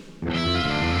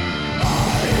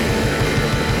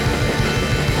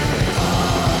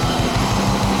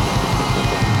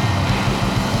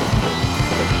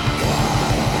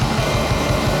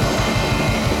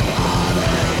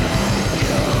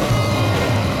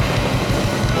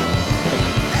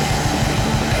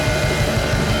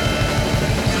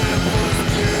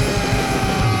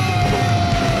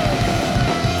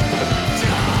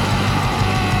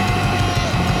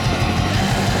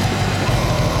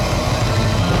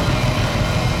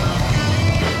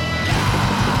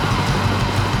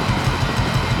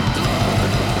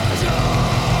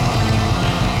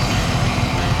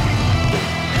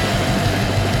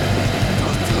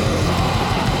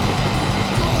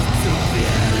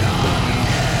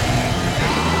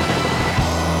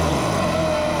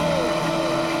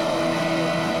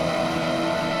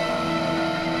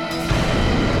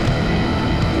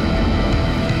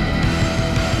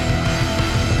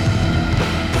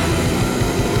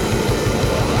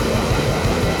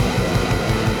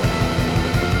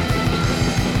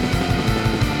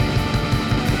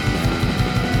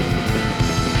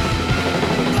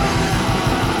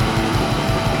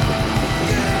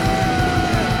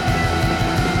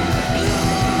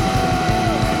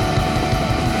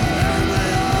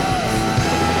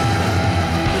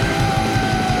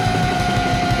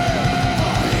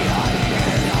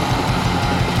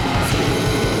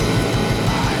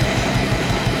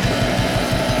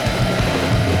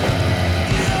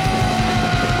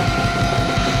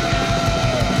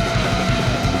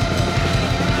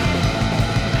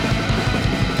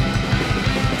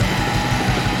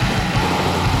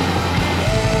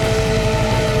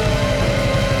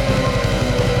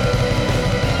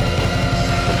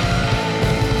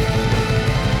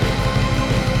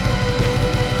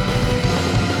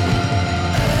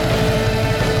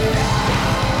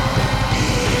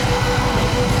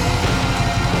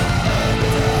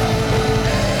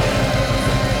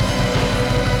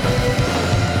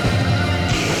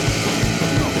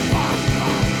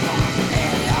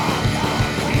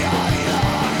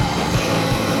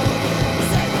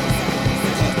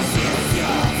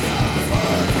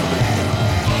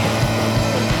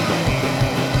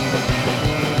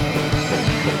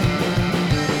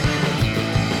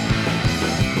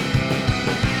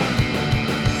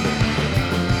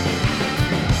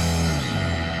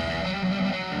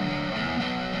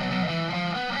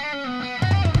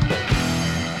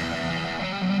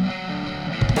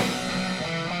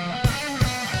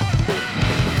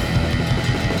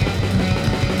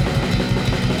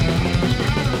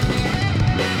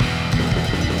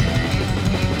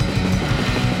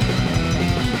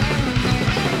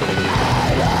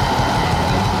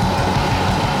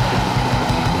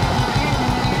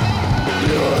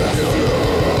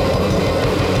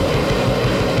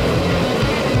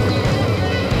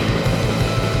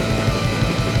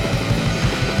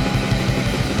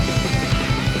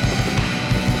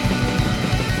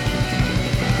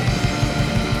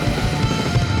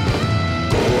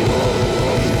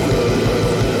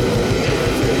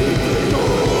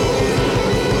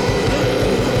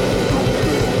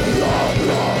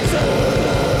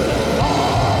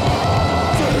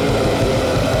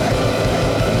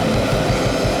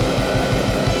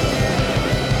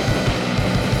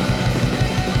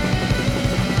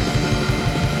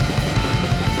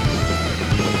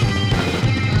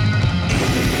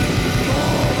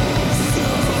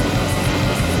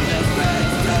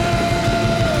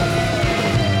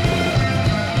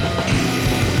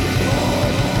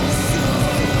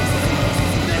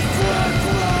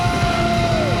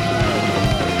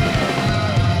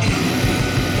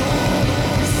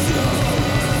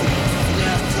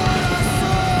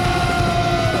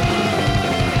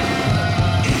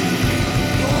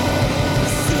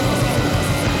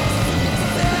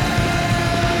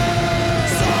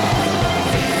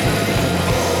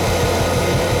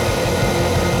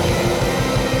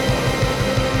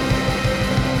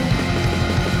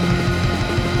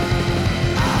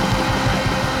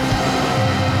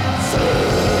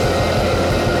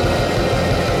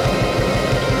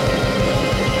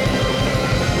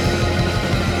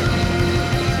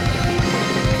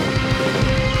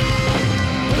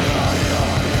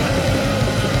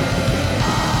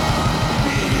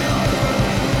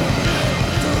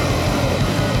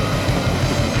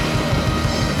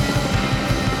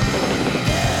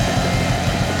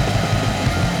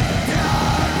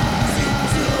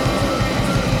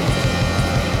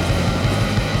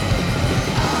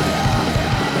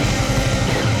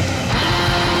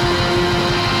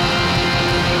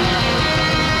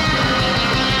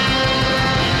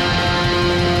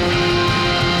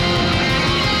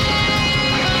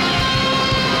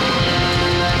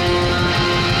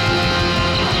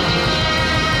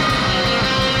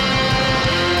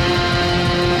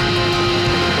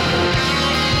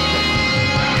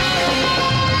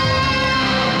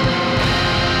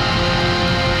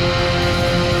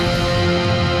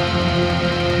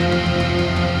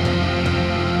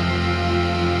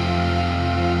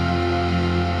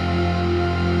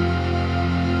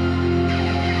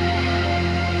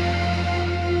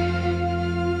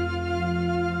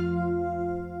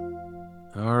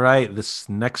 All right, this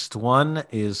next one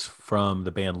is from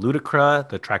the band Ludacra.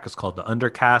 The track is called The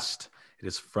Undercast. It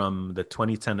is from the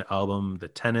 2010 album The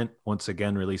Tenant, once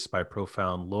again released by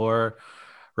Profound Lore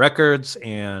Records.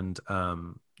 And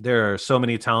there are so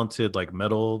many talented like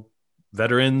metal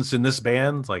veterans in this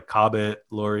band, like Cobbett,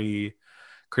 Laurie,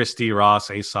 Christy,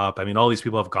 Ross, Aesop. I mean, all these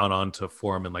people have gone on to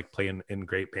form and like play in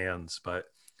great bands. But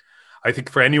I think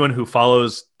for anyone who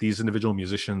follows these individual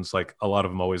musicians, like a lot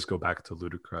of them always go back to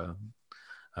Ludacra.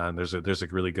 And there's a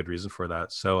really good reason for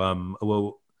that. So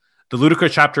well, the Ludacra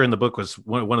chapter in the book was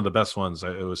one of the best ones.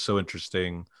 It was so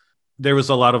interesting. There was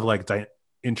a lot of like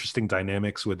interesting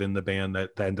dynamics within the band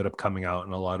that ended up coming out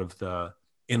in a lot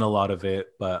of it.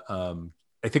 But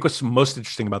I think what's most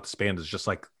interesting about this band is just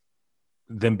like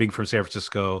them being from San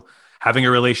Francisco, having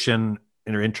a relation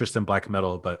and their interest in black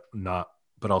metal, but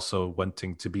also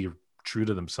wanting to be true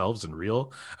to themselves and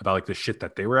real about like the shit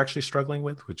that they were actually struggling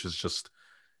with, which is just,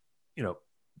 you know,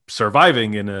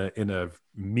 surviving in a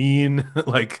mean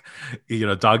like,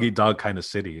 dog eat dog kind of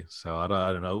city. So I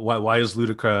don't know why is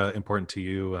Ludacra important to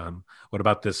you. What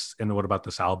about this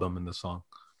album and the song?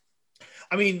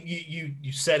 I mean,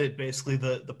 you said it basically.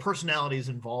 The personalities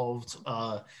involved,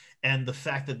 and the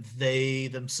fact that they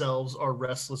themselves are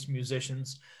restless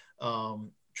musicians,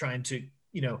 trying to,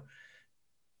 you know,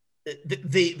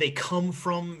 they come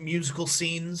from musical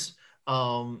scenes.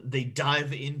 They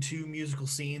dive into musical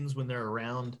scenes when they're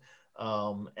around,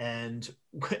 and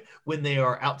when they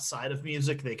are outside of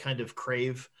music, they kind of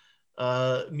crave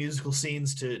musical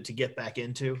scenes to get back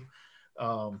into.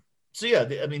 So yeah,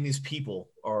 I mean, these people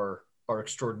are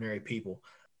extraordinary people.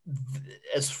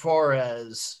 As far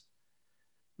as,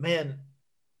 man,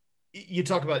 you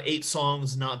talk about 8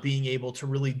 songs not being able to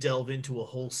really delve into a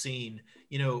whole scene.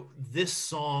 This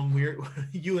song, we're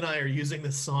you and I are using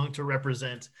this song to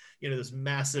represent, this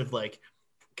massive, like,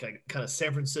 kind of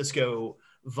San Francisco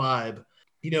vibe,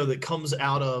 that comes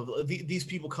out of these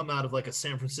people come out of like a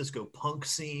San Francisco punk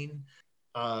scene.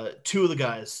 Two of the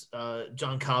guys,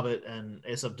 John Cobbett and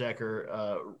Asap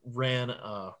Decker, ran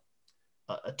a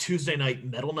Tuesday night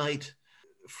metal night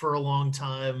for a long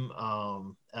time, uh,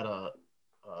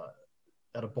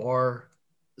 at a bar.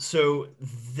 So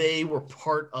they were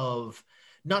part of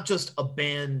not just a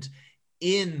band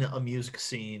in a music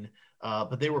scene,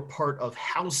 but they were part of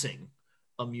housing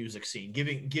a music scene,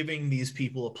 giving these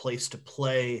people a place to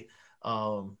play,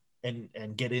 and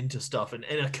get into stuff, and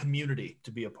a community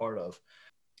to be a part of.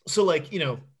 So, like,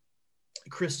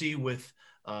 Christy with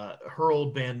her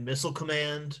old band Missile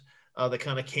Command, that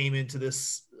kind of came into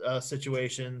this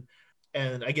situation.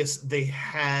 And I guess they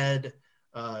had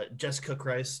Jessica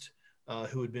Christ,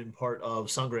 who had been part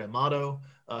of Sangre Amato,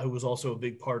 who was also a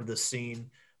big part of this scene.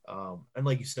 And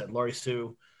like you said, Laurie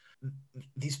Sue.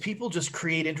 These people just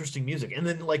create interesting music. And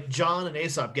then like John and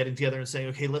Aesop getting together and saying,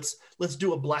 okay, let's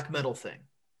do a black metal thing.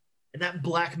 And that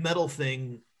black metal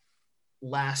thing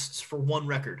lasts for one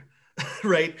record.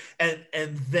 Right,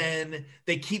 and then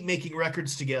they keep making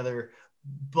records together,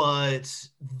 but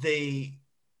they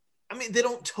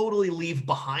don't totally leave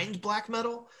behind black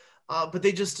metal, but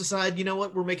they just decide, you know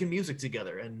what, we're making music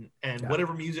together, and Yeah.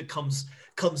 whatever music comes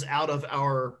out of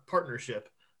our partnership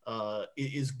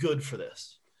is good for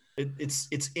this.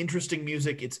 It's interesting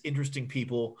music, it's interesting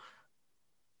people,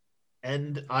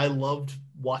 and I loved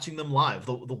watching them live.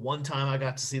 The one time I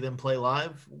got to see them play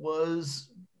live was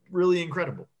really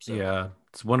incredible. So Yeah,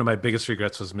 it's one of my biggest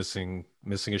regrets was missing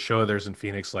a show of theirs in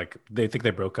Phoenix. Like they think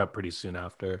they broke up pretty soon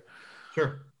after,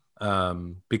 sure.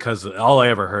 because all I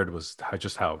ever heard was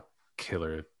how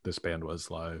killer this band was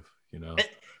live. and,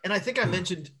 and I think I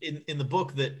mentioned in the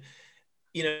book that,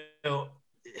 you know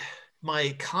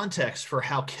my context for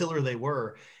how killer they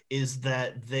were is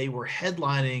that they were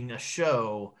headlining a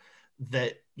show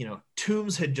that,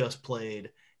 Tombs had just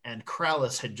played and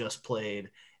Krallis had just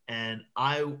played, and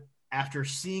I, after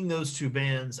seeing those two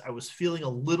bands, I was feeling a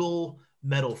little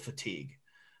metal fatigue,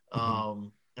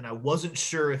 Mhm. and I wasn't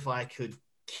sure if I could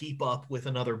keep up with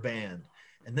another band.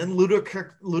 And then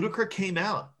Ludacre came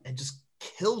out and just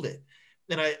killed it,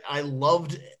 and I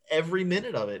loved every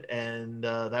minute of it, and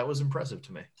that was impressive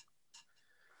to me.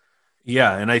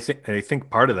 Yeah, and I think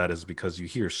part of that is because you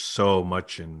hear so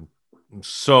much and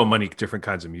so many different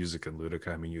kinds of music in Ludica.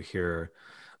 I mean, you hear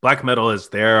black metal is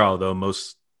there, although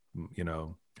most,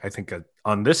 I think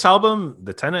on this album,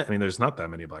 The Tenant, I mean, there's not that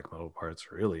many black metal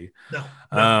parts really. No,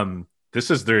 no, This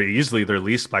is easily their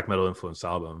least black metal influenced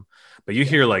album, but you yeah,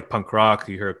 hear like punk rock,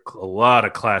 you hear a lot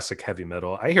of classic heavy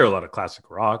metal. I hear a lot of classic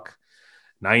rock,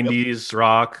 yep. 90s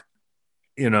rock.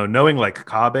 Knowing like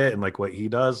Cobbett and like what he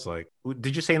does, like,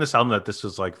 did you say in this album that this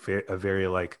was like a very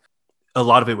like a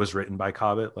lot of it was written by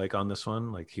Cobbett, like on this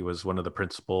one. Like he was one of the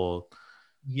principal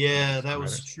Yeah, that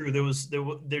was songwriters.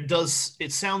 true. There does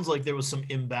it sounds like there was some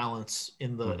imbalance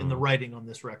in the Hmm. writing on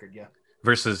this record. Yeah.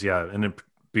 Versus, yeah, and then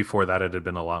before that, it had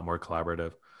been a lot more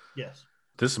collaborative. Yes.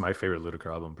 This is my favorite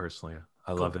Ludacris album personally.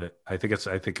 I love Cool. it.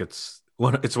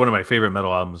 It's one of my favorite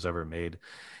metal albums ever made.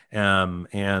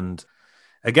 And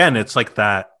again, it's like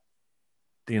that.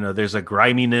 There's a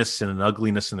griminess and an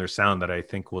ugliness in their sound that I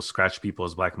think will scratch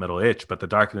people's black metal itch, but the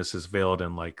darkness is veiled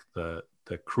in like the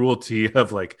cruelty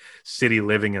of like city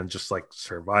living and just like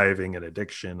surviving and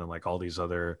addiction and like all these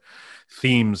other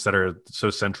themes that are so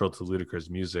central to Ludacris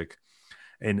music.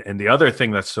 And the other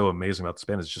thing that's so amazing about this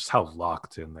band is just how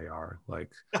locked in they are.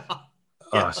 Like,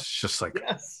 Yeah. it's just like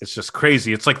Yes. it's just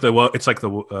crazy. It's like the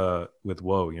with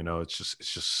Woe, it's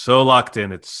just so locked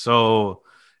in. It's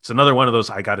another one of those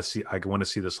I want to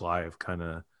see this live kind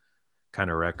of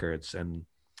records. And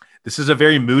this is a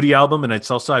very moody album, and it's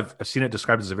also I've seen it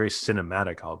described as a very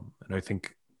cinematic album. And I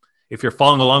think if you're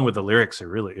following along with the lyrics, it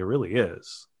really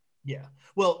is. Yeah.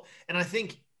 Well, and I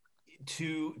think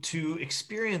to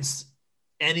experience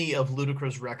any of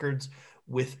Ludacris records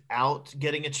without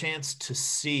getting a chance to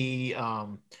see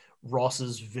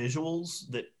Ross's visuals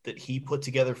that he put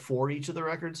together for each of the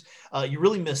records, you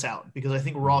really miss out because I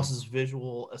think Mhm. Ross's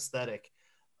visual aesthetic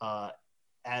uh,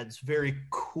 adds very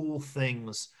cool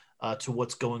things to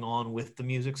what's going on with the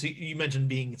music. So you mentioned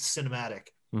being cinematic.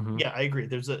 Mhm. Yeah, I agree.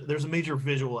 There's a major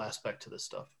visual aspect to this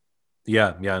stuff.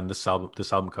 Yeah, yeah, and this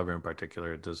album cover in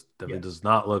particular, it definitely Yeah. does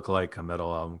not look like a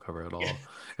metal album cover at Yeah. all.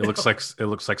 It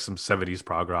looks like some 70s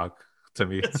prog rock to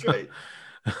me. That's right.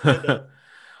 And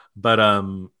But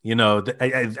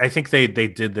I think they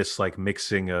did this like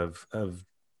mixing of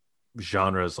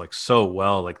genres like so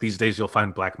well. Like these days you'll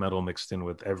find black metal mixed in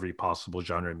with every possible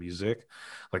genre of music,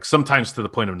 like sometimes to the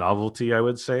point of novelty, I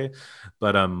would say.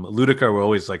 But Ludica were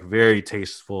always like very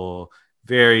tasteful,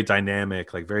 very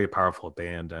dynamic, like very powerful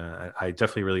band. I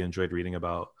definitely really enjoyed reading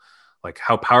about like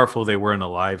how powerful they were in a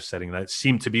live setting. That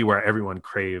seemed to be where everyone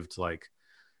craved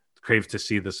to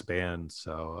see this band.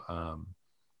 So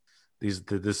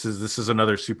this is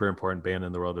another super important band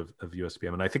in the world of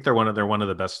USBM, and I think they're one of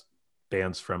the best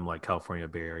bands from like California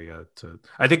Bay Area.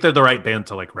 I think they're the right band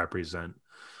to like represent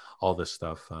all this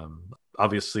stuff.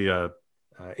 Obviously,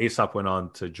 Aesop went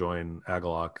on to join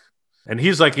Agalok, and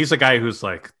he's a guy who's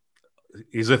like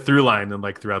he's a through line and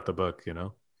like throughout the book.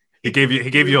 He gave you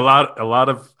really, a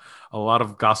lot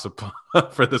of gossip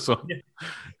for this one. yeah,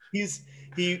 he's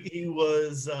he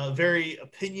was very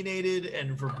opinionated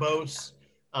and verbose,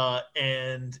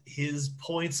 and his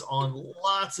points on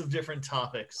lots of different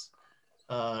topics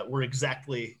were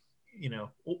exactly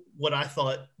what I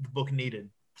thought the book needed.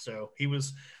 So he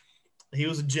was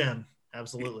a gem,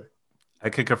 absolutely. I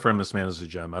can confirm this man is a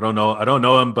gem. I don't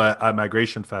know him, but at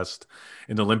Migration Fest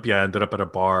in Olympia, I ended up at a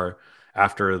bar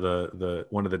after the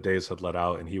one of the days had let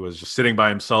out, and he was just sitting by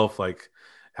himself, like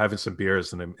having some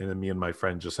beers, and then me and my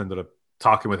friend just ended up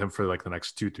talking with him for like the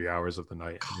next 2-3 hours of the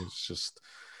night. And it's just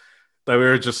that we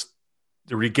were just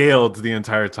regaled the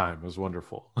entire time. It was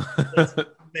wonderful. That's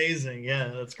amazing. Yeah,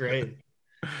 that's great.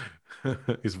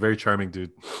 He's a very charming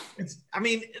dude. I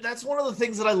mean, that's one of the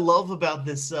things that I love about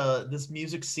this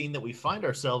music scene that we find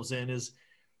ourselves in is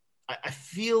I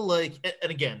feel like,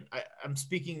 and again, I'm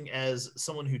speaking as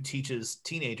someone who teaches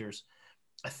teenagers.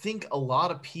 I think a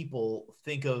lot of people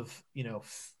think of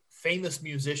famous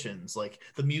musicians, like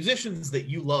the musicians that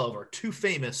you love are too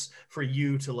famous for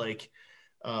you to like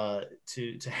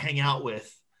to hang out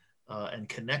with and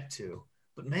connect to.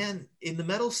 But man, in the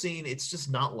metal scene, it's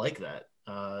just not like that.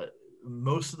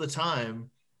 Most of the time,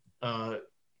 uh,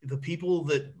 the people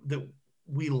that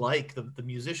we like, the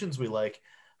musicians we like,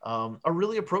 are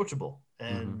really approachable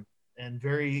Mm-hmm. and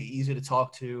very easy to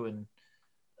talk to, and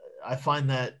I find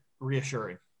that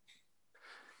reassuring.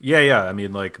 Yeah, yeah. I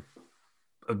mean, like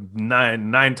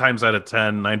nine times out of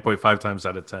 10, 9.5 times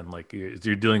out of 10, like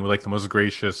you're dealing with like the most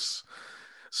gracious,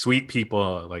 sweet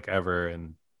people like ever,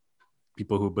 and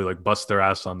people who be like bust their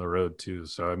ass on the road too.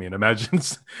 So I mean, imagine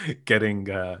getting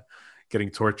getting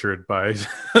tortured by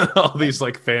all these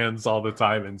like fans all the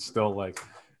time and still like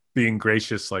being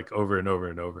gracious like over and over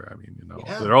and over. I mean,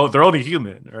 Yeah, they're only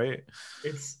human, right?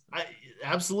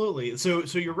 absolutely. So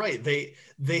you're right. They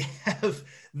have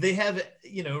they have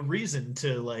reason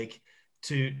to like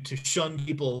to shun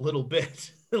people a little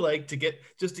bit, like to get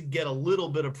a little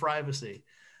bit of privacy.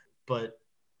 But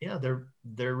yeah,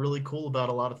 they're really cool about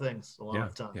a lot of things a lot Yeah,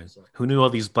 of the time. yeah. So Who knew all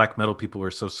these black metal people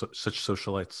were such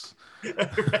socialites?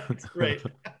 right,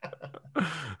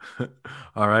 right.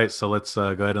 All right, so let's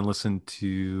go ahead and listen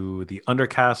to the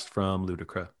Undercast from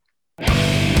Ludacris.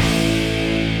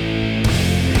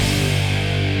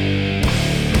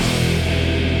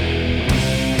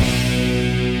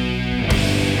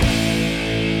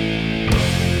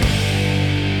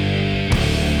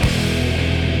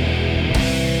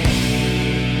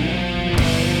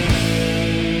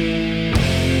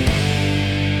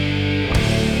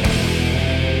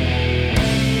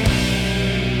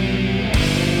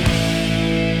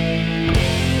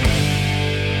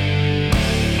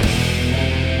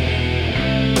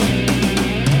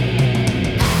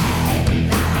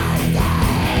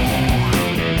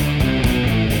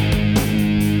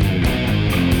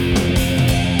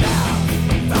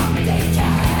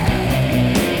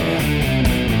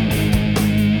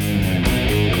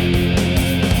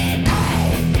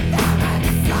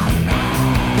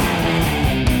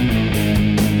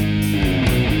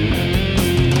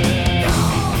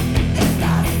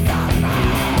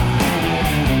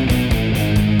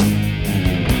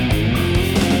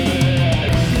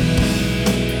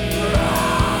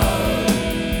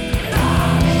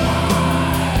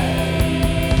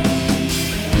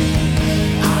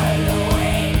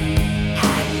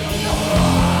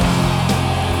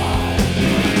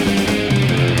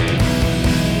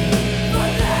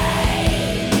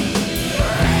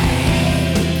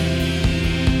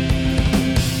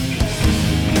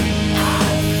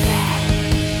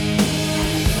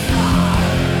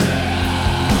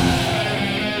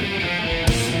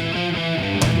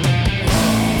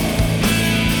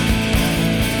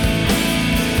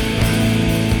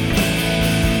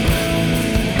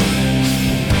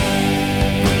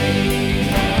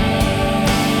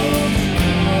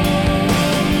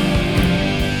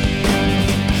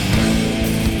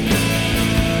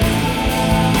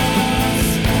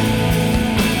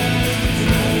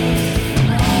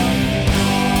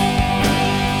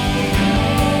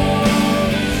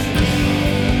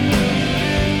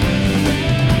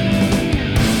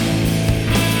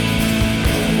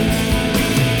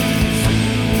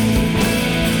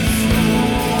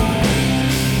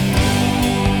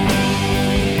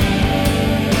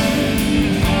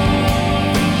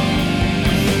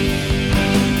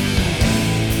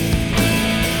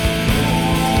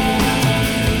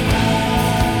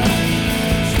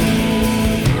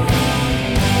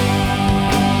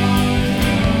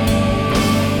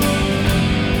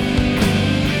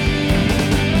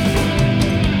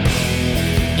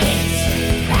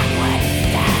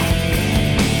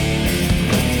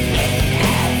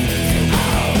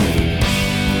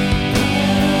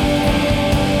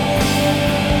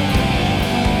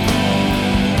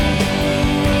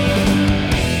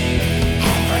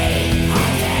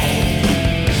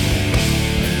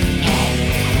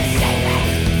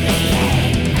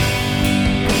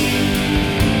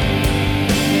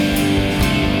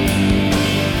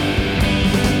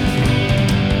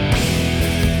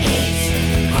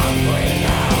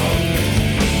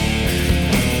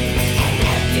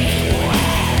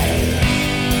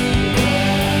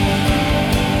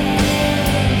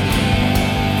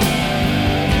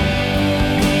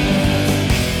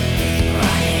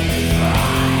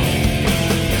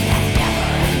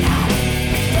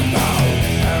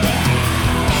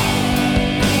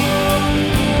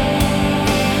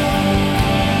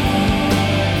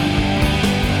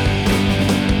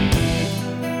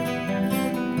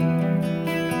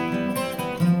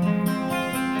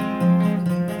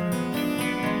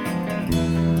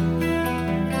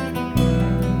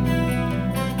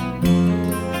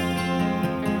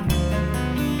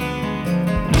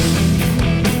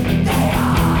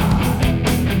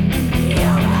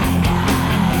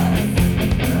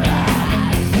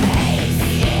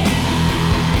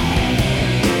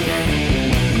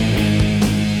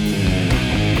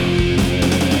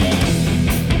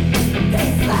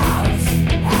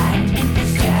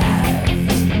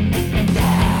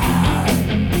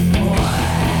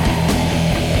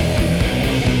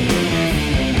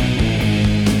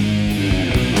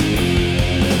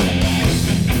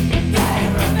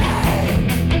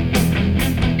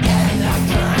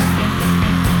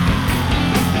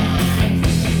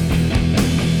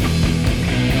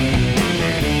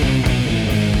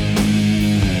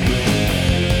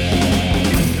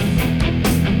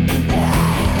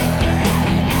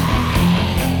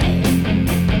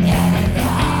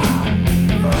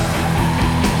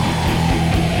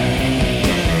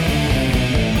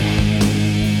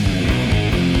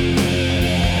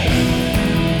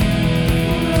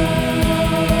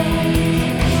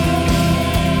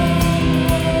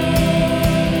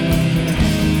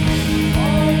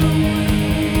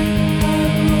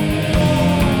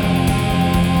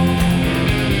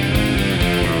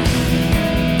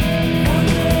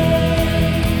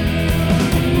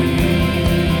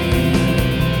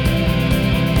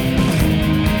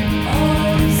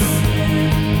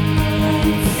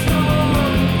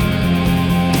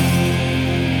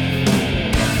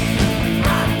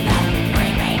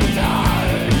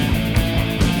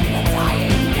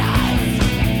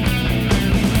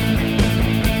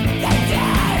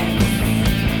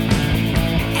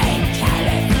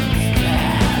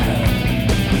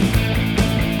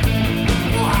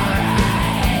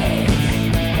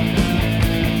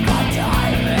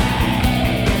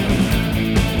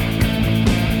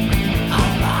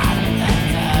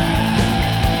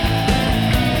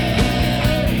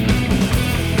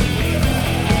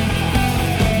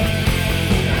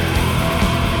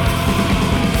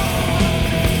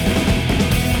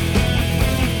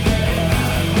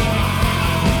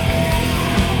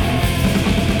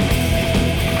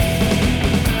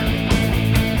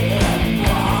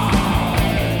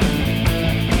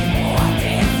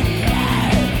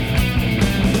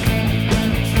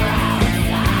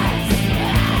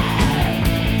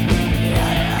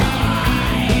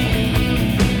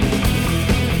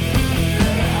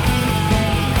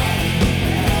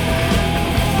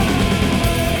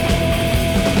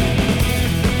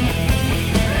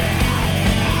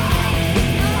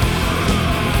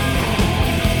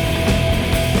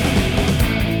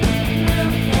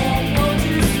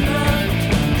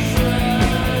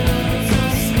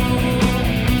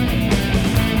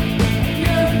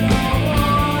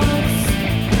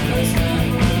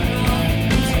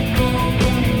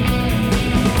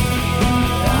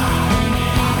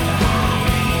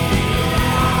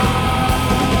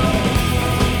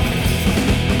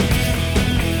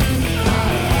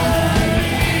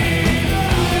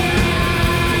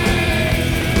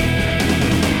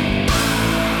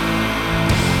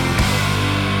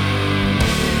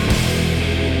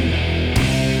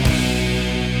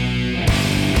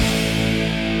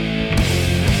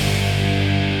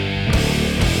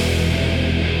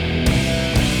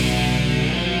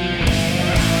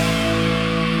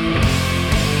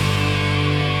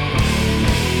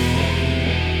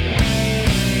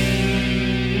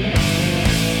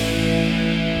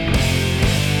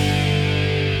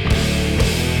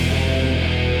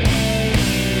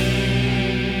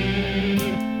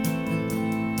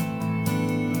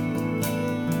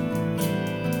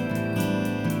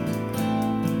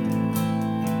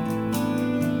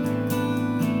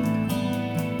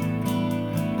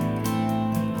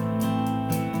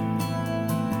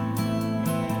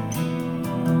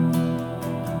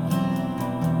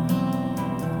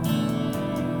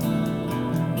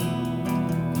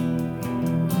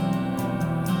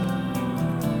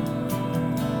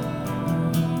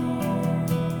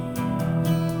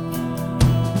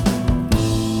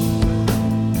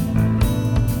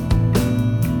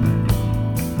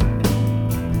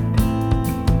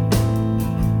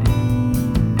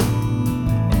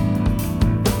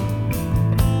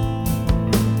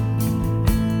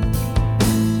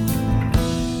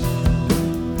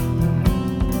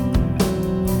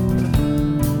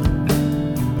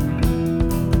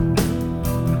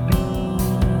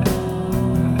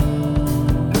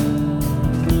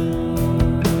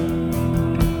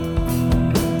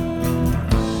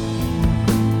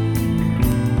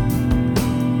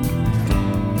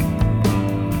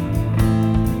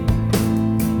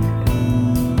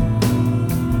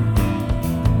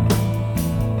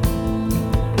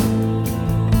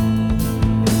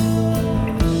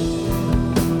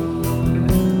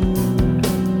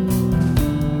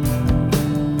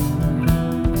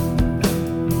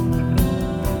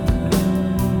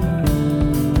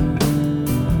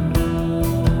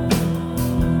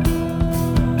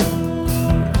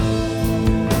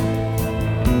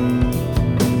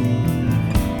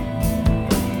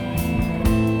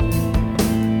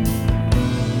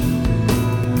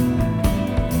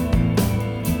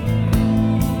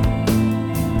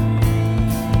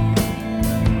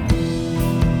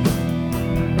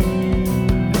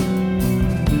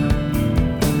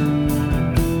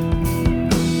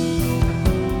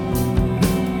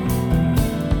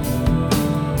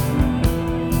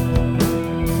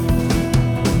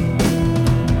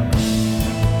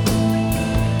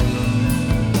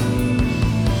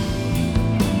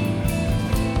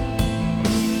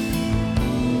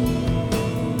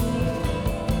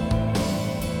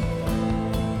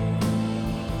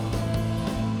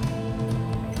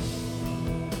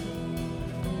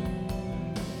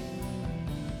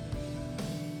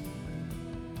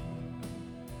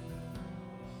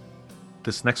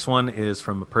 This next one is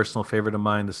from a personal favorite of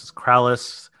mine. This is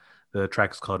Krallis. The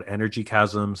track is called Energy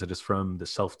Chasms. It is from the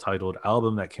self-titled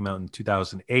album that came out in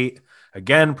 2008.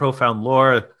 Again, Profound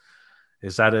Lore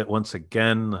is at it once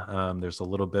again. There's a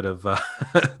little bit of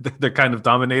they're kind of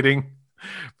dominating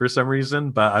for some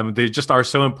reason, but they just are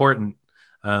so important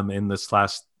in this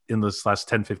last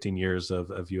 10, 15 years of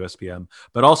USBM.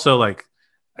 But also, like,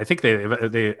 I think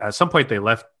they at some point they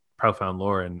left Profound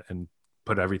Lore and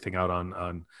put everything out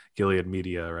on Gilead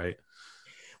Media, right?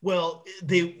 Well,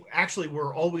 they actually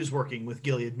were always working with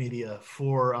Gilead Media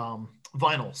for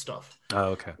vinyl stuff.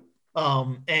 Oh, okay.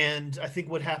 And I think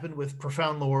what happened with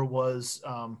Profound Lore was,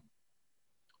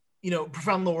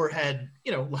 Profound Lore had,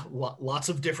 lots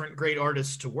of different great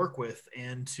artists to work with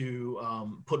and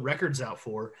to put records out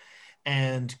for.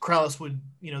 And Krallis would,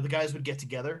 the guys would get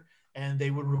together and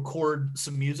they would record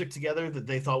some music together that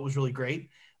they thought was really great.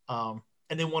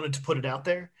 And they wanted to put it out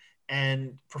there.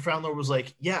 And Profound Lore was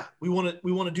like, yeah, we want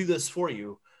to do this for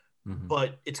you,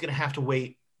 but it's going to have to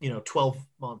wait, 12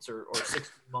 months or 16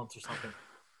 months or something.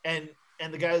 And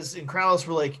the guys in Krallis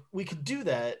were like, we could do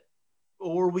that,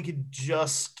 or we could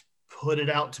just put it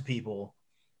out to people.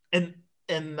 And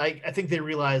I think they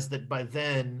realized that by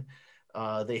then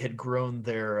they had grown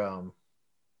their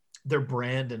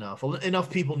brand enough. Enough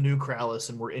people knew Krallis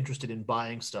and were interested in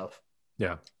buying stuff.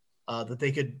 Yeah. That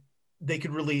they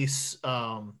could release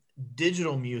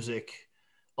digital music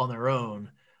on their own,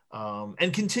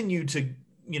 and continue to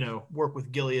work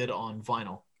with Gilead on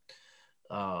vinyl.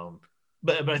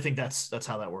 But I think that's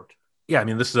how that worked. Yeah, I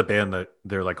mean, this is a band that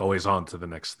they're like always on to the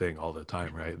next thing all the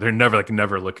time, right? They're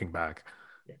never looking back.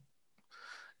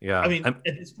 Yeah. I Yeah. mean, at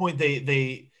this point,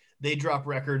 they drop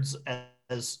records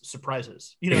as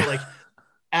surprises. Yeah. Like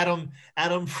Adam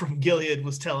from Gilead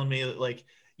was telling me that, like,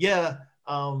 yeah,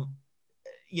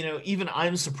 even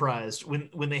I'm surprised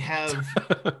when they have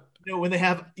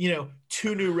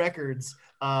two new records,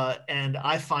 and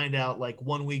I find out like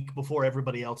 1 week before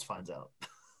everybody else finds out.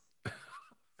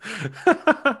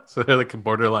 So they're like a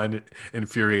borderline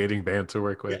infuriating band to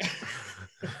work with.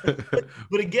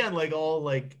 But again, like all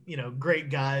like great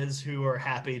guys who are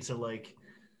happy to, like,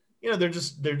 they're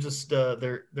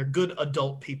good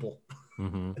adult people.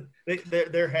 Hmm.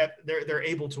 They're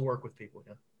able to work with people.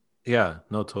 Yeah. Yeah,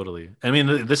 no, totally. I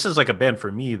mean, this is like a band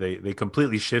for me. They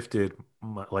completely shifted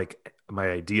my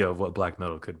idea of what black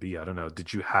metal could be. I don't know. Do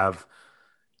you have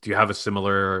a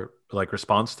similar like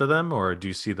response to them, or do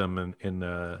you see them in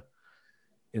a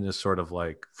sort of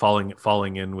like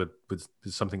falling in with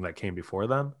something that came before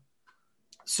them?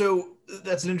 So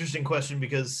that's an interesting question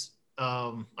because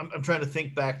I'm trying to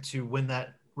think back to when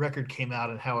that record came out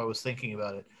and how I was thinking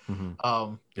about it. Hmm.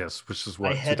 Um, Yes, which is I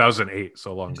what, had 2008,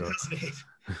 so long ago. 2008.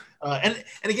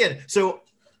 And again, so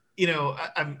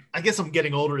I guess I'm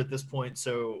getting older at this point,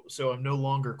 so I'm no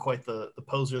longer quite the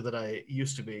poser that I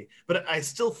used to be, but I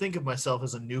still think of myself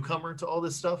as a newcomer to all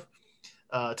this stuff.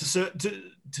 To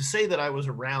say that I was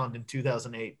around in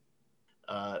 2008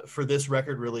 for this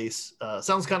record release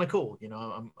sounds kind of cool.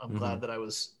 I'm Hmm. glad that I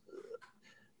was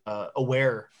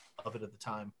aware of it at the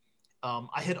time.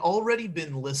 I had already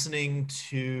been listening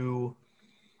to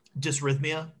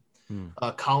Dysrhythmia,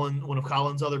 Mm. one of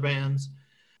Colin's other bands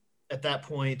at that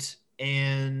point,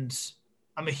 and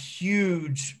I'm a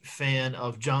huge fan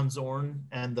of John Zorn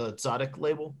and the Tzaddik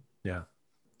label. Yeah.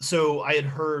 So I had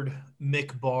heard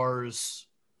Mick Barr's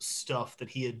stuff that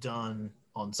he had done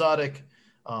on Tzaddik,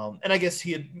 and I guess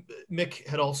Mick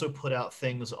had also put out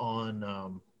things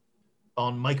on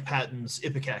Mike Patton's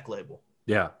Ipecac label.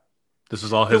 Yeah. This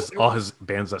is all So his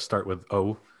bands that start with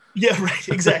O. yeah, right,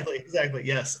 exactly,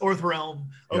 yes, Orth Realm,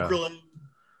 Yeah.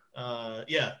 Okerlund,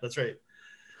 yeah, that's right.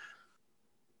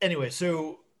 Anyway,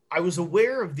 so I was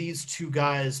aware of these two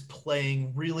guys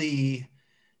playing really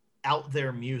out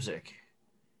there music.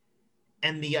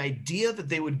 And the idea that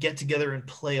they would get together and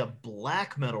play a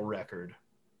black metal record,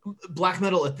 black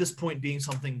metal at this point being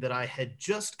something that I had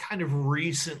just kind of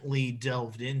recently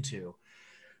delved into,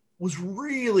 was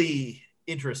really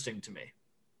interesting to me.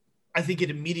 I think it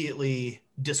immediately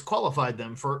disqualified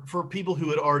them for people who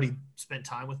had already spent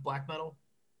time with black metal.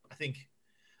 I think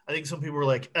some people were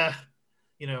like,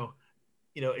 you know,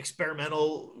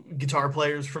 experimental guitar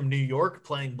players from New York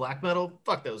playing black metal.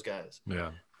 Fuck those guys.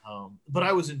 Yeah. But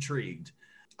I was intrigued.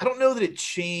 I don't know that it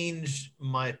changed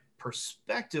my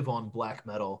perspective on black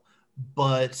metal,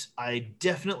 but I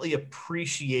definitely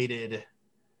appreciated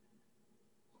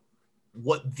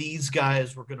what these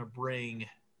guys were going to bring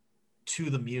to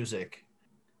the music.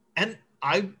 And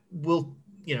I will,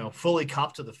 fully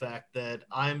cop to the fact that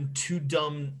I'm too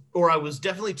dumb, or I was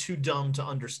definitely too dumb to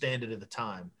understand it at the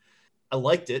time. I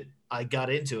liked it. I got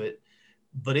into it.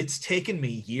 but it's taken me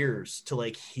years to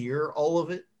like hear all of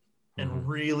it Mhm. and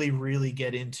really, really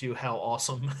get into how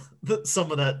awesome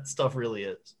some of that stuff really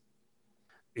is.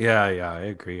 Yeah, yeah, I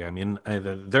agree. I mean,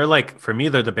 they're like for me,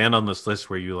 they're the band on this list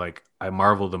where you like I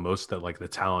marvel the most at like the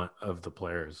talent of the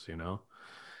players, you know,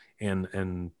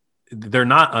 and they're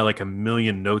not like a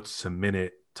million notes a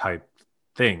minute type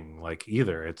thing like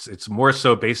either. It's more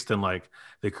so based in like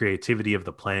the creativity of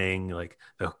the playing, like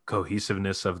the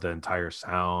cohesiveness of the entire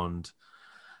sound,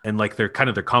 and like their kind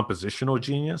of their compositional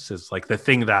genius is like the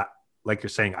thing that like you're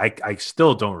saying, I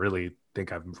still don't really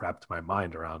think I've wrapped my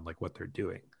mind around like what they're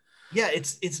doing. Yeah,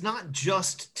 it's not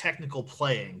just technical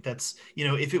playing. That's,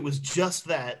 if it was just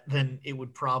that, then it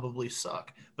would probably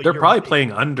suck. But They're you're probably right.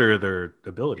 playing under their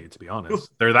ability, to be honest.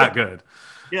 They're that good.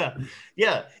 Yeah.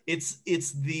 Yeah, it's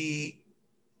the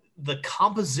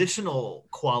compositional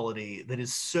quality that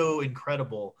is so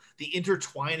incredible, the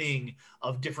intertwining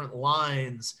of different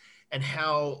lines, and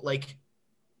how like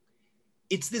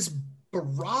it's this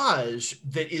barrage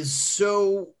that is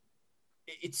so,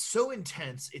 it's so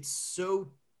intense, it's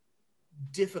so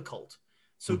difficult,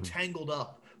 so Mhm. tangled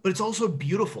up, but it's also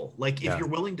beautiful. Like if Yeah, you're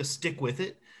willing to stick with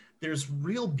it, there's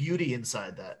real beauty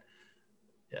inside that.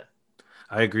 Yeah.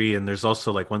 I agree. And there's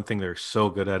also like one thing they're so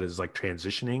good at is like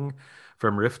transitioning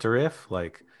from riff to riff.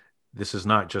 Like this is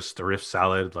not just a riff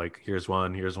salad. Like here's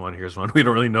one, here's one, here's one. We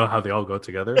don't really know how they all go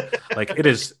together. Like it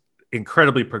is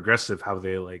incredibly progressive how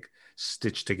they like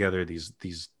stitch together these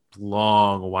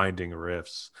long winding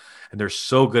riffs, and they're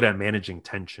so good at managing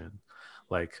tension,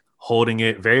 like holding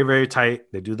it very very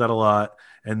tight. They do that a lot,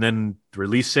 and then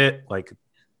release it. Like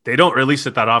they don't release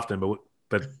it that often,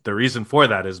 but the reason for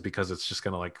that is because it's just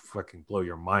gonna like fucking blow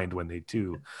your mind when they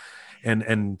do.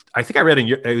 And I think I read in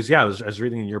your it was yeah I was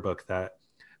reading in your book that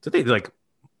did they like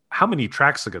how many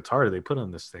tracks of guitar do they put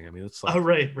on this thing? I mean, it's Oh, like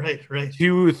right, right, right.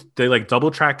 two. They like double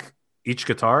track each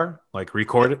guitar, like Yeah,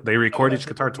 record it. They I record each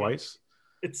imagine guitar that. Yeah, twice.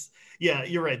 it's, yeah,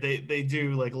 you're right. They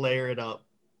do like layer it up.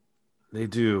 They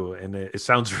do, and it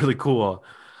sounds really cool.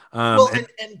 Well, And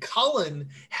and Colin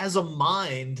has a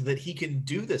mind that he can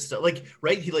do this stuff. Like,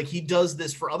 right? He does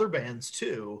this for other bands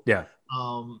too. yeah,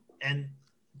 And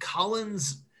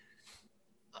Colin's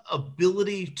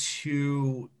ability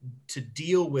to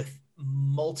deal with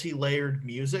multi-layered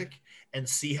music and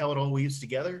see how it all weaves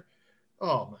together.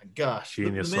 Oh my gosh, the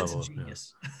genius man's a level. Yeah,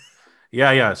 genius.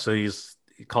 yeah, yeah. So he's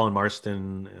Colin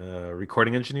Marston,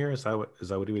 recording engineer. Is that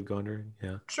what he would go under? Yeah,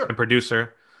 and Sure.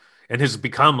 producer, and has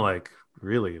become like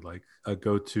really like a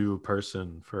go-to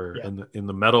person for Yeah, in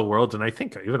the metal world, and I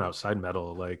think even outside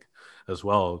metal, like as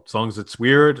well. As long as it's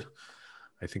weird,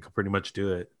 I think he'll pretty much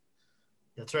do it,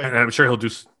 that's right. and I'm sure he'll do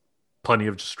plenty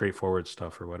of just straightforward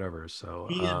stuff or whatever. So,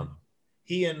 He and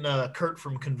he and Kurt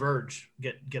from Converge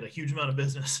get a huge amount of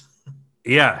business.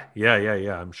 yeah, yeah, yeah,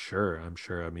 yeah. I'm sure.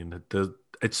 I mean,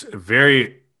 it's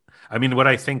very. I mean, what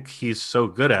I think he's so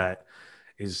good at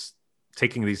is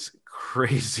taking these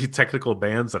crazy technical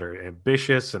bands that are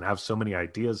ambitious and have so many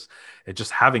ideas, and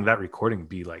just having that recording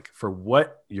be like for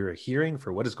what you're hearing,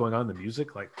 for what is going on in the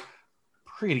music, like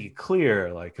pretty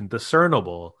clear, like and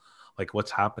discernible, like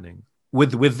what's happening.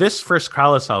 With this first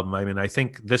Krallice album, I mean, I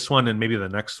think this one and maybe the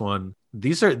next one,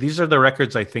 these are the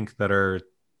records I think that are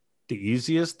the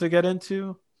easiest to get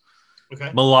into Okay.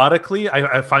 melodically.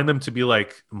 I find them to be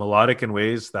like melodic in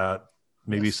ways that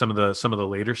maybe Yes. some of the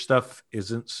later stuff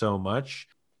isn't so much.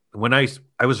 When I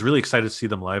was really excited to see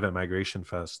them live at Migration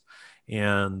Fest,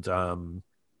 and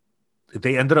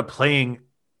they ended up playing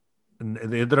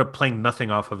they ended up playing nothing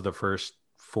off of the first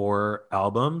four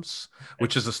albums, Okay.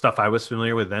 which is the stuff I was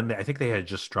familiar with then. I think they had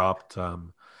just dropped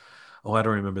oh, I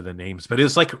don't remember the names, but it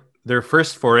was like their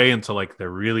first foray into like the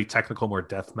really technical, more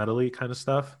death metal-y kind of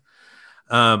stuff.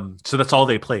 So that's all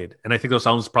they played. And I think those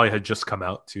albums probably had just come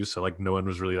out too. So like no one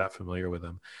was really that familiar with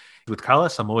them. With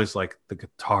Kailas, I'm always like the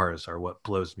guitars are what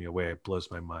blows me away. It blows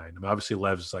my mind. I mean, obviously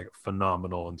Lev's like a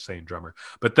phenomenal, insane drummer.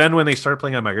 But then when they started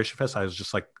playing on Migration Fest, I was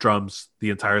just like drums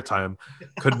the entire time.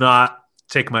 Could not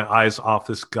take my eyes off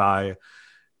this guy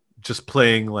just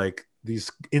playing like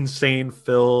these insane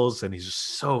fills, and he's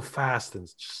just so fast and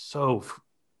just so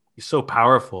he's so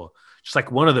powerful. Just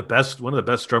like one of the best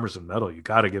drummers in metal. You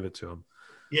got to give it to him.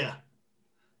 Yeah.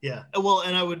 Yeah. Well,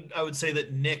 and I would say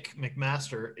that Nick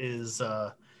McMaster is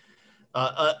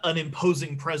an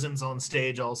imposing presence on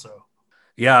stage also.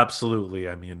 Yeah, absolutely.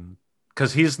 I mean,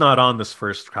 because he's not on this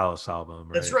first Krallice album,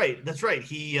 That's right? right. That's right.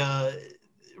 He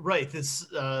right, this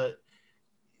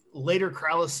later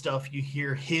Krallice stuff, you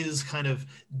hear his kind of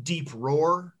deep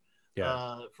roar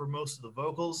Yeah. for most of the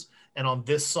vocals, and on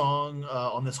this song,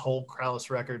 on this whole Krallice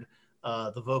record,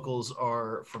 the vocals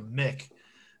are from Mick.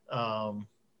 Um,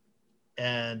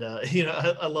 And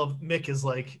I love Mick is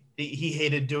like he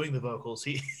hated doing the vocals.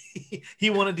 He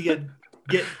wanted to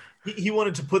get he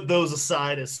wanted to put those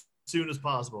aside as soon as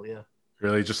possible. Yeah.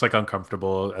 Really, just like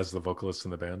uncomfortable as the vocalist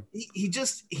in the band.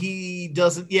 He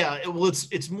doesn't. Yeah. Well,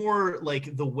 it's more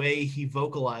like the way he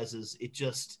vocalizes.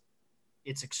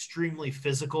 It's extremely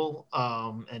physical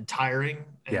and tiring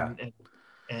Yeah,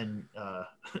 and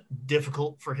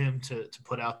difficult for him to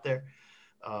put out there.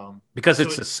 because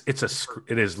So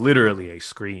it is literally a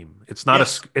scream.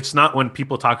 yes, It's not when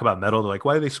people talk about metal, they're like,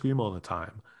 why do they scream all the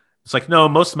time? It's like, no,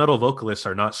 most metal vocalists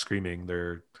are not screaming.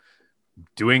 They're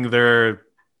doing their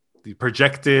the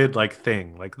projected like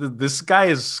thing. Like this guy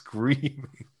is screaming,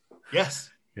 yes,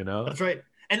 you know? that's right.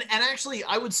 And actually,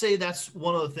 I would say that's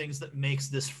one of the things that makes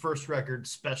this first record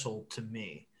special to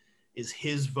me is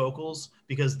his vocals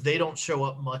because they don't show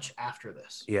up much after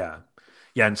this. Yeah.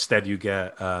 Yeah, instead you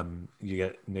get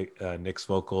Nick's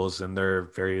vocals, and they're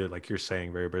very, like you're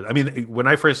saying, very. I mean, when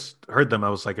I first heard them, I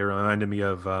was like, it reminded me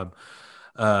of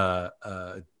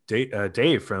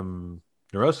Dave from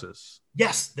Neurosis,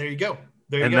 Yes, there you go.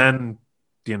 There you and go. then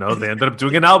they ended up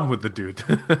doing an album with the dude.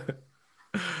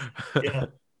 Yeah.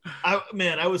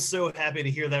 I was so happy to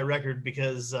hear that record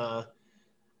because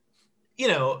you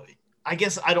know, I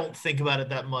guess I don't think about it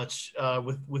that much.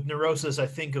 With Neurosis, I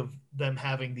think of them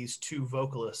having these two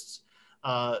vocalists.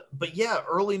 But yeah,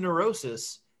 early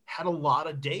Neurosis had a lot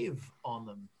of Dave on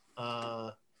them,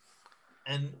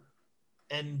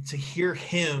 and to hear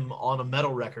him on a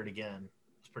metal record again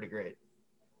was pretty great.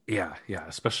 Yeah, yeah,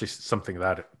 especially something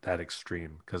that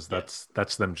extreme, because Yeah,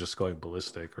 that's them just going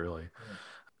ballistic, really.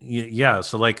 Yeah,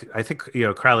 so like I think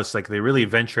Krallice, like they really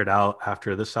ventured out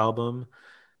after this album.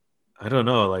 I don't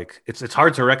know, like it's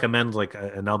hard to recommend like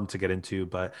an album to get into,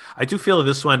 but I do feel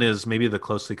this one is maybe the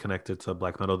closely connected to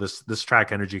black metal. This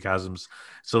track, Energy Chasms,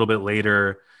 it's a little bit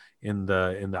later in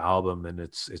the album, and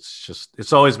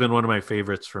it's always been one of my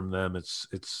favorites from them. It's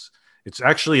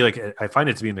actually like I find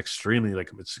it to be an extremely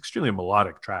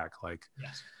melodic track. Like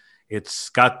yes, it's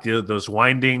got those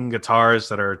winding guitars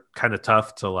that are kind of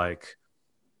tough to like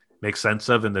make sense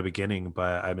of in the beginning,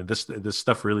 but I mean this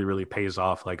stuff really pays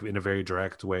off like in a very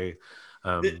direct way.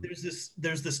 um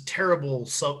there's this terrible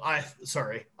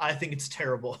I think it's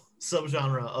terrible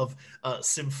subgenre of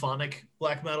symphonic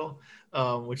black metal,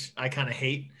 which I kind of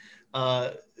hate.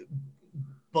 Uh,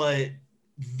 but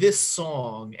this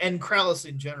song and Krallice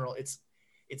in general, it's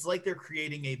like they're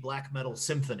creating a black metal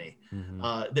symphony.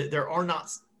 mhm. There are not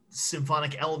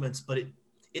symphonic elements, but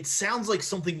it sounds like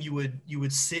something you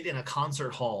would sit in a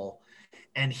concert hall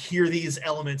and hear these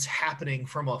elements happening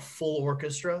from a full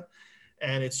orchestra,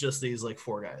 and it's just these like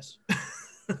four guys.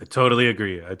 I totally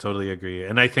agree,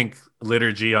 and I think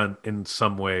liturgy on in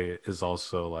some way is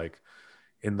also like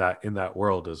in that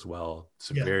world as well.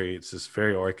 Yeah, It's this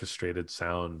very orchestrated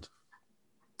sound,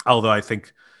 although I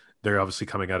think they're obviously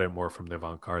coming at it more from the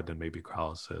avant-garde than maybe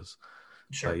Krallice is.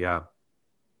 But sure. yeah,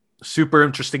 super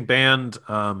interesting band,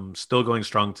 still going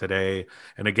strong today,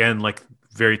 and again like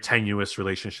very tenuous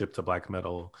relationship to black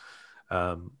metal.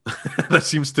 um that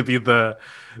seems to be the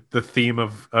theme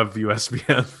of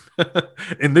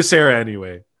USBF in this era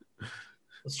anyway.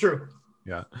 That's true.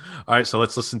 Yeah, all right, so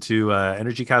let's listen to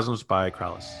Energy Chasms by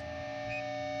Krallice.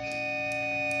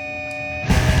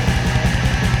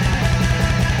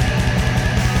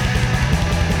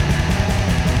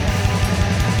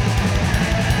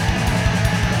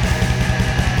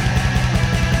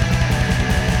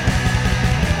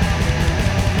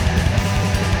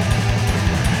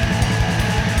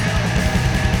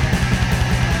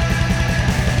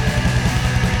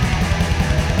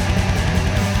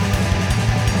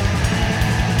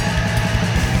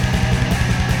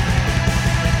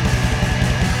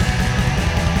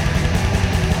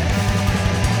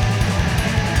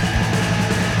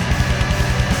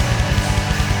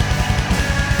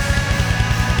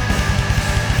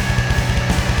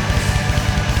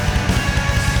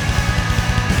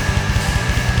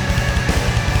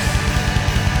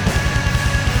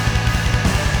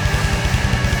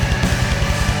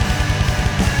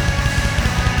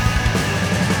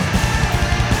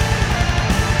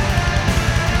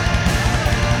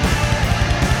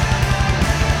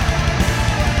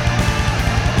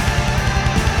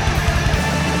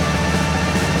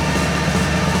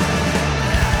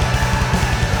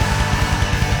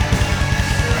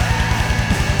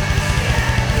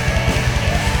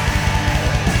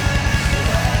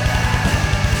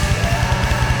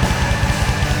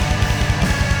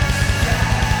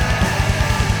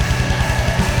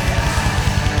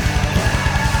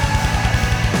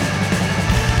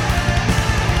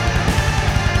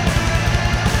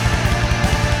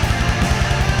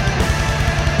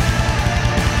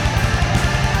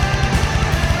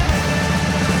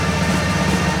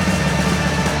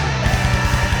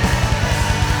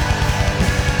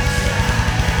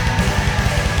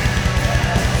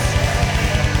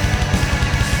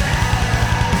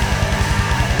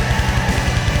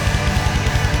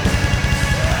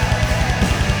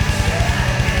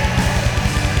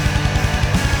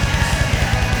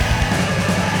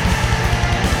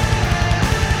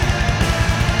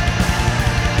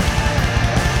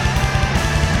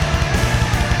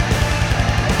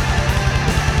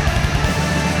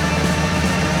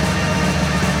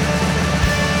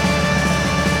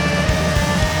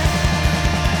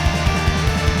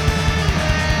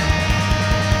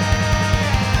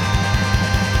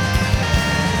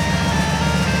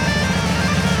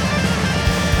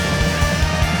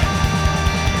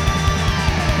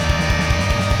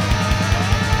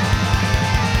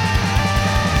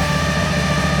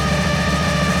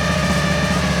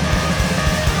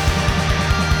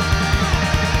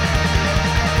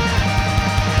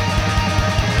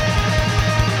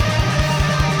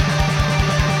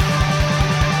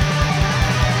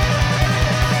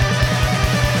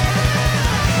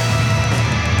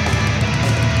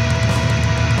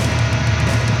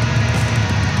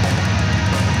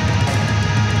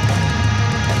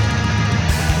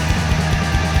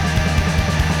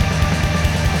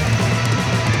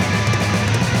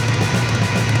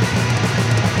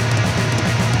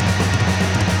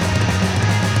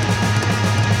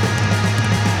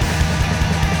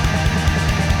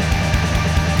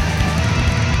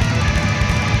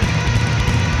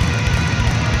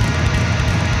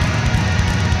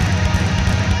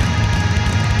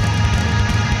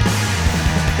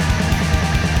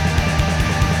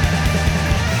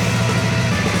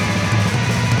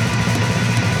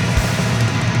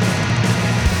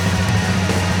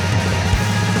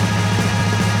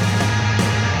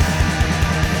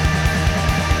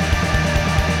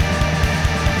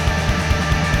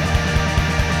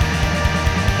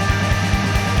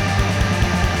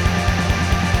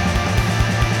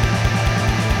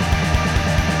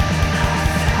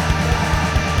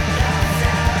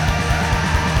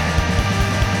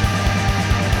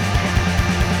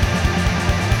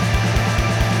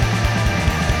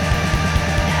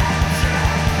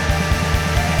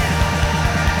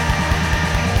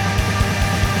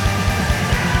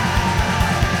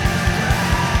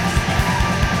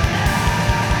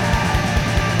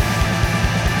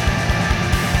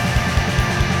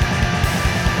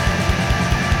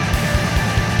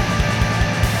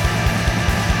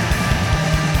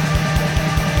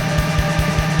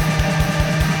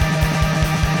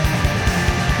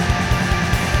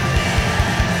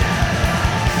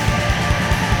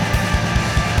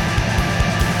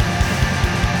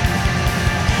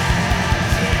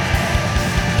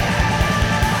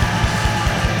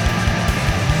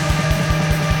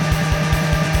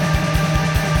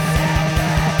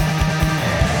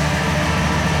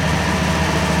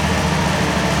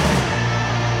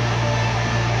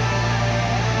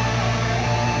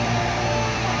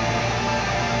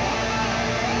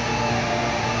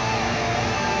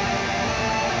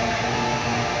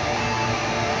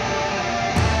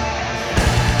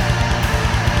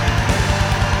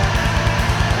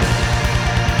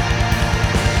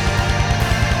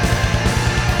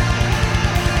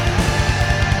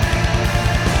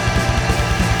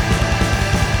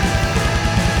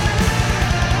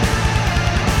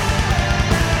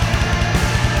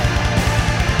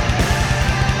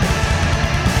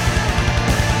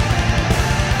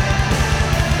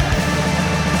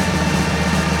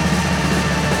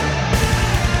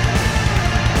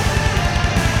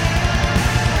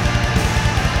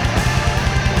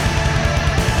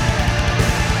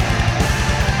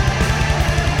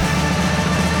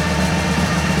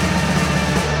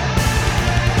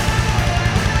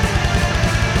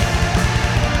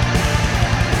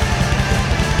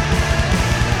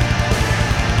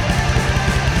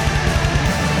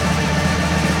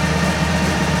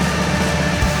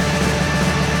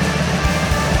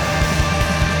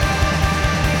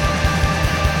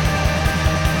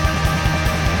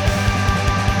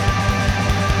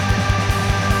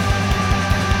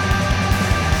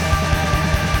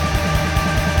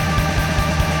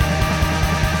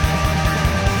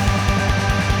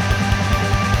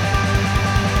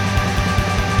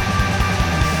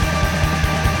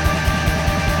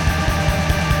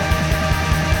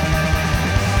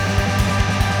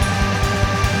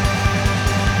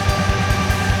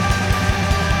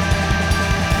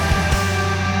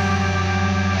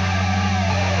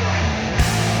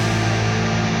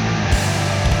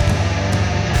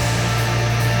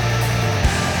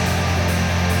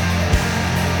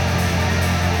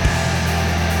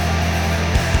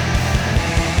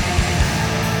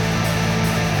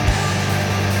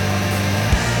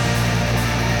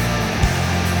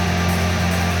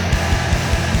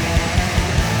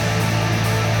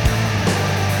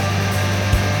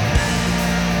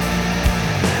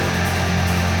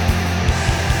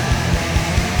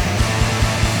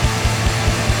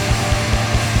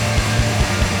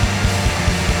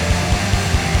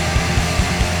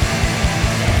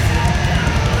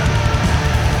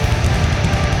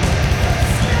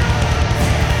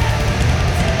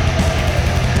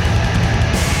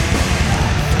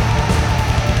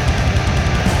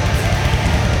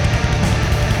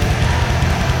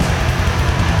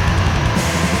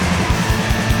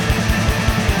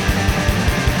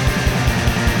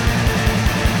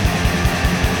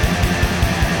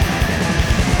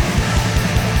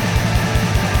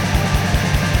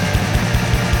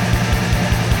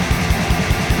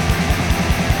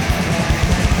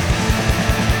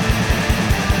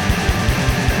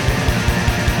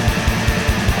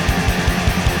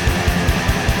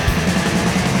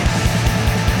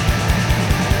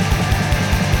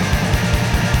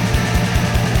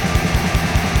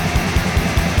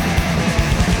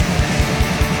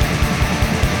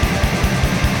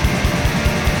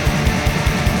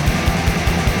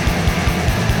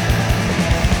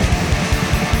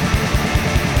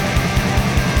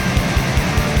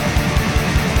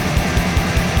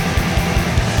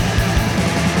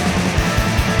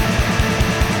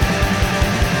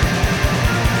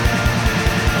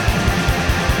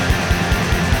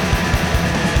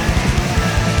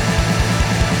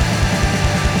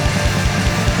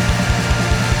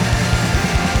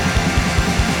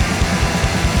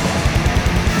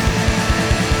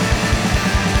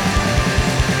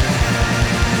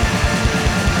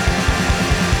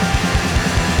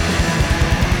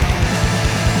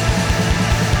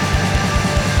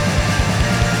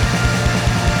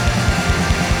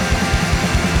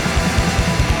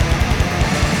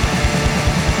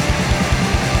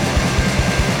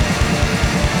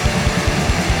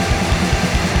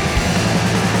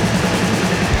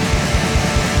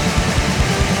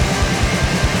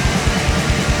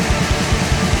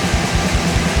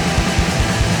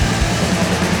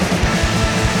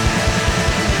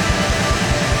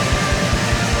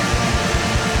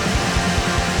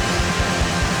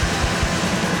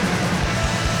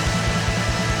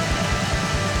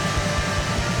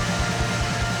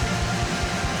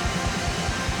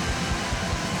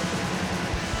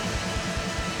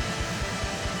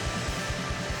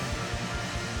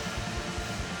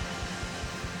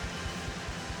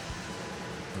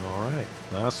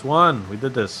 Last one. We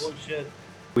did this. Holy shit.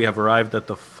 We have arrived at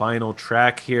the final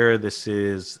track here. This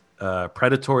is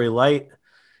Predatory Light.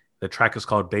 The track is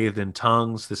called Bathed in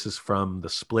Tongues. This is from the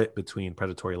split between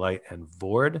Predatory Light and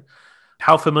Vord.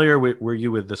 How familiar were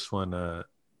you with this one? I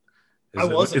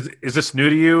wasn't. Is this new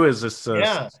to you? Is this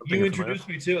Yeah, something you you're familiar introduced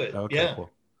me to it. with? Okay, Yeah.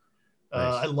 cool.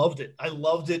 I Nice. loved it. I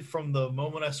loved it from the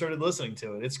moment I started listening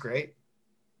to it. It's great.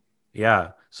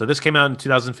 Yeah. So this came out in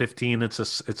 2015. It's a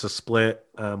split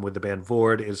with the band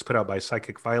Vord. It is put out by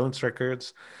Psychic Violence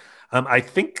Records. I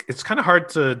think it's kind of hard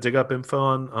to dig up info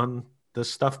on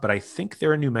this stuff, but I think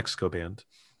they're a New Mexico band,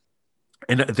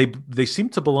 and they seem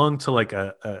to belong to like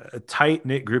a tight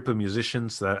knit group of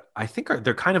musicians that I think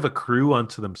they're kind of a crew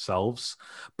unto themselves,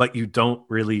 but you don't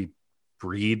really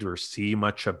read or see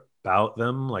much about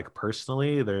them like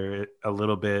personally. They're a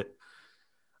little bit,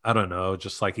 I don't know,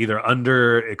 just like either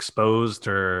underexposed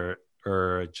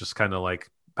or just kind of like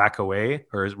back away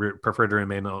or prefer to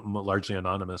remain largely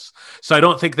anonymous. So I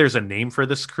don't think there's a name for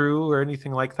this crew or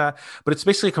anything like that, but it's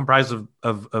basically comprised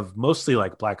of mostly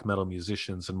like black metal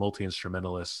musicians and multi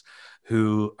instrumentalists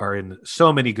who are in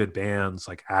so many good bands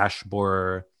like Ash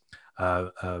Borer,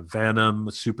 Venom,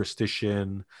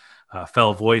 Superstition,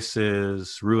 Fell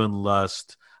Voices, Ruin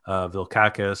Lust,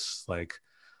 Vilkakis, like.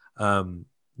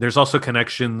 There's also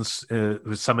connections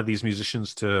with some of these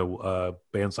musicians to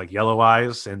bands like Yellow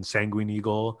Eyes and Sanguine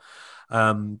Eagle.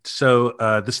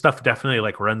 So this stuff definitely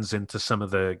like runs into some of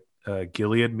the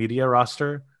Gilead media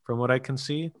roster from what I can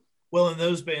see. Well, and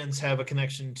those bands have a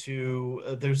connection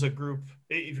to. There's a group.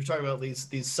 If you're talking about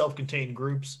these self-contained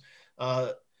groups,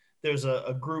 uh, there's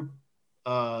a group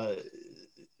uh,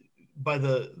 by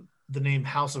the name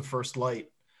House of First Light,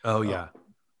 Oh uh, yeah.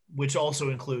 which also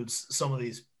includes some of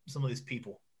these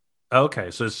people.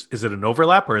 Okay. So is it an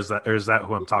overlap or is that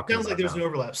who I'm It talking sounds like about there's an now?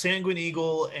 overlap. Sanguine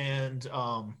Eagle and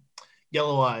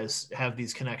Yellow Eyes have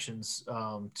these connections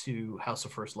to House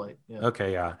of First Light. Yeah,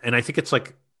 Okay, yeah. And I think it's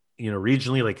like,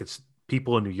 regionally, like it's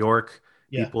people in New York,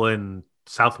 yeah. people in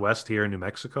Southwest here in New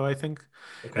Mexico, I think,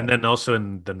 and Okay, then also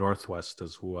in the Northwest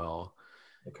as well.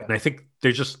 okay. And I think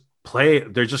they're just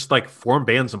like form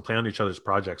bands and play on each other's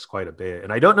projects quite a bit.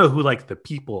 And I don't know who like the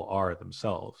people are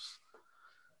themselves.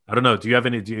 I don't know. Do you have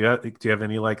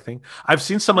any like thing? I've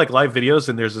seen some like live videos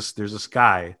and there's this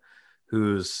guy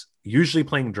who's usually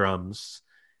playing drums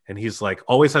and he's like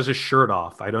always has his shirt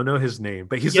off. I don't know his name,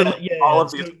 but he's in Yeah, like, yeah, all yeah.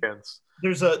 of these So bands.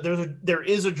 there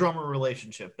is a drummer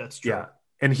relationship. That's Yeah. true.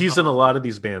 And he's in a Um, lot of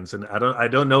these bands and I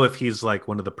don't know if he's like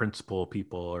one of the principal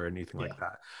people or anything yeah, like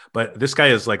that. But this guy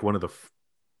is like one of the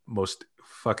most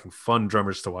fucking fun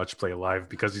drummers to watch play live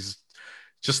because he's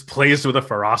just plays with a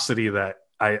ferocity that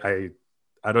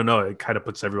I don't know, it kind of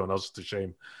puts everyone else to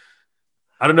shame.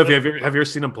 I don't know if but have you ever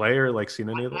seen him play or like seen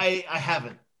any of this? I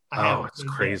haven't. I Oh, haven't. it's But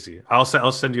yeah, crazy.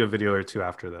 I'll send you a video or two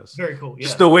after this. very cool.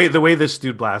 Just Yeah, the way this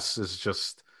dude blasts is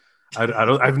just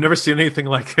I've never seen anything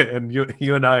like it, and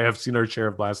you and I have seen our share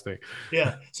of blasting.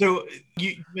 yeah. So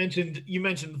you mentioned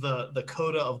the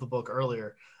coda of the book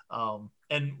earlier,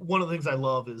 and one of the things I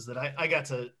love is that I got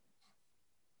to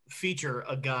feature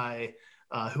a guy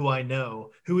who I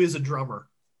know who is a drummer,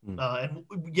 Mm.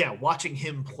 and yeah, watching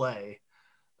him play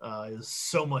is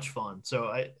so much fun. So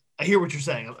I hear what you're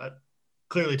saying. I'm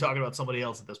clearly talking about somebody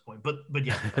else at this point, but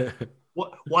yeah,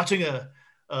 watching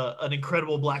an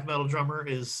incredible black metal drummer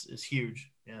is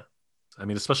huge. Yeah, I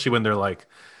mean, especially when they're like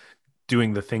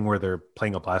doing the thing where they're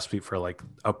playing a blast beat for like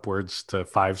upwards to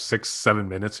 5, 6, 7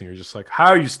 minutes, and you're just like, how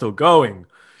are you still going?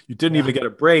 You didn't yeah, even get a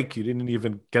break. You didn't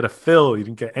even get a fill. You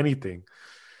didn't get anything.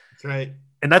 that's right.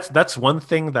 And that's one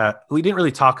thing that we didn't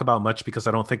really talk about much because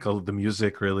I don't think the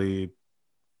music really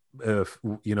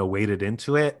waded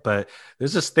into it. But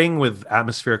there's this thing with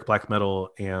atmospheric black metal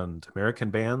and American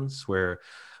bands where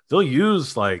they'll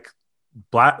use like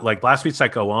blast beats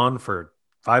that go on for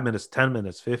 5 minutes, 10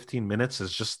 minutes, 15 minutes.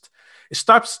 Is just it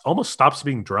stops almost stops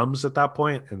being drums at that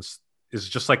point and is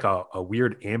just like a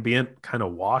weird ambient kind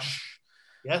of wash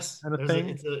Yes, kind of there's a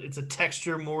thing. it's a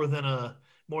texture more than a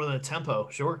tempo.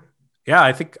 Sure. Yeah,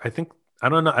 I think I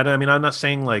don't know. I mean, I'm not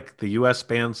saying like the U.S.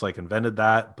 bands like invented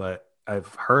that, but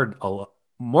I've heard a lot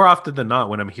more often than not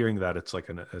when I'm hearing that it's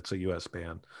a U.S.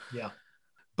 band. Yeah.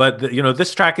 But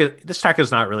this track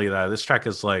is not really that. This track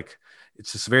is like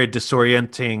it's just very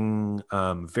disorienting,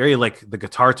 very like the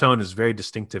guitar tone is very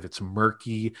distinctive. It's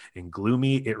murky and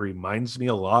gloomy. It reminds me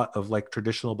a lot of like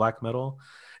traditional black metal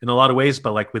in a lot of ways,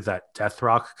 but like with that death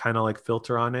rock kind of like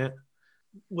filter on it.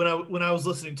 When I was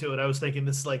listening to it, I was thinking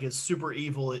this like is super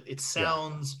evil. It Yeah,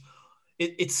 sounds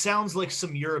it sounds like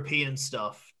some European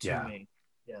stuff to yeah, me.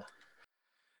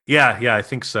 Yeah. yeah. I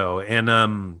think so.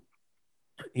 And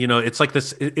it's like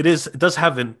this. It does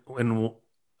have an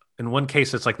in one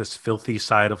case it's like this filthy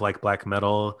side of like black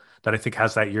metal that I think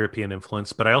has that European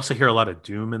influence, but I also hear a lot of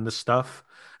doom in this stuff,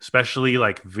 especially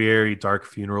like very dark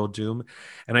funeral doom.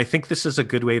 And I think this is a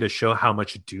good way to show how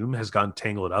much doom has gotten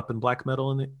tangled up in black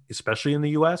metal, especially in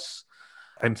the US.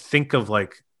 And think of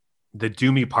like the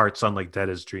doomy parts on like Dead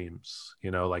as Dreams,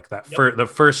 you know, like Yep. the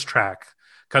first track,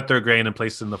 cut their grain and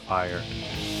place in the fire.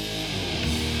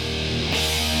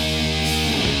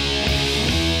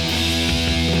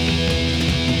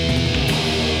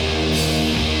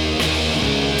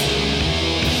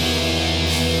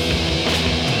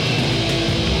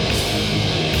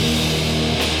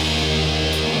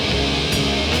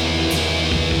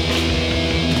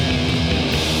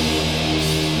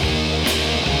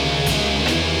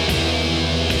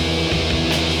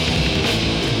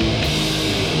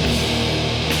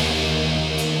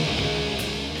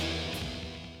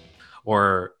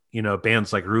 Or you know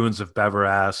bands like Ruins of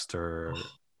Beverast or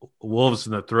Wolves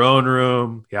in the Throne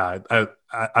Room. Yeah,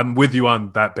 I'm with you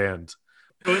on that band.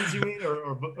 Ruins, you mean,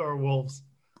 or wolves?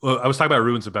 Well, I was talking about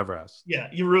Ruins of Beverast. Yeah,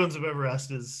 your Ruins of Everest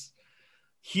is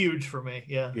huge for me.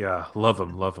 Yeah, Yeah, love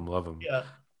them, love them, love them. yeah,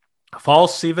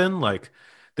 False, even like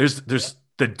yeah. there's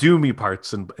the doomy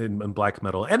parts in black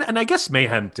metal, and I guess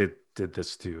Mayhem did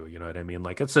this too. You know what I mean?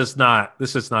 Like it's just not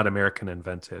this is not American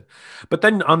invented. But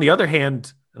then on the other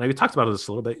hand, and I talked about this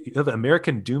a little bit, you have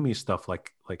American doomy stuff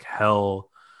like Hell,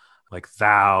 like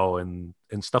Thou, and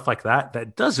stuff like that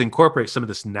that does incorporate some of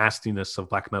this nastiness of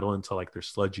black metal into like their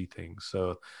sludgy things.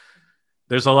 So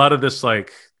there's a lot of this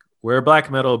like we're black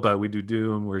metal, but we do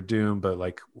doom. We're doom, but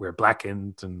like we're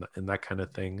blackened and that kind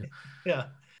of thing. Yeah.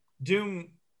 Doom.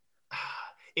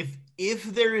 If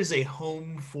there is a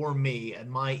home for me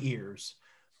and my ears,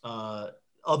 uh,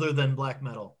 other than black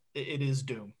metal, it is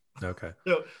Doom. Okay.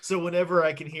 So whenever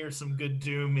I can hear some good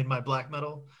Doom in my black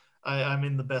metal, I'm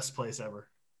in the best place ever.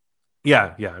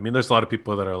 Yeah, yeah. I mean, there's a lot of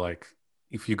people that are like,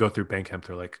 if you go through Bandcamp,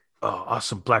 they're like, "Oh,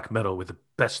 awesome black metal with the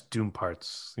best doom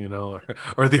parts," you know,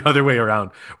 or the other way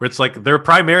around, where it's like they're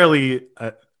primarily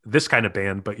this kind of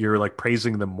band, but you're like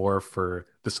praising them more for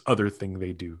this other thing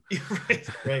they do. Right,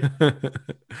 right.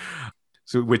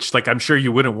 So, which like I'm sure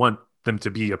you wouldn't want them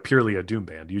to be a purely a doom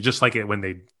band. You just like it when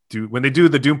they do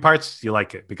the doom parts, you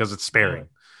like it because it's Yeah, sparing.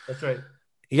 that's right.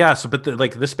 Yeah, so but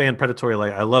like this band Predatory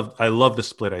Light, I love the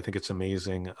split. I think it's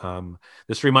amazing.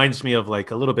 This reminds me of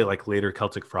like a little bit like later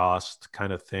Celtic Frost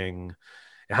kind of thing.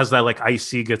 It has that like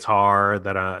icy guitar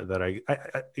that I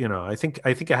you know I think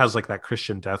it has like that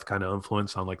Christian death kind of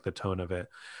influence on like the tone of it,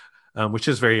 which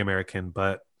is very American.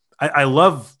 But I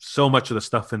love so much of the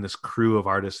stuff in this crew of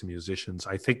artists and musicians.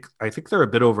 I think they're a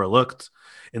bit overlooked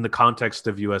in the context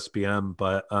of USBM,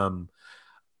 but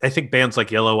I think bands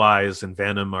like Yellow Eyes and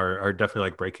Venom are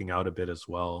definitely like breaking out a bit as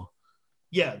well.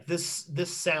 Yeah, this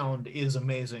sound is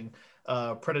amazing.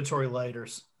 Predatory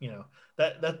Lighters,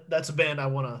 that's a band I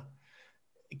want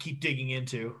to keep digging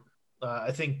into.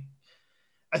 I think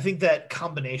that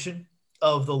combination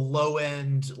of the low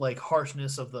end like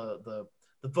harshness of the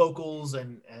vocals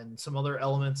and some other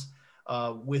elements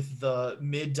with the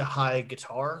mid to high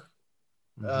guitar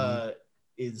Hmm. uh,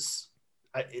 is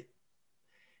it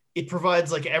it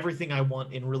provides like everything I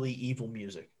want in really evil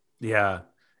music. Yeah,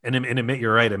 and admit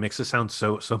you're right. It makes it sound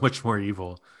so much more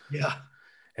evil. Yeah.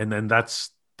 And then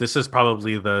this is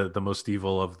probably the most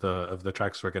evil of the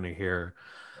tracks we're gonna hear.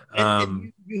 And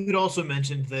Um, you had also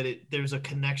mentioned that there's a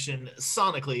connection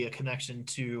sonically, a connection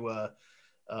to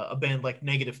a band like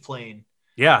Negative Plane,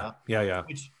 yeah, uh, yeah, yeah,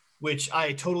 which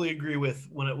I totally agree with.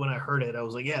 When I heard it, I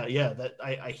was like, yeah, that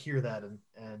I hear that,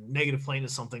 and Negative Plane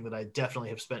is something that I definitely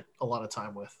have spent a lot of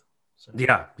time with. So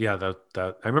yeah, yeah. That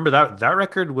I remember that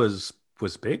record was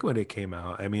big when it came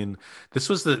out. I mean, this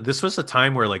was the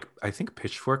time where like I think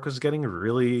Pitchfork was getting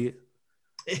really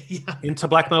yeah, into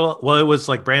black metal. Well, it was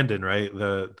like Brandon, right?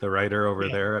 The writer over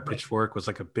yeah, there at right, Pitchfork was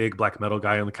like a big black metal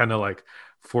guy and kind of like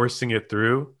forcing it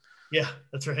through. yeah,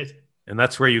 that's right. And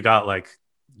that's where you got like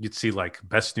you'd see like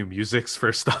best new musics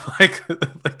for stuff like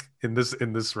in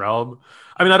this realm.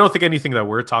 I mean, I don't think anything that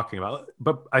we're talking about,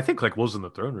 but I think like Wolves in the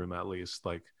Throne Room at least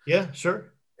like, Yeah,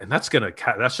 sure. and that's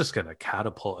just gonna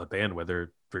catapult a band,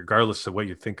 whether regardless of what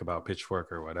you think about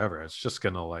Pitchfork or whatever. It's just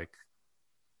gonna like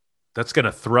that's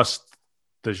gonna thrust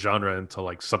the genre into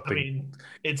like I something. mean,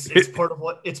 it's part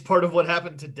of what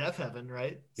happened to Death Heaven,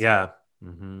 right? So Yeah.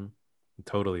 Hmm.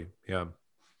 Totally. Yeah.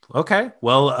 Okay.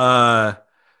 Well,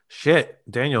 shit,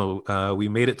 Daniel, we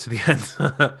made it to the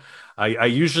end. I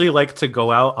usually like to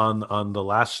go out on the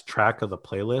last track of the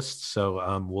playlist,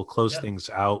 so we'll close yeah, things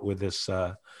out with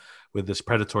this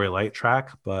Predatory Light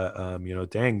track. But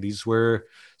dang, these were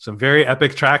some very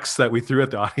epic tracks that we threw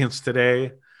at the audience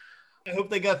today. I hope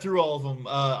they got through all of them.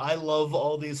 I love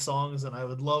all these songs, and I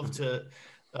would love to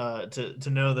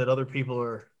know that other people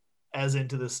are as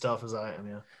into this stuff as I am.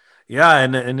 Yeah, Yeah,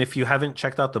 and if you haven't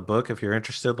checked out the book, if you're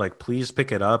interested, like please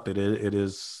pick it up.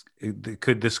 It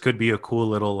could this could be a cool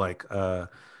little like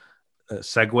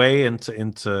segue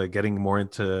into getting more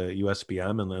into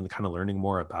USBM and then kind of learning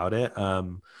more about it.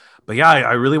 But yeah,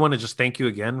 I really want to just thank you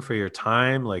again for your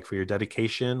time, like for your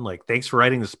dedication. Like, thanks for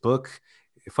writing this book.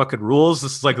 It fucking rules.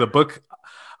 This is like the book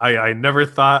I never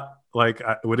thought like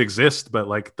would exist, but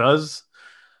like does.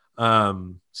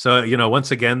 So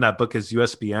once again, that book is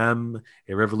USBM,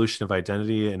 A Revolution of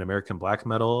Identity in American Black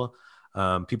Metal.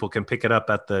 People can pick it up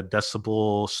at the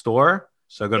Decibel store.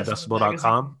 So go to Decibel Magazine.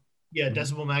 decibel.com. Yeah,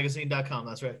 decibelmagazine.com.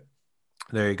 That's right.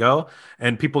 There you go.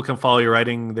 And people can follow your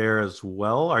writing there as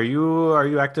well. Are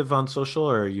you active on social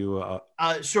or are you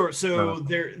Sure. uh, So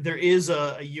there is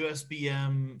a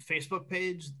USBM Facebook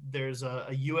page. There's a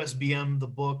USBM the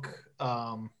book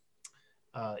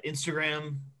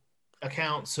Instagram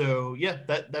account. So yeah,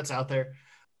 that's out there.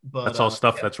 But that's all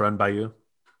stuff yeah, that's run by you?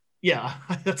 yeah,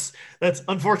 that's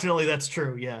unfortunately that's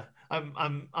true. Yeah, I'm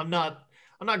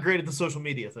not great at the social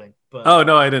media thing, but Oh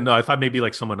no, I didn't know. I thought maybe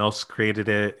like someone else created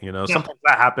it. no, Sometimes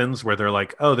that happens where they're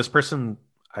like, "Oh, this person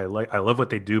I love what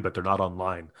they do, but they're not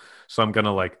online." So I'm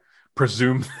gonna like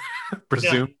presume yeah,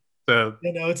 presume to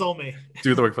no, it's all me.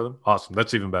 do the work for them. Awesome.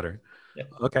 That's even better. Yeah,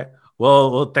 Okay.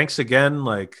 Well, thanks again.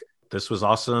 Like this was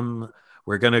awesome.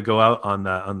 We're gonna go out on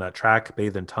that track,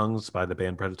 "Bathe in Tongues" by the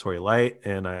band Predatory Light,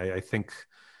 and I think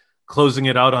closing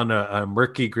it out on a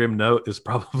murky, grim note is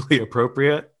probably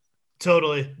appropriate.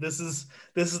 totally. This is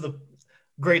the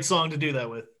great song to do that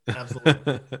with.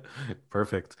 Absolutely.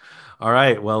 Perfect. All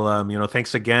right. Well,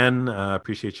 thanks again.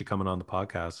 Appreciate you coming on the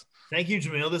podcast. Thank you,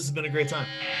 Jamil. This has been a great time.